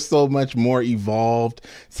passed, we're so much more evolved.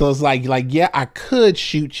 So it's like yeah, I could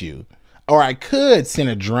shoot you, or I could send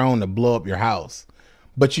a drone to blow up your house,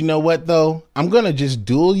 but you know what though, I'm gonna just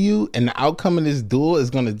duel you, and the outcome of this duel is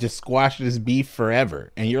gonna just squash this beef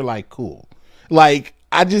forever. And you're like, cool. Like,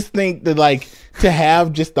 I just think that, like, to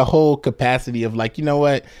have just the whole capacity of like, you know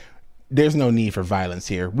what, there's no need for violence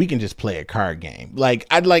here. We can just play a card game.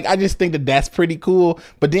 I just think that that's pretty cool.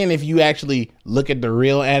 But then if you actually look at the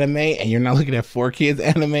real anime and you're not looking at 4Kids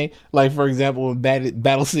anime, like for example, in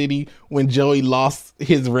Battle City, when Joey lost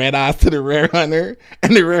his red eyes to the Rare Hunter,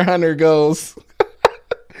 and the Rare Hunter goes,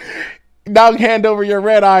 dog, hand over your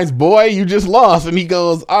red eyes, boy. You just lost. And he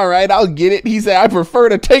goes, all right, I'll get it. He said, I prefer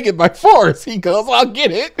to take it by force. He goes, I'll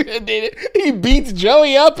get it. And then he beats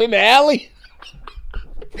Joey up in the alley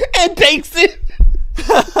and takes it.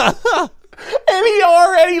 And he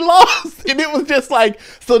already lost. And it was just like,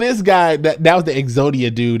 so this guy, that was the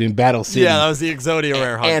Exodia dude in Battle City. Yeah, that was the Exodia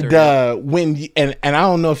Rare Hunter. And and I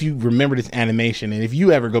don't know if you remember this animation, and if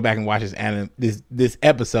you ever go back and watch this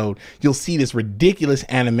episode, you'll see this ridiculous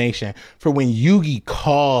animation for when Yugi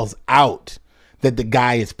calls out that the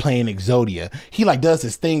guy is playing Exodia. He like does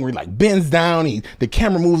this thing where he like bends down, the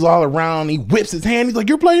camera moves all around, he whips his hand, he's like,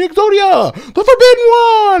 you're playing Exodia, the forbidden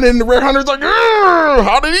one. And the Rare Hunter's like,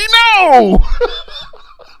 how did he know?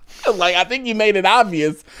 Like, I think you made it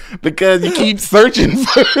obvious because you keep searching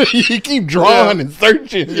you keep drawing and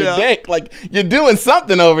searching your deck. Like, you're doing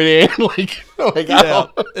something over there. I'm like,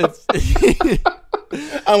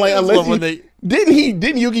 unless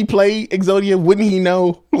didn't Yugi play Exodia? Wouldn't he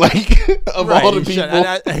know? Like, of all the people.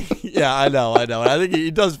 I know. I think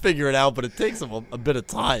he does figure it out, but it takes him a bit of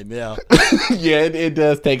time. Yeah. Yeah, it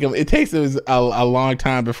does take him. It takes him a long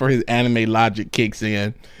time before his anime logic kicks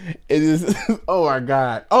in. It is. Oh my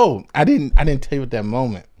god. Oh, I didn't tell you at that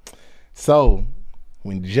moment. So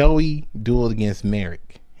when Joey dueled against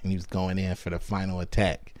Merrick and he was going in for the final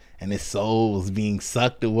attack, and his soul was being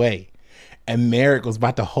sucked away, and Merrick was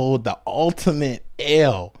about to hold the ultimate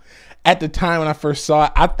L. At the time when I first saw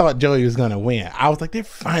it, I thought Joey was going to win. I was like, they're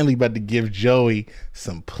finally about to give Joey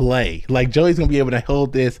some play. Like, Joey's going to be able to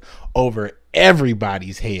hold this over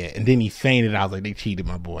everybody's head. And then he fainted. I was like, they cheated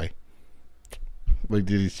my boy. Like,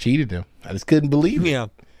 they just cheated him. I just couldn't believe it.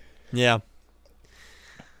 Yeah.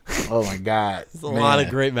 Oh my god, it's a lot of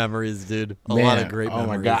great memories, dude. A lot of great memories. Oh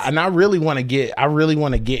my god, and I really want to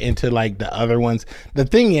get into like the other ones. The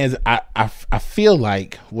thing is, I feel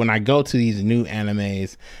like when I go to these new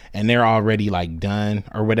animes and they're already like done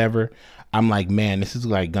or whatever, I'm like, man, this is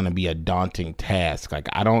like gonna be a daunting task. Like,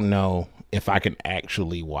 I don't know if I can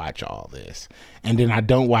actually watch all this, and then I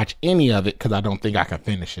don't watch any of it because I don't think I can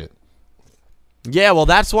finish it. Yeah, well,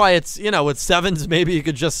 that's why it's, with Sevens, maybe you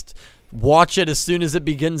could just watch it as soon as it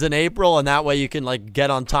begins in April, and that way you can like get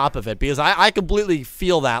on top of it, because I completely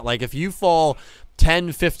feel that, like, if you fall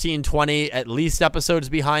 10, 15, 20 at least episodes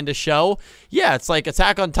behind a show, yeah, it's like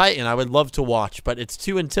Attack on Titan. I would love to watch, but it's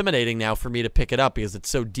too intimidating now for me to pick it up because it's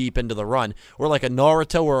so deep into the run. Or like a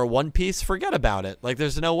Naruto or a One Piece, forget about it. Like,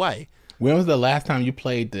 there's no way. When was the last time you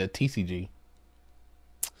played the TCG?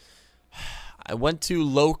 I went to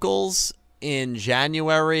locals in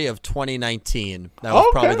January of 2019. That was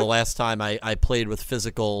probably the last time I played with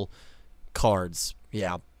physical cards.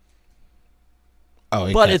 Yeah.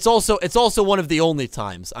 But it's also one of the only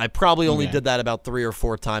times. I probably only did that about 3 or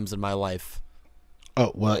 4 times in my life.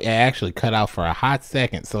 Oh, well, it actually cut out for a hot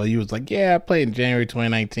second. So you was like, yeah, I played in January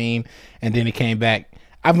 2019, and then it came back.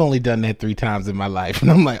 I've only done that 3 times in my life.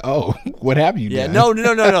 And I'm like, oh, what have you done? No.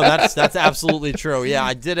 That's absolutely true. Yeah,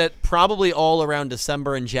 I did it probably all around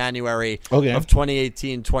December and January of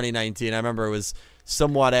 2018, 2019. I remember it was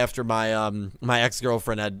somewhat after my my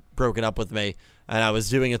ex-girlfriend had broken up with me, and I was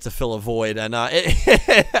doing it to fill a void. And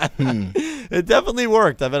it definitely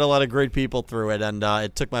worked. I've had a lot of great people through it, and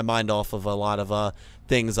it took my mind off of a lot of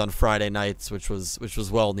things on Friday nights, which was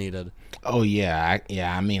well needed. Oh yeah,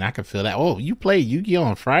 I mean, I could feel that. Oh, you played Yu-Gi-Oh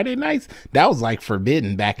on Friday nights? That was like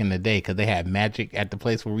forbidden back in the day because they had Magic at the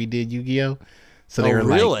place where we did Yu-Gi-Oh. So they were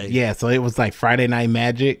really? Like, yeah. So it was like Friday Night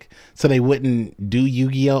Magic. So they wouldn't do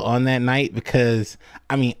Yu-Gi-Oh on that night because,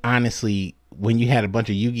 I mean, honestly, when you had a bunch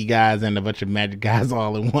of Yu-Gi guys and a bunch of Magic guys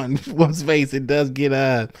all in one space, it does get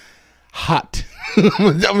hot.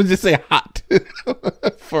 I'm gonna just say hot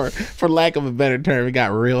for lack of a better term. It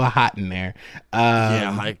got real hot in there.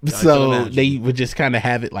 So they would just kind of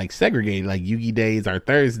have it like segregated, like Yu-Gi days are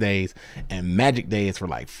Thursdays and Magic days for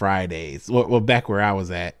like Fridays. Well, back where I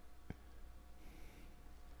was at.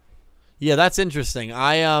 Yeah, that's interesting.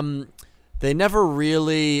 They never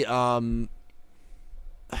really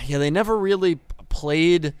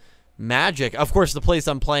played Magic. Of course, the place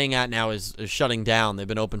I'm playing at now is shutting down. They've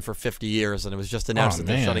been open for 50 years, and it was just announced that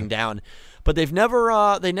they're shutting down. But they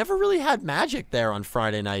never really had Magic there on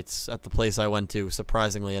Friday nights at the place I went to,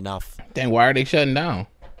 surprisingly enough. Then why are they shutting down?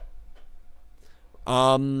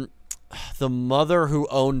 The mother who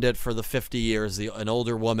owned it for the 50 years, an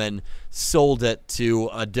older woman, sold it to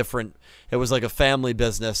a different... It was like a family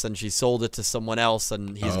business, and she sold it to someone else,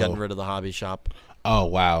 and he's gotten rid of the hobby shop. Oh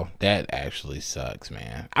wow, that actually sucks,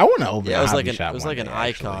 man. I want to open a hobby shop. It was like an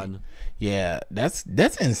icon. Yeah, that's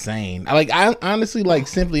insane. I honestly, like,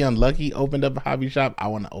 Simply Unlucky opened up a hobby shop. I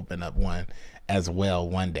want to open up one as well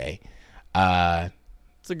one day.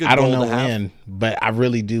 It's a good I don't goal know to have. when, but I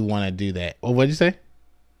really do want to do that. Well, what'd you say?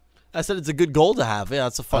 I said it's a good goal to have. Yeah,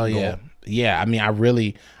 it's a fun goal. Yeah. I mean, I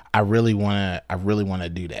really want to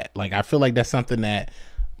do that. Like, I feel like that's something that,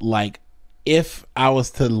 like, if I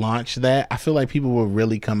was to launch that, I feel like people would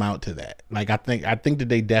really come out to that. Like, I think that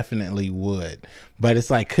they definitely would. But it's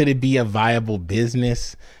like, could it be a viable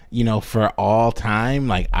business, for all time?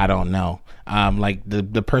 Like, I don't know. Like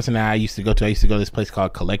the person that I used to go to this place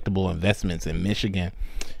called Collectible Investments in Michigan.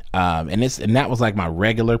 And that was like my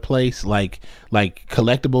regular place. Like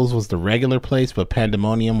Collectibles was the regular place, but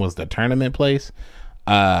Pandemonium was the tournament place.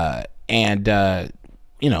 Hanging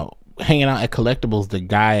out at Collectibles, the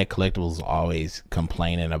guy at Collectibles was always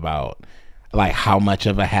complaining about like how much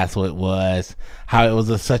of a hassle it was, how it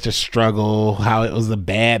was such a struggle, how it was a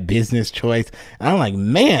bad business choice. And I'm like,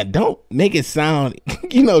 man, don't make it sound,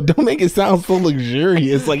 don't make it sound so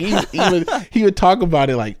luxurious. Like he would talk about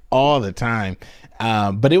it like all the time.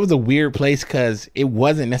 But it was a weird place because it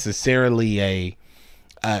wasn't necessarily a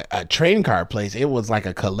trading card place. It was like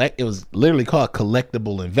it was literally called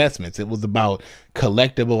Collectible Investments. It was about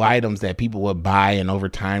collectible items that people would buy and over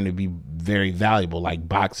time to be very valuable, like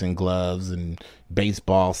boxing gloves and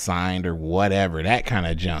baseball signed or whatever, that kind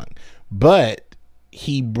of junk. But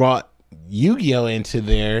he brought Yugioh into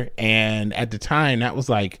there, and at the time that was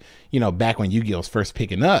like, back when Yu-Gi-Oh was first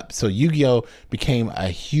picking up. So Yu-Gi-Oh became a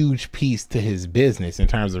huge piece to his business in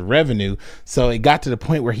terms of revenue. So it got to the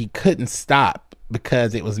point where he couldn't stop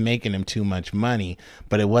because it was making him too much money,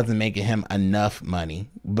 but it wasn't making him enough money,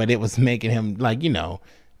 but it was making him like,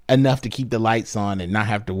 enough to keep the lights on and not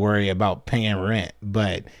have to worry about paying rent.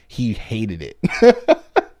 But he hated it.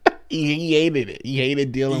 He hated it. He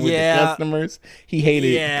hated dealing with the customers. He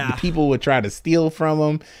hated the people would try to steal from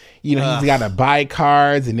him. He's got to buy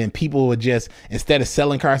cards, and then people would just, instead of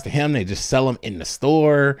selling cards to him, they just sell them in the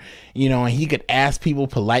store, and he could ask people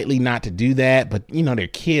politely not to do that. But, they're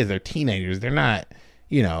kids, they're teenagers. They're not,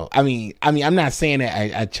 I mean, I'm not saying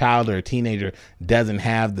that a child or a teenager doesn't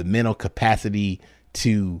have the mental capacity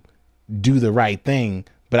to do the right thing.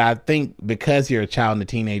 But I think because you're a child and a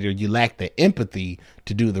teenager, you lack the empathy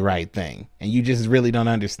to do the right thing. And you just really don't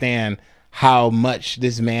understand how much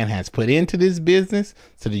this man has put into this business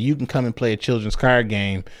so that you can come and play a children's card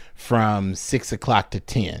game from 6 o'clock to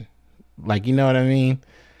 10. Like, you know what I mean?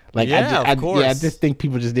 Like, of course. I just think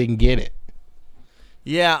people just didn't get it.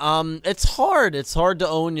 Yeah, it's hard. It's hard to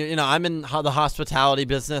own I'm in the hospitality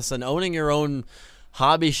business, and owning your own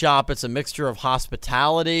hobby shop, it's a mixture of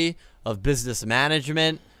hospitality, of business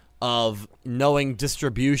management, of knowing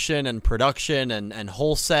distribution and production and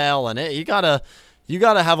wholesale, and you gotta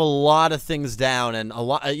have a lot of things down, and a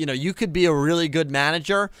lot. You could be a really good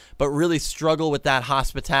manager, but really struggle with that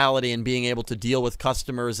hospitality and being able to deal with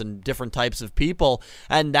customers and different types of people,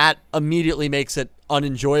 and that immediately makes it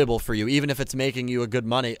unenjoyable for you, even if it's making you a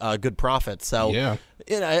good profit. So yeah,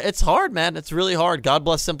 it's hard, man. It's really hard. God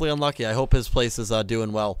bless Simply Unlucky. I hope his place is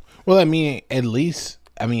doing well. Well, at least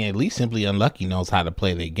Simply Unlucky knows how to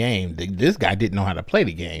play the game. This guy didn't know how to play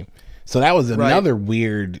the game. So that was another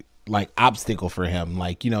weird obstacle for him.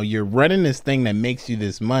 Like, you're running this thing that makes you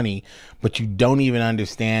this money, but you don't even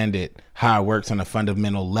understand how it works on a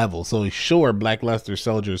fundamental level. So sure, Black Luster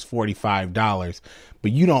Soldier is $45,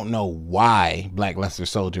 but you don't know why Black Luster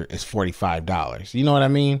Soldier is $45. You know what I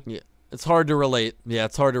mean? Yeah. It's hard to relate. Yeah,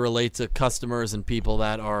 it's hard to relate to customers and people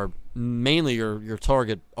that are mainly your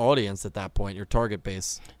target audience at that point, your target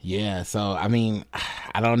base. Yeah, so I mean,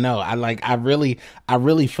 I don't know. I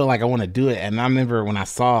really feel like I want to do it. And I remember when I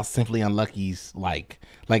saw Simply Unlucky's like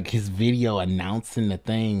his video announcing the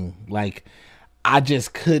thing, I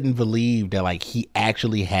just couldn't believe that he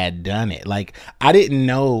actually had done it. I didn't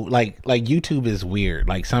know, like YouTube is weird.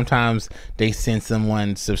 Sometimes they send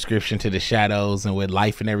someone subscription to the shadows, and with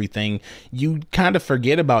life and everything, you kind of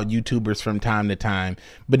forget about YouTubers from time to time.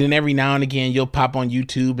 But then every now and again, you'll pop on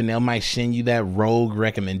YouTube and they might send you that rogue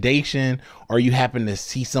recommendation, or you happen to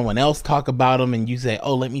see someone else talk about them and you say,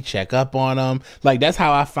 oh, let me check up on them. That's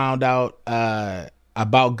how I found out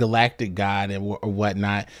about Galactic God or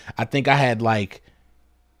whatnot. I think I had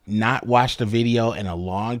not watched a video in a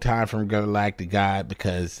long time from Galactic God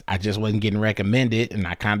because I just wasn't getting recommended and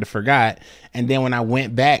I kind of forgot. And then when I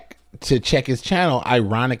went back to check his channel,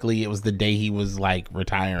 ironically, it was the day he was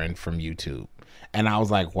retiring from YouTube. And I was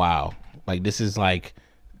like, wow, this is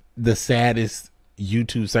the saddest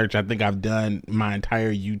YouTube search I think I've done my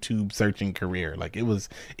entire YouTube searching career. It was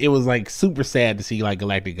super sad to see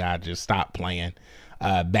Galactic God just stop playing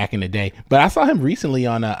back in the day. But I saw him recently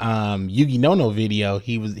on a Yugi Nono video.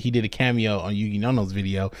 He did a cameo on Yugi Nono's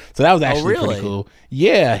video, so that was actually pretty cool.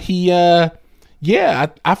 Yeah, he Yeah,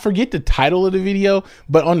 I forget the title of the video,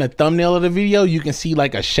 but on the thumbnail of the video, you can see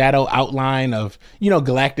like a shadow outline of,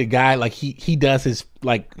 Galactic Guy. Like he does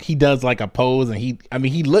like a pose, and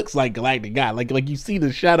he looks like Galactic Guy. Like you see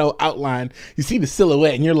the shadow outline, you see the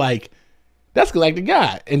silhouette, and you're like, that's Galactic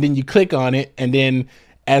Guy. And then you click on it, and then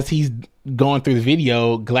as he's going through the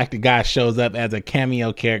video, Galactic Guy shows up as a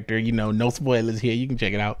cameo character. No spoilers here. You can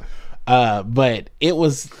check it out. But it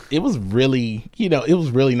was really, it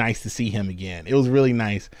was really nice to see him again. It was really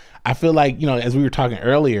nice. I feel like, as we were talking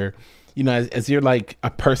earlier, as you're like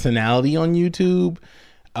a personality on YouTube,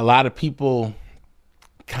 a lot of people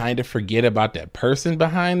kind of forget about that person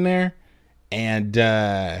behind there. And,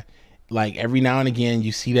 like every now and again,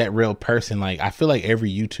 you see that real person. Like, I feel like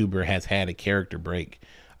every YouTuber has had a character break,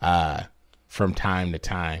 from time to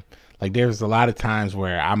time. Like there's a lot of times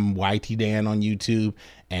where I'm YTDan on YouTube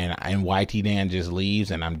and YTDan just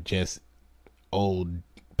leaves and I'm just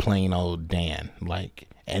plain old Dan. Like,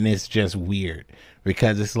 and it's just weird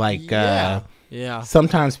because it's like,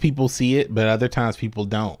 sometimes people see it, but other times people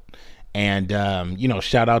don't. And,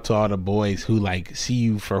 shout out to all the boys who like see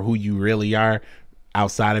you for who you really are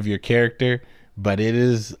outside of your character. But it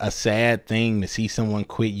is a sad thing to see someone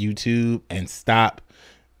quit YouTube and stop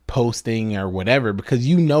posting or whatever, because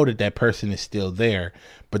that person is still there,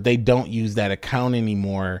 but they don't use that account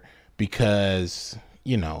anymore because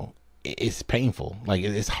it's painful. Like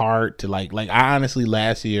it's hard to like I honestly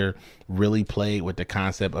last year really played with the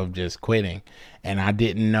concept of just quitting, and I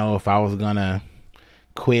didn't know if I was gonna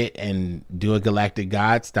quit and do a Galactic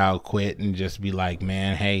God style quit and just be like,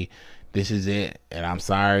 man, hey, this is it and I'm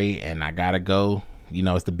sorry and I gotta go,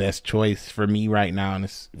 it's the best choice for me right now and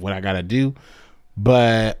it's what I gotta do.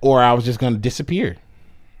 Or I was just going to disappear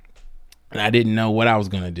and I didn't know what I was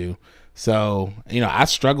going to do. So, I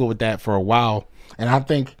struggled with that for a while, and I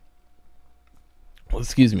think,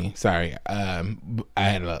 excuse me, sorry. I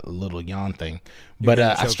had a little yawn thing, but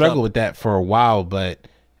I struggled with that for a while, but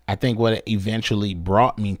I think what it eventually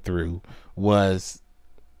brought me through was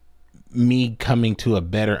me coming to a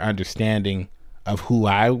better understanding of who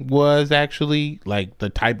I was actually, like the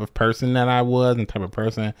type of person that I was and type of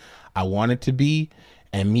person I wanted to be,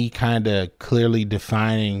 and me kind of clearly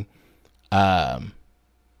defining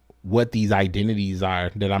what these identities are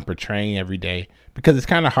that I'm portraying every day, because it's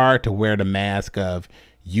kind of hard to wear the mask of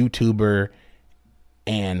YouTuber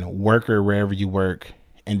and worker wherever you work,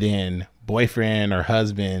 and then boyfriend or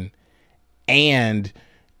husband, and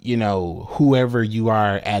whoever you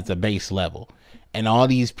are as a base level. And all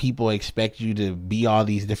these people expect you to be all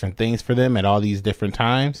these different things for them at all these different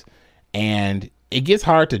times. And it gets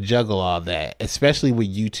hard to juggle all that, especially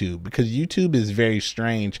with YouTube, because YouTube is very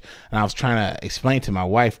strange. And I was trying to explain to my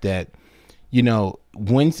wife that,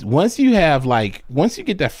 once you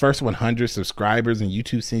get that first 100 subscribers and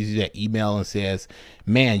YouTube sends you that email and says,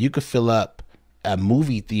 man, you could fill up a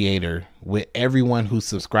movie theater with everyone who's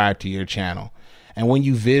subscribed to your channel. And when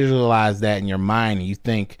you visualize that in your mind and you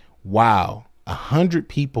think, wow, 100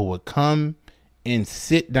 people would come and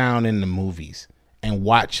sit down in the movies and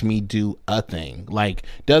watch me do a thing. Like,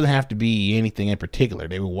 doesn't have to be anything in particular.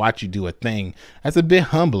 They will watch you do a thing. That's a bit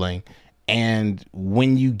humbling. And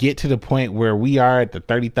when you get to the point where we are at the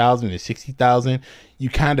 30,000 to 60,000, you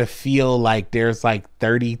kind of feel like there's like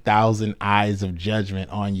 30,000 eyes of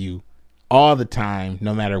judgment on you all the time,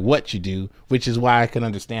 no matter what you do, which is why I can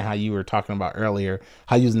understand how you were talking about earlier,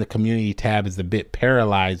 how using the community tab is a bit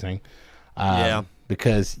paralyzing.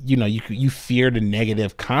 Because you fear the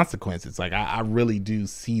negative consequences. Like I really do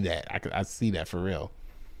see that. I see that for real.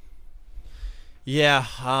 Yeah,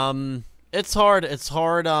 it's hard. It's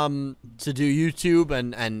hard to do YouTube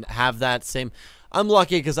and have that same. I'm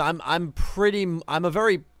lucky because I'm a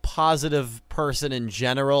very positive person in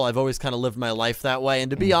general. I've always kind of lived my life that way. And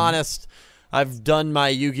to be honest, I've done my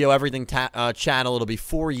Yu-Gi-Oh! Everything channel. It'll be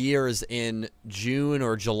 4 years in June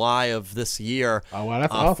or July of this year. Oh, wow,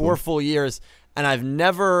 that's awesome. 4 full years. And I've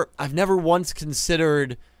never once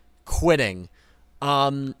considered quitting.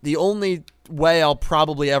 The only way I'll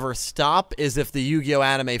probably ever stop is if the Yu-Gi-Oh!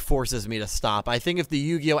 Anime forces me to stop. I think if the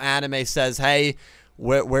Yu-Gi-Oh! Anime says, hey,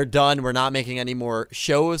 we're done, we're not making any more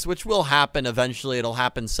shows, which will happen eventually, it'll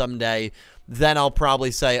happen someday, then I'll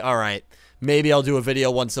probably say, all right, maybe I'll do a video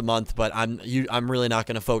once a month, but I'm really not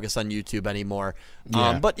going to focus on YouTube anymore.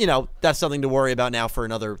 Yeah. But, that's something to worry about now for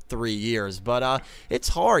another 3 years. But it's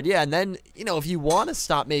hard, yeah. And then, if you want to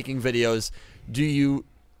stop making videos, do you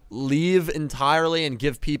leave entirely and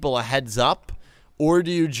give people a heads up? Or do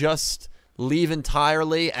you just leave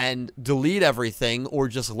entirely and delete everything, or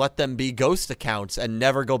just let them be ghost accounts and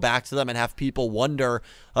never go back to them and have people wonder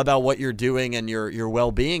about what you're doing and your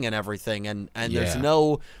well-being and everything? And there's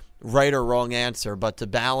no right or wrong answer, but to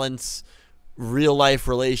balance real life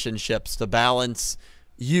relationships, to balance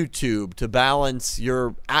YouTube, to balance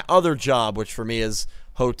your other job, which for me is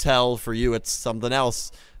hotel, for you it's something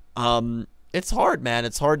else. It's hard, man.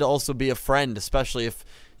 It's hard to also be a friend, especially if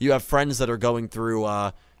you have friends that are going through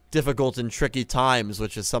difficult and tricky times,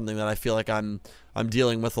 which is something that I feel like I'm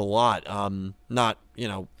dealing with a lot. Not,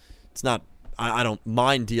 it's not, I don't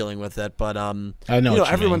mind dealing with it, but I know what you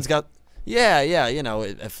everyone's mean. got. Yeah,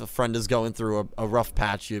 if a friend is going through a rough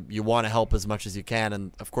patch, you want to help as much as you can,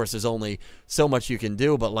 and of course there's only so much you can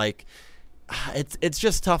do, but like it's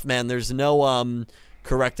just tough, man. There's no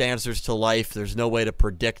correct answers to life. There's no way to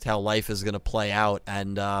predict how life is going to play out,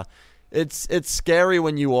 and it's scary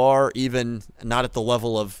when you are even not at the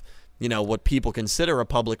level of what people consider a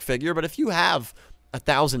public figure, but if you have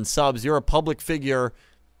 1,000 subs, you're a public figure,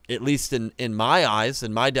 at least in my eyes,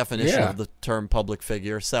 in my definition of the term public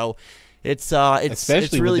figure. So it's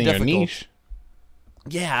especially really within difficult. your niche.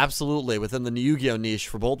 Yeah, absolutely. Within the Yugioh niche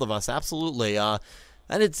for both of us, absolutely. And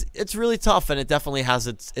it's really tough, and it definitely has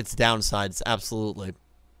its downsides. Absolutely.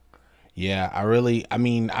 Yeah,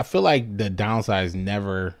 I feel like the downsides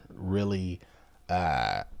never really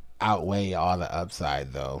outweigh all the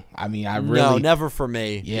upside, though. No, never for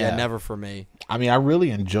me. Yeah, never for me. I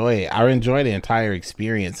really enjoy it. I enjoy the entire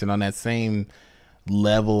experience, and on that same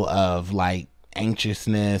level of like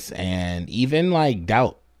anxiousness and even like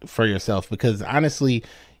doubt for yourself, because honestly,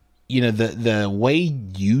 the way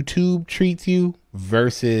YouTube treats you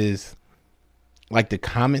versus like the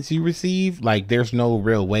comments you receive, like there's no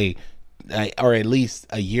real way, or at least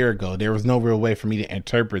a year ago, there was no real way for me to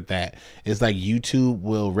interpret that. It's like YouTube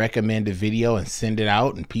will recommend a video and send it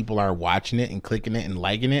out, and people are watching it and clicking it and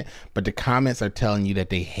liking it, but the comments are telling you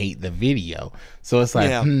that they hate the video. So it's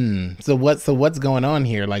like, so what's going on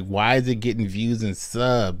here? Like, why is it getting views and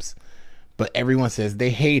subs, but everyone says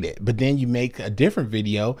they hate it? But then you make a different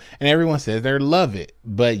video and everyone says they love it,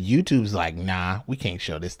 but YouTube's like, nah, we can't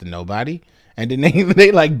show this to nobody. And then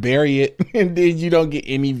they like bury it, and then you don't get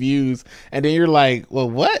any views, and then you're like, well,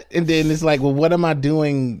 what? And then it's like, well, what am I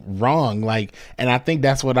doing wrong? Like, and I think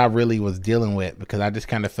that's what I really was dealing with, because I just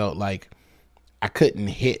kind of felt like I couldn't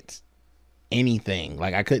hit anything.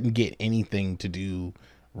 Like I couldn't get anything to do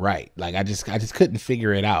right. Like I just couldn't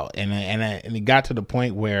figure it out. And it got to the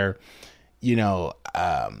point where,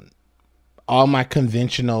 all my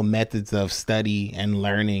conventional methods of study and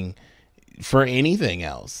learning for anything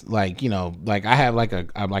else, like I have like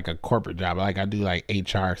a corporate job, like I do like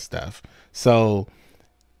HR stuff. So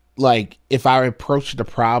like if I approach the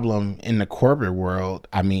problem in the corporate world,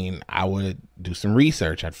 I would do some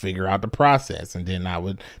research, I'd figure out the process, and then I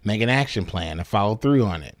would make an action plan and follow through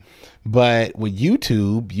on it. But with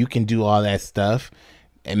YouTube, you can do all that stuff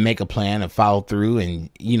and make a plan and follow through and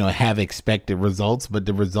have expected results, but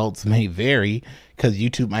the results may vary, because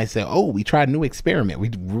YouTube might say, oh, we tried a new experiment,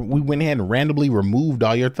 we went ahead and randomly removed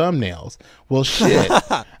all your thumbnails. Well, shit.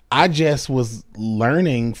 I just was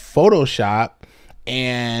learning Photoshop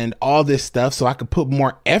and all this stuff so I could put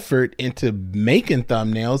more effort into making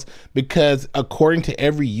thumbnails, because according to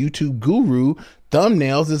every YouTube guru,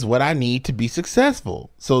 thumbnails is what I need to be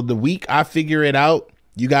successful. So the week I figure it out,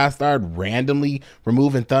 you guys started randomly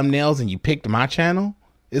removing thumbnails and you picked my channel.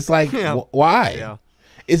 It's like, why? Yeah.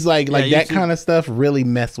 It's like that kind of stuff really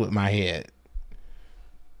messed with my head.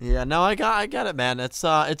 Yeah, no, I get it, man. It's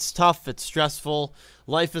tough. It's stressful.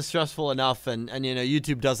 Life is stressful enough, and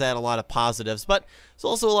YouTube does add a lot of positives, but there's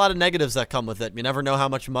also a lot of negatives that come with it. You never know how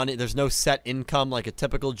much money. There's no set income like a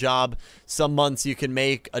typical job. Some months you can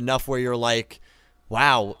make enough where you're like,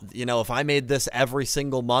 wow, if I made this every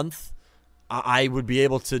single month, I would be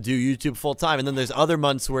able to do YouTube full time. And then there's other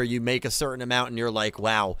months where you make a certain amount and you're like,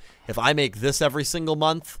 wow, if I make this every single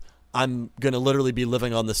month, I'm going to literally be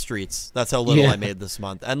living on the streets. That's how little I made this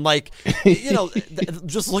month. And like,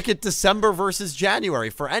 just look at December versus January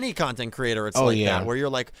for any content creator. It's that, where you're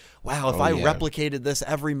like, wow, if I replicated this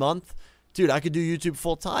every month, dude, I could do YouTube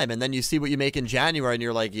full time. And then you see what you make in January and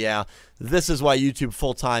you're like, yeah, this is why YouTube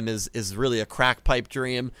full time is really a crack pipe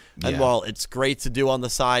dream. And while it's great to do on the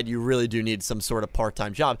side, you really do need some sort of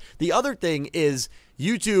part-time job. The other thing is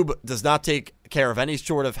YouTube does not take care of any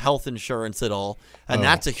sort of health insurance at all. And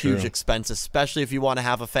that's a huge expense, especially if you want to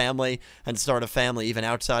have a family and start a family even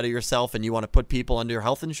outside of yourself, and you want to put people under your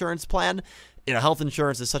health insurance plan. Health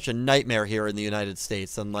insurance is such a nightmare here in the United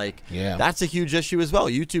States. And like, that's a huge issue as well.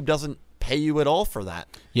 YouTube doesn't pay you at all for that.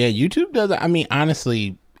 Yeah, YouTube doesn't.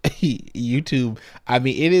 Honestly, YouTube,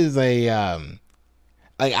 it is a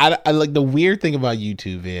I like, the weird thing about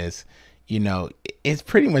YouTube is, it's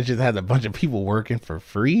pretty much just has a bunch of people working for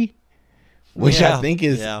free, which Yeah, I think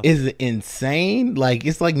is insane. Like,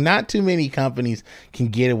 it's like not too many companies can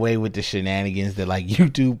get away with the shenanigans that like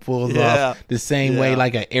YouTube pulls off the same way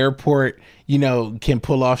like an airport, you know, can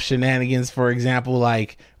pull off shenanigans. For example,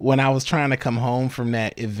 like when I was trying to come home from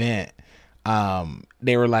that event,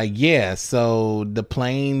 they were like, yeah, so the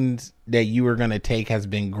planes that you were going to take has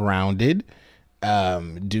been grounded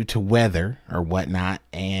due to weather or whatnot,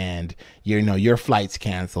 and your flight's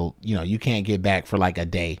canceled. You know, you can't get back for like a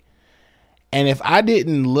day. And if I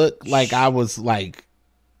didn't look like I was like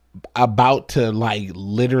about to like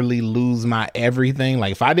literally lose my everything,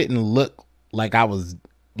 like if I didn't look like I was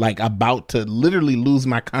like about to literally lose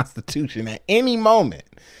my constitution at any moment,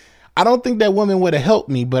 I don't think that woman would have helped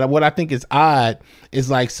me. But what I think is odd is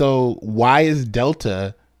like, so why is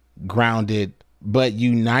Delta grounded but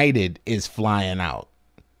United is flying out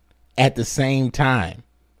at the same time?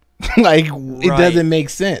 Like, it doesn't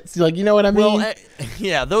make sense. Like, you know what I mean? Well,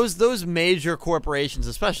 yeah, those major corporations,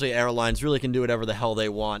 especially airlines, really can do whatever the hell they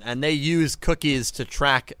want, and they use cookies to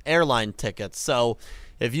track airline tickets. So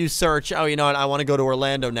if you search, oh, you know what, I want to go to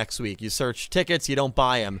Orlando next week. You search tickets, you don't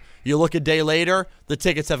buy them. You look a day later, the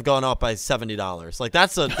tickets have gone up by $70. Like,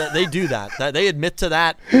 they do that. They admit to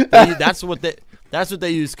that. That's what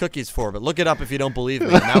they use cookies for. But look it up if you don't believe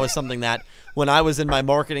me. And that was something that when I was in my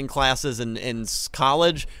marketing classes in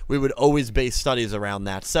college, we would always base studies around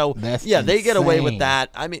that. So That's they get away with insane. that.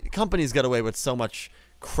 I mean, companies get away with so much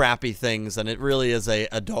crappy things, and it really is a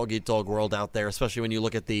dog eat dog world out there, especially when you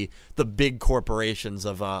look at the big corporations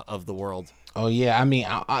of the world. Oh yeah, I mean,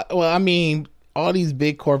 I mean, all these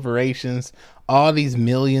big corporations, all these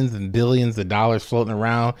millions and billions of dollars floating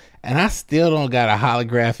around, and I still don't got a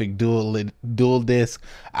holographic dual disc.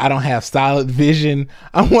 I don't have solid vision.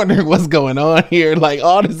 I'm wondering what's going on here. Like,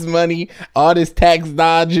 all this money, all this tax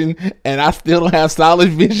dodging, and I still don't have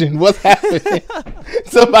solid vision. What's happening?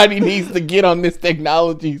 Somebody needs to get on this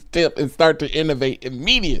technology tip and start to innovate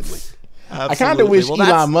immediately. Absolutely. I kind of wish Well,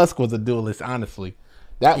 Elon Musk was a duelist, honestly.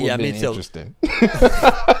 That would have been me too. interesting.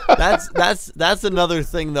 That's another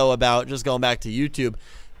thing though about just going back to YouTube.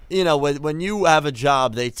 You know, when you have a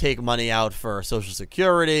job, they take money out for Social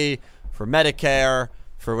Security, for Medicare,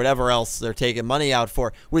 for whatever else they're taking money out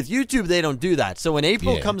for. With YouTube, they don't do that. So when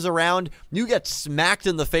April comes around, you get smacked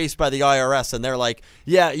in the face by the IRS, and they're like,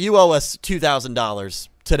 "Yeah, you owe us $2,000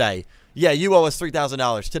 today. Yeah, you owe us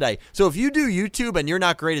 $3,000 today." So if you do YouTube and you're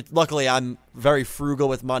not great at, luckily I'm very frugal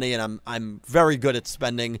with money, and I'm very good at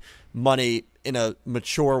spending money in a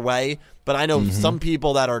mature way. But I know some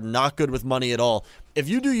people that are not good with money at all. If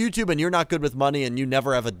you do YouTube and you're not good with money and you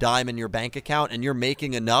never have a dime in your bank account and you're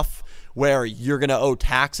making enough where you're going to owe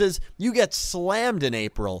taxes, you get slammed in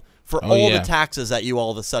April for all the taxes that you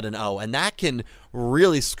all of a sudden owe. And that can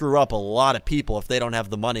really screw up a lot of people if they don't have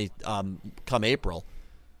the money come April.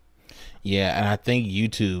 Yeah, and I think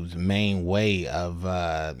YouTube's main way of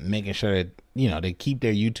making sure that, you know, they keep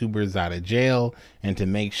their YouTubers out of jail and to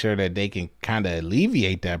make sure that they can kind of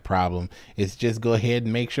alleviate that problem is just go ahead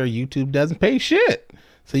and make sure YouTube doesn't pay shit.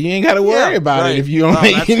 So you ain't got to worry about it if you don't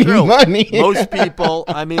make any money. Most people,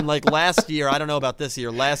 I mean, like last year, I don't know about this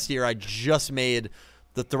year. Last year, I just made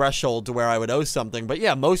the threshold to where I would owe something. But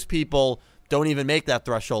yeah, most people don't even make that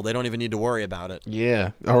threshold. They don't even need to worry about it.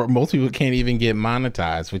 Yeah, or most people can't even get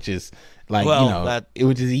monetized, which is like, well, you know,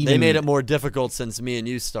 which is even, they made it more difficult since me and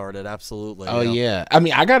you started. Absolutely. Oh yeah, I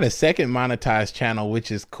mean, I got a second monetized channel,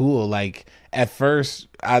 which is cool. Like at first,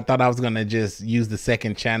 I thought I was gonna just use the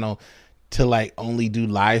second channel to like only do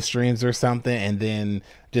live streams or something, and then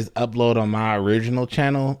just upload on my original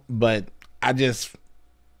channel. But I just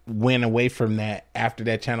went away from that after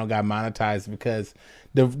that channel got monetized, because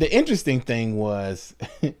the interesting thing was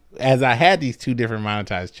as I had these two different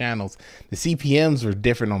monetized channels, the CPMs were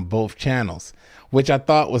different on both channels, which I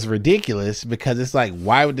thought was ridiculous, because it's like,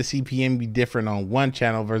 why would the CPM be different on one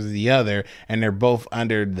channel versus the other? And they're both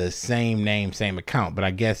under the same name, same account. But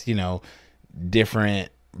I guess, you know, different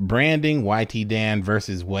branding, YTDan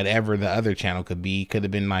versus whatever the other channel could be, could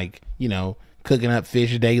have been like, you know, cooking up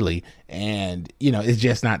fish daily, and you know, it's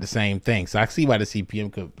just not the same thing. So I see why the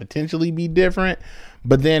CPM could potentially be different.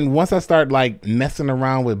 But then once I start like messing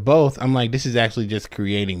around with both, I'm like, this is actually just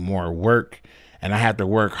creating more work, and I have to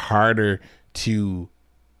work harder to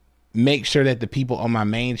make sure that the people on my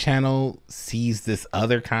main channel sees this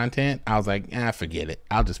other content. I was like, forget it,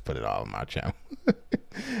 I'll just put it all on my channel.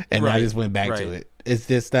 And I just went back to it. It's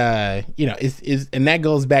just you know, it's and that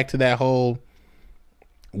goes back to that whole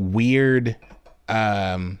weird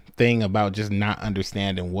thing about just not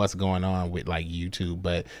understanding what's going on with like YouTube.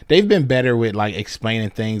 But they've been better with like explaining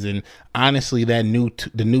things, and honestly, that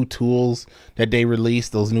the new tools that they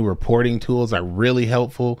released, those new reporting tools, are really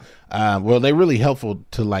helpful. Well, they're really helpful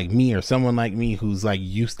to like me or someone like me who's like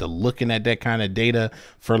used to looking at that kind of data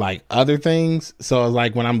for like other things. So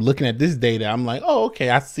like when I'm looking at this data, I'm like, oh, okay,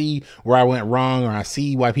 I see where I went wrong, or I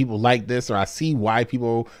see why people like this, or I see why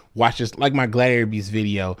people watch this. Like my Gladiator Beast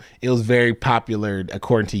video, it was very popular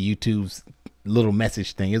according to YouTube's little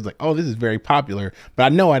message thing. It was like, oh, this is very popular, but I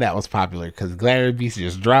know why that was popular, because Gladiator Beast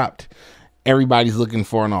just dropped. Everybody's looking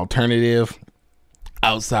for an alternative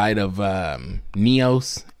outside of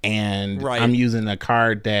Neos, and I'm using a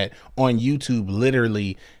card that on YouTube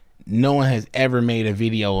literally no one has ever made a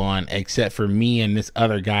video on except for me and this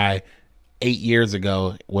other guy 8 years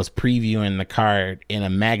ago was previewing the card in a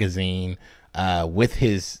magazine with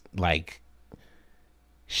his like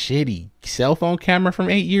shitty cell phone camera from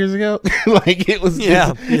 8 years ago. Like it was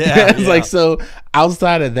like, so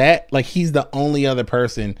outside of that, like he's the only other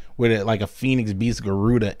person with like a Phoenix Beast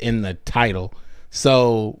Garuda in the title.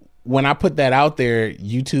 So when I put that out there,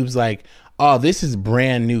 YouTube's like, oh, this is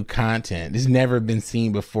brand new content. This has never been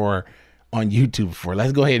seen before on YouTube before.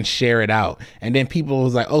 Let's go ahead and share it out. And then people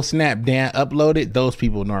was like, oh, snap, Dan uploaded. Those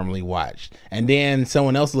people normally watched. And then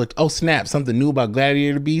someone else looked, oh, snap, something new about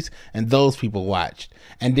Gladiator Beast. And those people watched.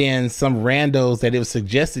 And then some randos that it was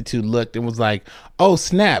suggested to looked and was like, oh,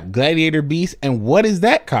 snap, Gladiator Beast. And what is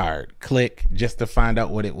that card? Click just to find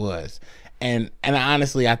out what it was. And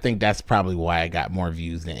honestly, I think that's probably why I got more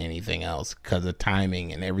views than anything else, because of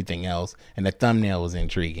timing and everything else. And the thumbnail was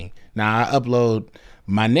intriguing. Now I upload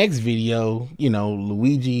my next video, you know,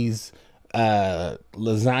 Luigi's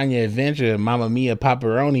lasagna adventure, Mamma Mia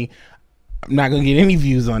Pepperoni. I'm not gonna get any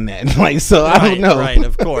views on that. Like, so I don't know. Right,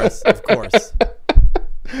 of course.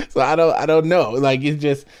 So I don't know. Like, it's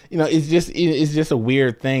just, you know, it's just a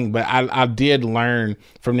weird thing. But I did learn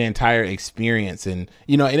from the entire experience, and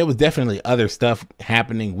you know, and it was definitely other stuff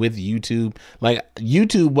happening with YouTube. Like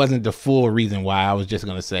YouTube wasn't the full reason why I was just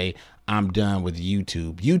gonna say I'm done with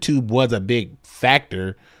YouTube. YouTube was a big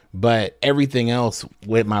factor, but everything else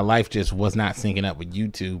with my life just was not syncing up with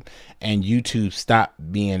YouTube, and YouTube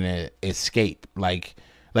stopped being an escape. Like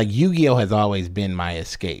Yu-Gi-Oh has always been my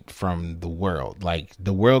escape from the world. Like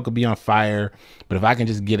the world could be on fire, but if I can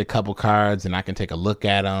just get a couple cards and I can take a look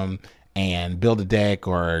at them and build a deck,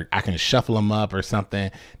 or I can shuffle them up or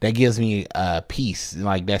something, that gives me peace.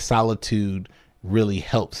 Like that solitude really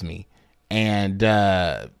helps me. And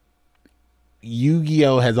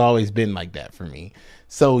Yu-Gi-Oh has always been like that for me.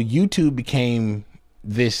 So YouTube became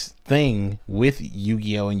this thing with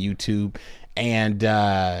Yu-Gi-Oh and YouTube, and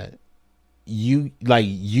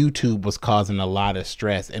YouTube was causing a lot of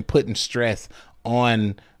stress and putting stress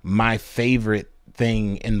on my favorite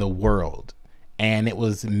thing in the world. And it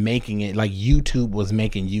was making it like YouTube was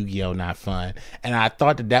making Yu-Gi-Oh not fun. And I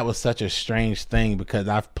thought that was such a strange thing, because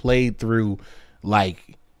I've played through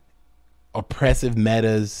like oppressive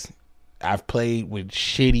metas. I've played with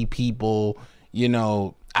shitty people, you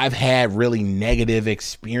know, I've had really negative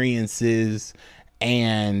experiences,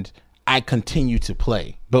 and I continue to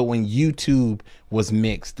play. But when YouTube was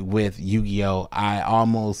mixed with Yu-Gi-Oh, I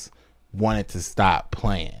almost wanted to stop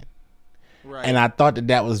playing. Right. And I thought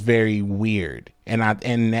that was very weird. And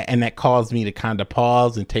that caused me to kind of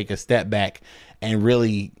pause and take a step back and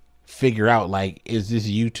really figure out, like, is this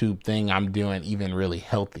YouTube thing I'm doing even really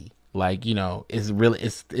healthy? Like, you know,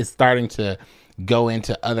 it's starting to go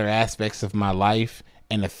into other aspects of my life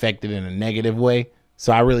and affect it in a negative way.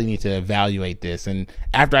 So I really need to evaluate this. And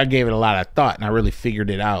after I gave it a lot of thought and I really figured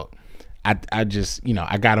it out, I just, you know,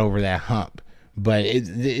 I got over that hump. But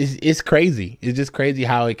it's crazy. It's just crazy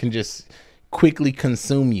how it can just quickly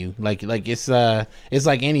consume you. Like it's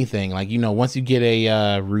like anything. Like, you know, once you get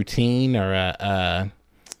a routine or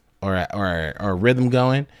a rhythm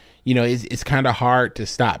going, you know, it's kind of hard to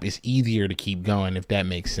stop. It's easier to keep going, if that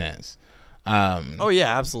makes sense. Oh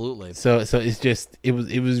yeah, absolutely. So it's just, it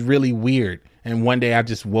was really weird. And one day I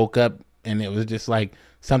just woke up and it was just like,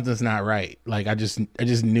 something's not right. Like I just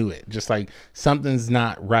knew it. Just like, something's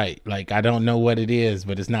not right. Like, I don't know what it is,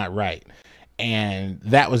 but it's not right. And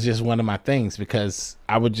that was just one of my things, because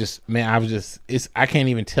I can't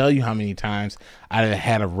even tell you how many times I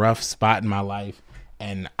had a rough spot in my life,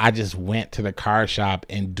 and I just went to the card shop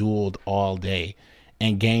and dueled all day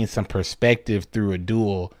and gained some perspective through a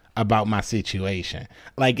duel about my situation.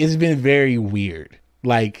 Like, it's been very weird.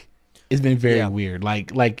 Like, it's been very weird.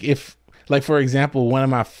 Like for example, one of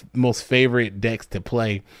my most favorite decks to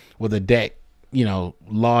play was a deck, you know,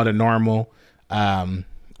 Law to Normal,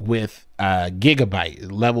 with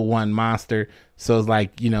Gigabyte, level 1 monster. So it's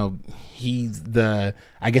like, you know, he's I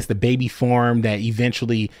guess the baby form that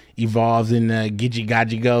eventually evolves in Gigi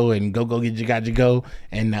Gaji Go and Go Gigi Gaji Go,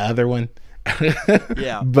 and the other one.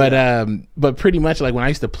 Yeah. But pretty much like when I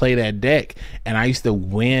used to play that deck and I used to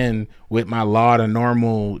win with my Law to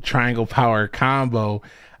Normal triangle power combo,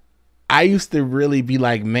 I used to really be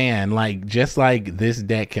like, man, like just like this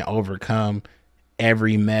deck can overcome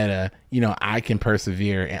every meta, you know, I can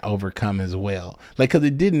persevere and overcome as well. Like, because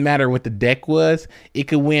it didn't matter what the deck was, it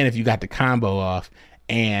could win if you got the combo off.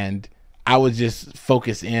 And I would just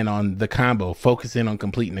focus in on the combo, focus in on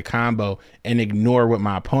completing the combo, and ignore what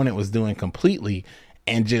my opponent was doing completely,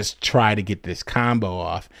 and just try to get this combo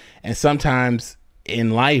off. And sometimes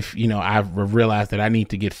in life, you know, I've realized that I need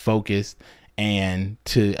to get focused and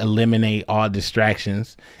to eliminate all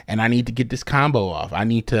distractions, and I need to get this combo off. I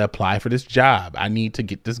need to apply for this job. I need to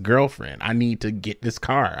get this girlfriend. I need to get this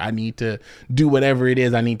car. I need to do whatever it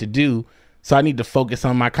is I need to do. So I need to focus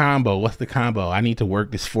on my combo. What's the combo? I need to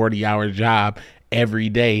work this 40-hour job every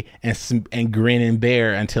day and grin and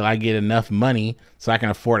bear until I get enough money so I can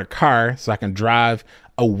afford a car, so I can drive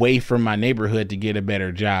away from my neighborhood to get a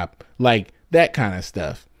better job. Like that kind of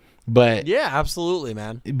stuff. But yeah, absolutely,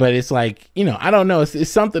 man. But it's like, you know, I don't know. It's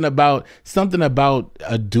something about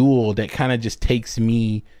a duel that kind of just takes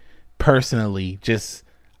me personally just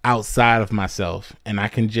outside of myself, and I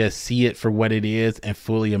can just see it for what it is and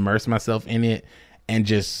fully immerse myself in it, and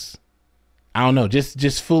just, I don't know,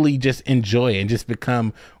 just fully just enjoy it and just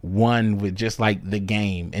become one with just like the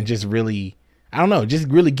game, and just really, I don't know, just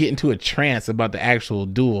really get into a trance about the actual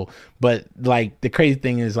duel. But like the crazy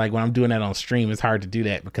thing is, like when I'm doing that on stream, it's hard to do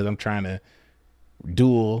that because I'm trying to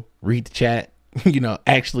duel, read the chat, you know,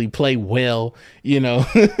 actually play well, you know,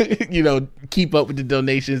 you know, keep up with the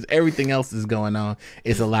donations. Everything else is going on.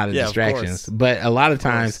 It's a lot of distractions. But a lot of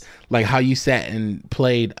times, like how you sat and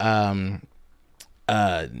played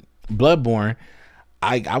Bloodborne,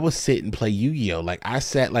 I would sit and play Yu-Gi-Oh. Like I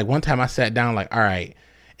sat, like one time I sat down, like, all right.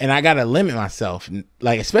 And I gotta limit myself,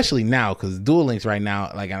 like especially now, because Duel Links right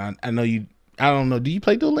now, like I know you, I don't know, do you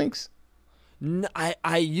play Duel Links?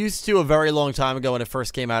 I used to a very long time ago when it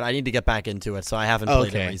first came out. I need to get back into it, so I haven't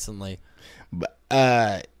played it recently. But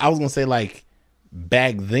I was gonna say, like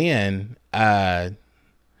back then,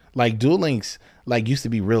 like Duel Links like used to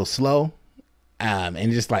be real slow,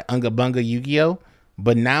 and just like unga bunga Yu-Gi-Oh.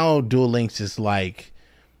 But now Duel Links is like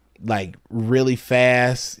really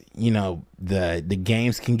fast. You know, the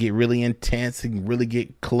games can get really intense and really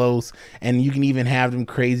get close, and you can even have them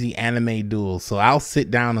crazy anime duels. So I'll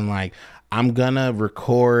sit down and like, I'm gonna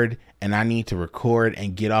record, and I need to record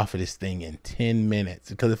and get off of this thing in 10 minutes,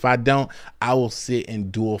 because if I don't, I will sit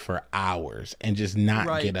and duel for hours and just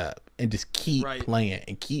not get up and just keep playing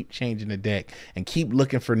and keep changing the deck and keep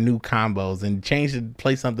looking for new combos and change to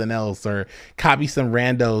play something else, or copy some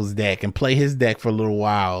rando's deck and play his deck for a little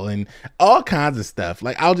while and all kinds of stuff.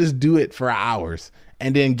 Like I'll just do it for hours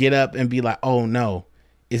and then get up and be like, oh no,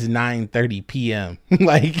 it's 9:30 p.m.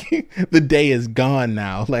 Like the day is gone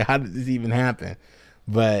now. Like how did this even happen?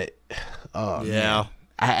 But oh yeah,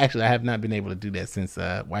 man. I have not been able to do that since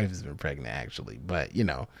wife has been pregnant, actually. But you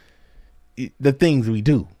know, the things we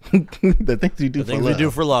do, the things we do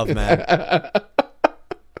for love, man.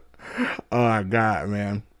 Oh my God,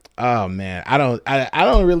 man. Oh man, I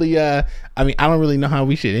don't really I mean, I don't really know how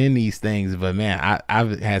we should end these things, but man,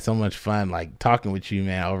 I've had so much fun like talking with you,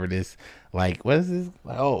 man, over this. Like, what is this?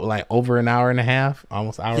 Oh, like over an hour and a half,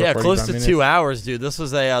 almost hour. Yeah, close to 2 hours, dude. This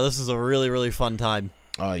was a really, really fun time.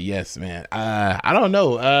 Oh yes, man. I don't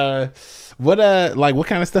know. What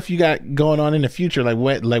kind of stuff you got going on in the future?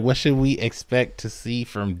 What should we expect to see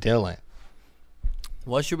from Dylan?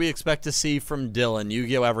 What should we expect to see from Dylan?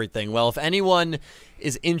 Yu-Gi-Oh! Everything. Well, if anyone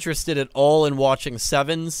is interested at all in watching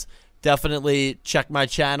sevens, definitely check my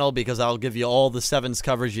channel, because I'll give you all the sevens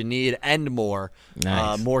coverage you need and more.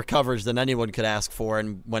 Nice. More coverage than anyone could ask for.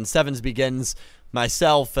 And when sevens begins,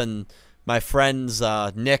 myself and my friends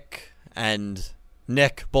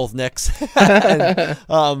Nick, both Nicks,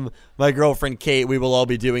 and my girlfriend Kate, we will all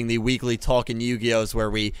be doing the weekly Talkin' Yu-Gi-Ohs, where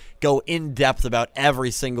we go in depth about every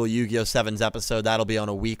single Yu-Gi-Oh! 7's episode. That'll be on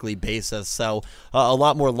a weekly basis. So a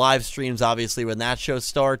lot more live streams, obviously, when that show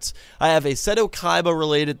starts. I have a Seto Kaiba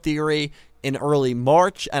related theory in early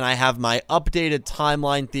March, and I have my updated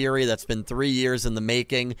timeline theory that's been 3 years in the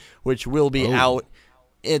making, which will be out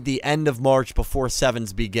at the end of March before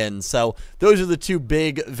sevens begin. So those are the two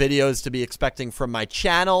big videos to be expecting from my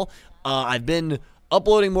channel. I've been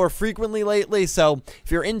uploading more frequently lately, so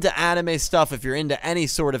if you're into anime stuff, if you're into any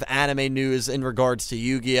sort of anime news in regards to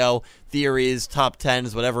Yu-Gi-Oh! Theories, top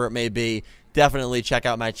 10s, whatever it may be, definitely check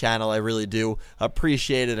out my channel. I really do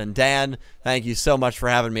appreciate it. And Dan, thank you so much for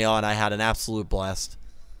having me on. I had an absolute blast.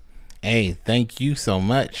 Hey, thank you so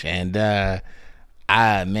much. And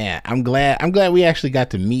Man, I'm glad we actually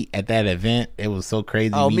got to meet at that event. It was so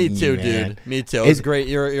crazy. Oh, me too, you, man. dude. Me too. It was great.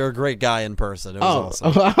 You're a great guy in person. It was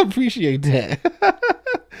awesome. Oh, I appreciate that.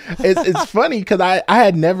 It's funny because I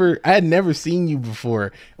had never seen you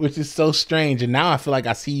before, which is so strange. And now I feel like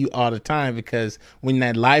I see you all the time because when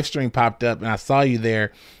that live stream popped up and I saw you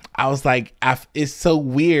there, I was like, it's so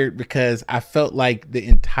weird because I felt like the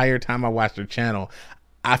entire time I watched your channel,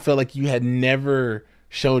 I felt like you had never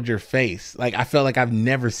showed your face. Like I felt like I've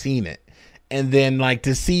never seen it. And then like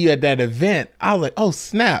to see you at that event, I was like, oh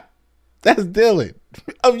snap, that's Dylan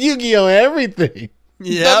of Yu-Gi-Oh! Everything.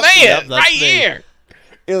 Yeah, the man right here.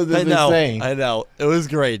 It was just insane. I know. It was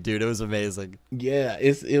great, dude. It was amazing. Yeah,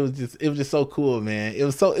 it was just so cool, man. It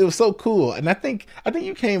was so cool. And I think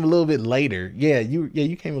you came a little bit later. Yeah,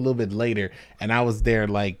 you came a little bit later, and I was there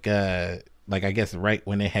like I guess right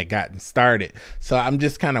when it had gotten started. So I'm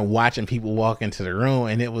just kind of watching people walk into the room,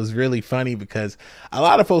 and it was really funny because a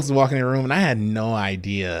lot of folks were walking in the room, and I had no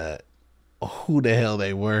idea who the hell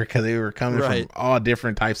they were because they were coming from all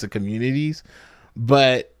different types of communities.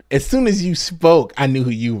 But as soon as you spoke, I knew who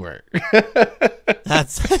you were.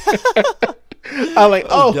 That's I'm like,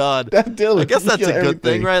 oh God, that's Dylan. I guess that's a good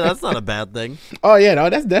thing, right? That's not a bad thing. Oh yeah, no,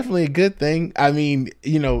 that's definitely a good thing. I mean,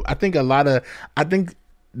 I think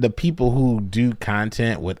the people who do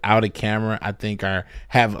content without a camera, I think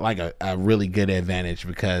have like a really good advantage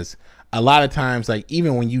because a lot of times, like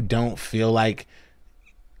even when you don't feel like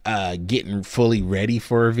getting fully ready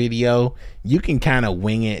for a video, you can kind of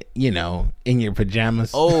wing it, in your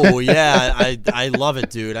pajamas. Oh yeah, I love it,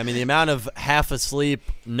 dude. I mean, the amount of half asleep,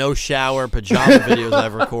 no shower, pajama videos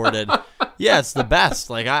I've recorded, yeah, it's the best.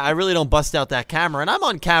 Like I really don't bust out that camera, and I'm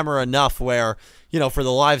on camera enough where, for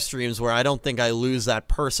the live streams where I don't think I lose that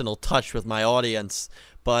personal touch with my audience.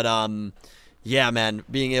 But yeah, man,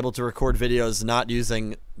 being able to record videos not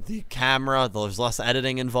using the camera, there's less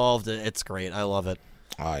editing involved. It's great. I love it.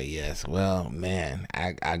 Oh yes, well man,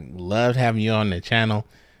 I loved having you on the channel.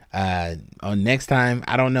 On next time,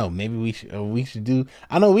 I don't know, maybe we should do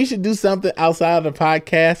something outside of the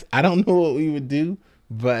podcast. I don't know what we would do,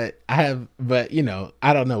 but I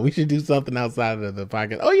don't know. We should do something outside of the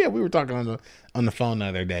podcast. Oh yeah, we were talking on the phone the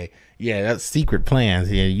other day. Yeah, that's secret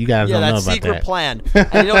plans. Yeah, you guys don't know about that. Yeah, that's secret plan.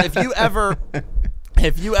 And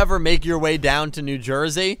if you ever make your way down to New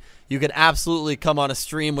Jersey, you could absolutely come on a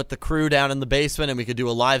stream with the crew down in the basement, and we could do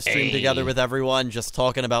a live stream together with everyone, just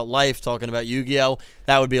talking about life, talking about Yu-Gi-Oh!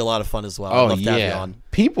 That would be a lot of fun as well. Oh, I'd love to have you on.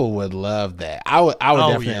 People would love that. I would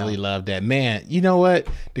definitely love that. Man, you know what?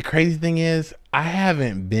 The crazy thing is, I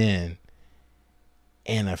haven't been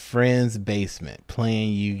in a friend's basement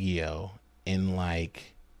playing Yu-Gi-Oh! In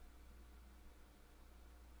like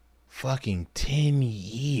fucking 10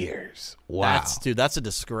 years. Wow. That's a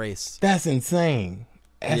disgrace. That's insane.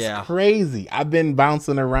 That's crazy. I've been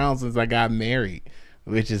bouncing around since I got married,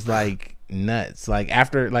 which is like nuts. Like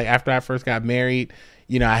after I first got married,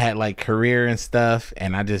 I had like career and stuff,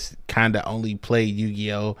 and I just kind of only played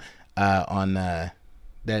Yu-Gi-Oh! On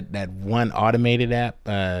that one automated app,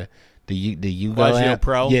 the Yugioh YGO app.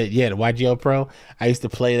 Pro. Yeah, the YGO Pro. I used to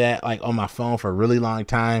play that like on my phone for a really long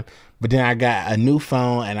time. But then I got a new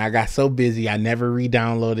phone and I got so busy I never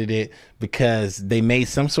re-downloaded it because they made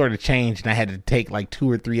some sort of change and I had to take like 2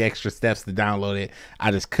 or 3 extra steps to download it. I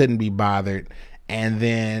just couldn't be bothered. And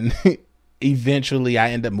then eventually I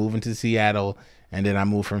ended up moving to Seattle, and then I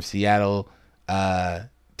moved from Seattle to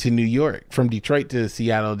New York, from Detroit to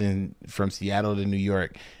Seattle, then from Seattle to New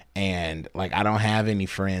York. And like I don't have any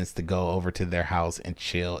friends to go over to their house and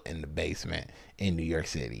chill in the basement in New York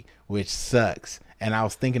City, which sucks. And I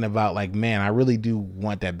was thinking about like, man, I really do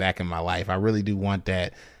want that back in my life. I really do want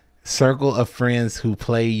that circle of friends who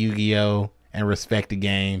play Yu-Gi-Oh! And respect the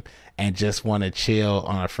game and just want to chill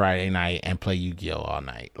on a Friday night and play Yu-Gi-Oh! All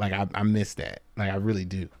night. Like I miss that. Like I really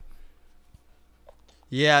do.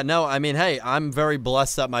 Yeah, no, I mean, hey, I'm very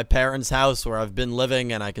blessed at my parents' house where I've been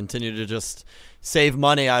living, and I continue to just save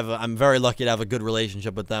money. I'm very lucky to have a good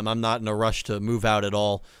relationship with them. I'm not in a rush to move out at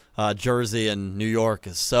all. Jersey and New York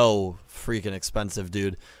is so freaking expensive,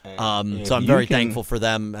 dude. So I'm very thankful for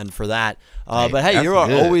them and for that. But hey, you're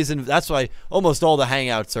always in. That's why almost all the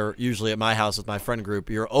hangouts are usually at my house with my friend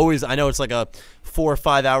group. You're always. I know it's like a 4 or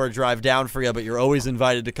 5 hour drive down for you, but you're always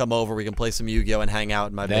invited to come over. We can play some Yu-Gi-Oh! And hang out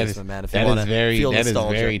in my basement, man. If you want to feel nostalgic.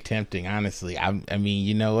 That is very tempting, honestly. I mean,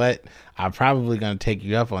 you know what? I'm probably gonna take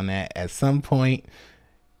you up on that at some point.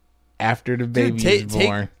 After the baby is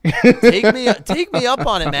born. take me up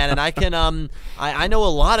on it, man. And I can I know a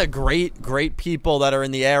lot of great people that are in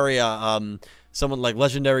the area. Someone like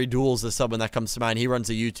Legendary Duels is someone that comes to mind. He runs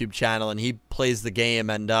a YouTube channel and he plays the game.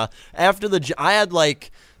 And after I had like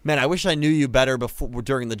Man, I wish I knew you better before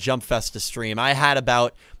during the Jump Festa stream. I had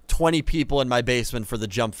about 20 people in my basement for the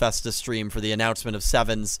Jump Festa stream for the announcement of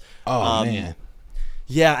Sevens. Oh man.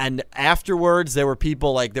 Yeah, and afterwards there were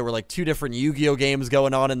people there were 2 different Yu-Gi-Oh games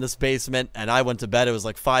going on in this basement, and I went to bed. It was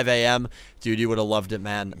like 5 a.m. Dude, you would have loved it,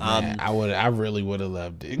 man. I really would have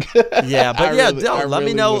loved it. Yeah, but let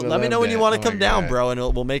me know. would've Let me know when loved you that. want to Oh come my down, God. bro, and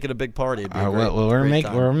we'll make it a big party. It'd be a Well,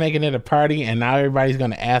 we're making it a party, and now everybody's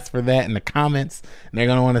gonna ask for that in the comments. And they're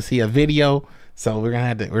gonna want to see a video. So we're gonna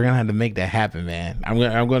have to make that happen, man. I'm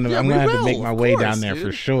gonna have to make my way down there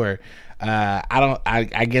for sure.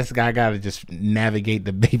 I guess I gotta just navigate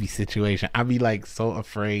the baby situation. I'd be so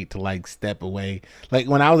afraid to step away.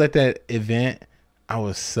 When I was at that event, I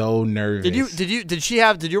was so nervous.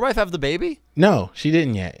 Did your wife have the baby? No, she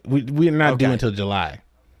didn't yet. We're not due until July.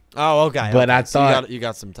 Oh, okay. But I thought you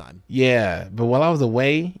got some time. Yeah, but while I was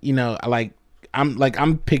away,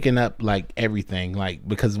 I'm picking up everything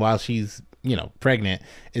because while she's pregnant,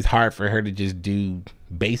 it's hard for her to just do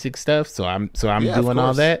basic stuff. So I'm doing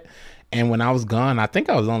all that. And when I was gone, I think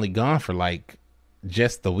I was only gone for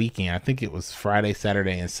just the weekend. I think it was Friday,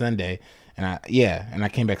 Saturday, and Sunday. And I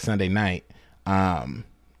came back Sunday night.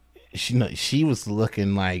 She was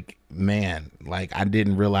looking man, I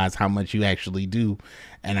didn't realize how much you actually do.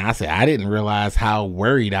 And I said, I didn't realize how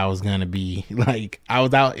worried I was going to be. I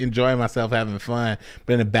was out enjoying myself, having fun.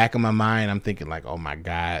 But in the back of my mind, I'm thinking oh my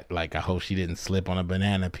God, I hope she didn't slip on a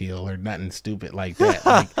banana peel or nothing stupid like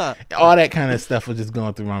that. All that kind of stuff was just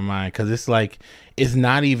going through my mind. Cause it's it's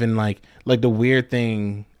not even the weird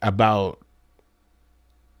thing about,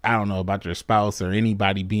 I don't know, about your spouse or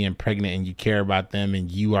anybody being pregnant and you care about them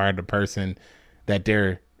and you are the person that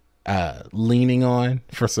they're leaning on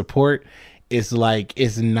for support. It's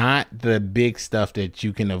it's not the big stuff that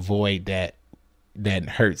you can avoid that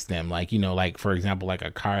hurts them. For example,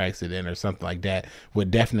 a car accident or something like that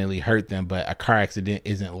would definitely hurt them, but a car accident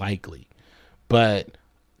isn't likely. But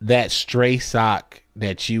that stray sock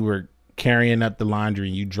that you were carrying up the laundry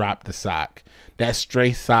and you dropped the sock, that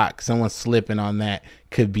stray sock, someone slipping on that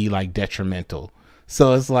could be detrimental.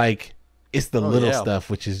 So it's it's the little stuff,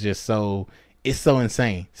 which is just it's so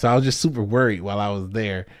insane. So I was just super worried while I was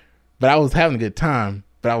there, but I was having a good time,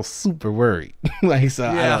 but I was super worried. I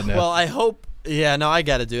don't know. Well, I hope, I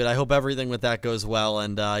get it, dude. I hope everything with that goes well.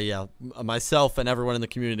 And myself and everyone in the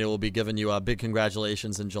community will be giving you a big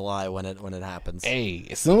congratulations in July when it happens.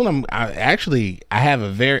 Hey, soon I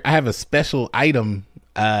have a special item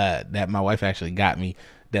that my wife actually got me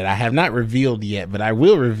that I have not revealed yet, but I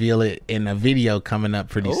will reveal it in a video coming up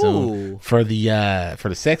pretty soon for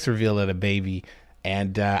the sex reveal of the baby.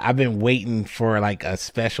 And I've been waiting for a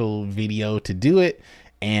special video to do it.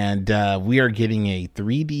 And we are getting a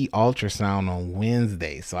 3D ultrasound on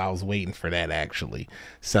Wednesday. So I was waiting for that actually.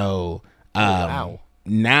 So now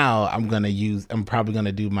I'm probably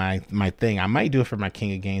gonna do my thing. I might do it for my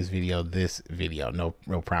King of Games video, this video, no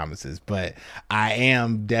promises, but I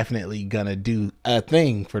am definitely gonna do a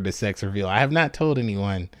thing for the sex reveal. I have not told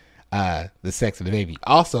anyone the sex of the baby.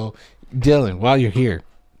 Also, Dylan, while you're here,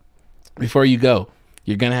 before you go,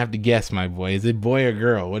 you're gonna have to guess, my boy. Is it boy or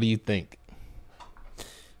girl? What do you think?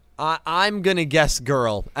 I'm gonna guess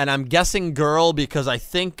girl, and I'm guessing girl because I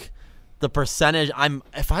think the percentage,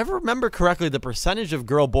 if I remember correctly, the percentage of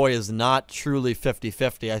girl boy is not truly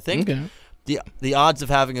 50-50. I think the odds of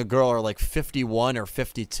having a girl are 51 or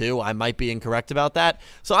 52. I might be incorrect about that.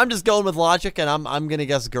 So I'm just going with logic, and I'm gonna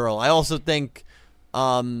guess girl. I also think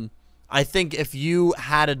if you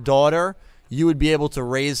had a daughter, you would be able to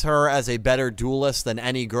raise her as a better duelist than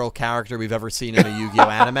any girl character we've ever seen in a Yu-Gi-Oh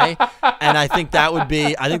anime. And I think that would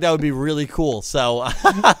be really cool. So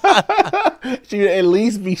she would at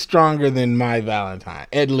least be stronger than my Valentine.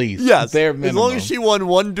 At least. Yes. As long as she won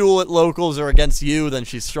one duel at locals or against you, then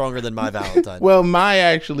she's stronger than my Valentine. Well, my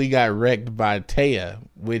actually got wrecked by Taya,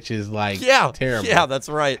 which is terrible. Yeah, that's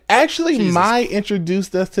right. Actually, Mai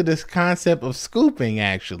introduced us to this concept of scooping,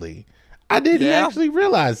 actually. I didn't actually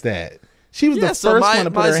realize that. She was the first one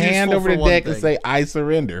to put her hand over the deck and say, I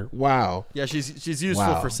surrender. Wow. Yeah, she's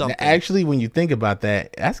useful for something. Now, actually, when you think about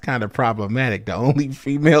that, that's kind of problematic. The only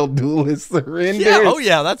female duelist surrenders. Yeah, oh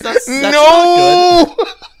yeah, that's no!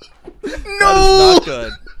 Not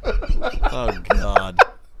good. No! That is not good. Oh, God.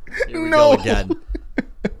 Here we go again.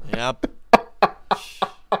 Yep.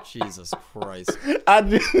 Jesus Christ.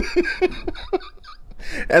 That's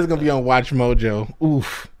going to be on Watch Mojo.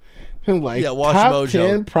 Oof. Watch top Mojo.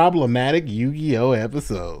 10 problematic Yu-Gi-Oh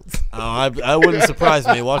episodes. Oh, I wouldn't surprise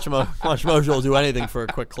me. Watch Mojo will do anything for a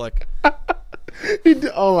quick click.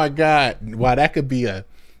 Oh my God! Wow, that could be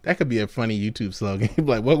That could be a funny YouTube slogan. He'd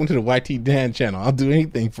be like, "Welcome to the YTDan channel. I'll do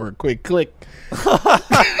anything for a quick click."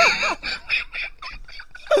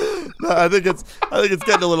 No, I think it's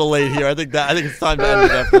getting a little late here. I think it's time to end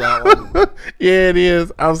it after that one. Yeah, it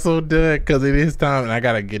is. I'm so done because it is time and I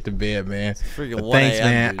gotta get to bed, man. Freaking But 1 thanks, a.m.,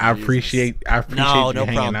 man. dude. I Jesus. appreciate you No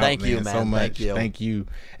hanging problem. out, Thank you, so man. much. Thank you.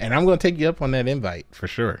 And I'm gonna take you up on that invite for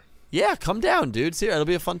sure. Yeah, come down, dude. See, it'll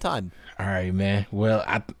be a fun time. All right, man. Well,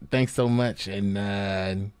 thanks so much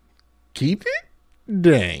and keep it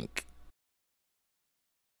dank.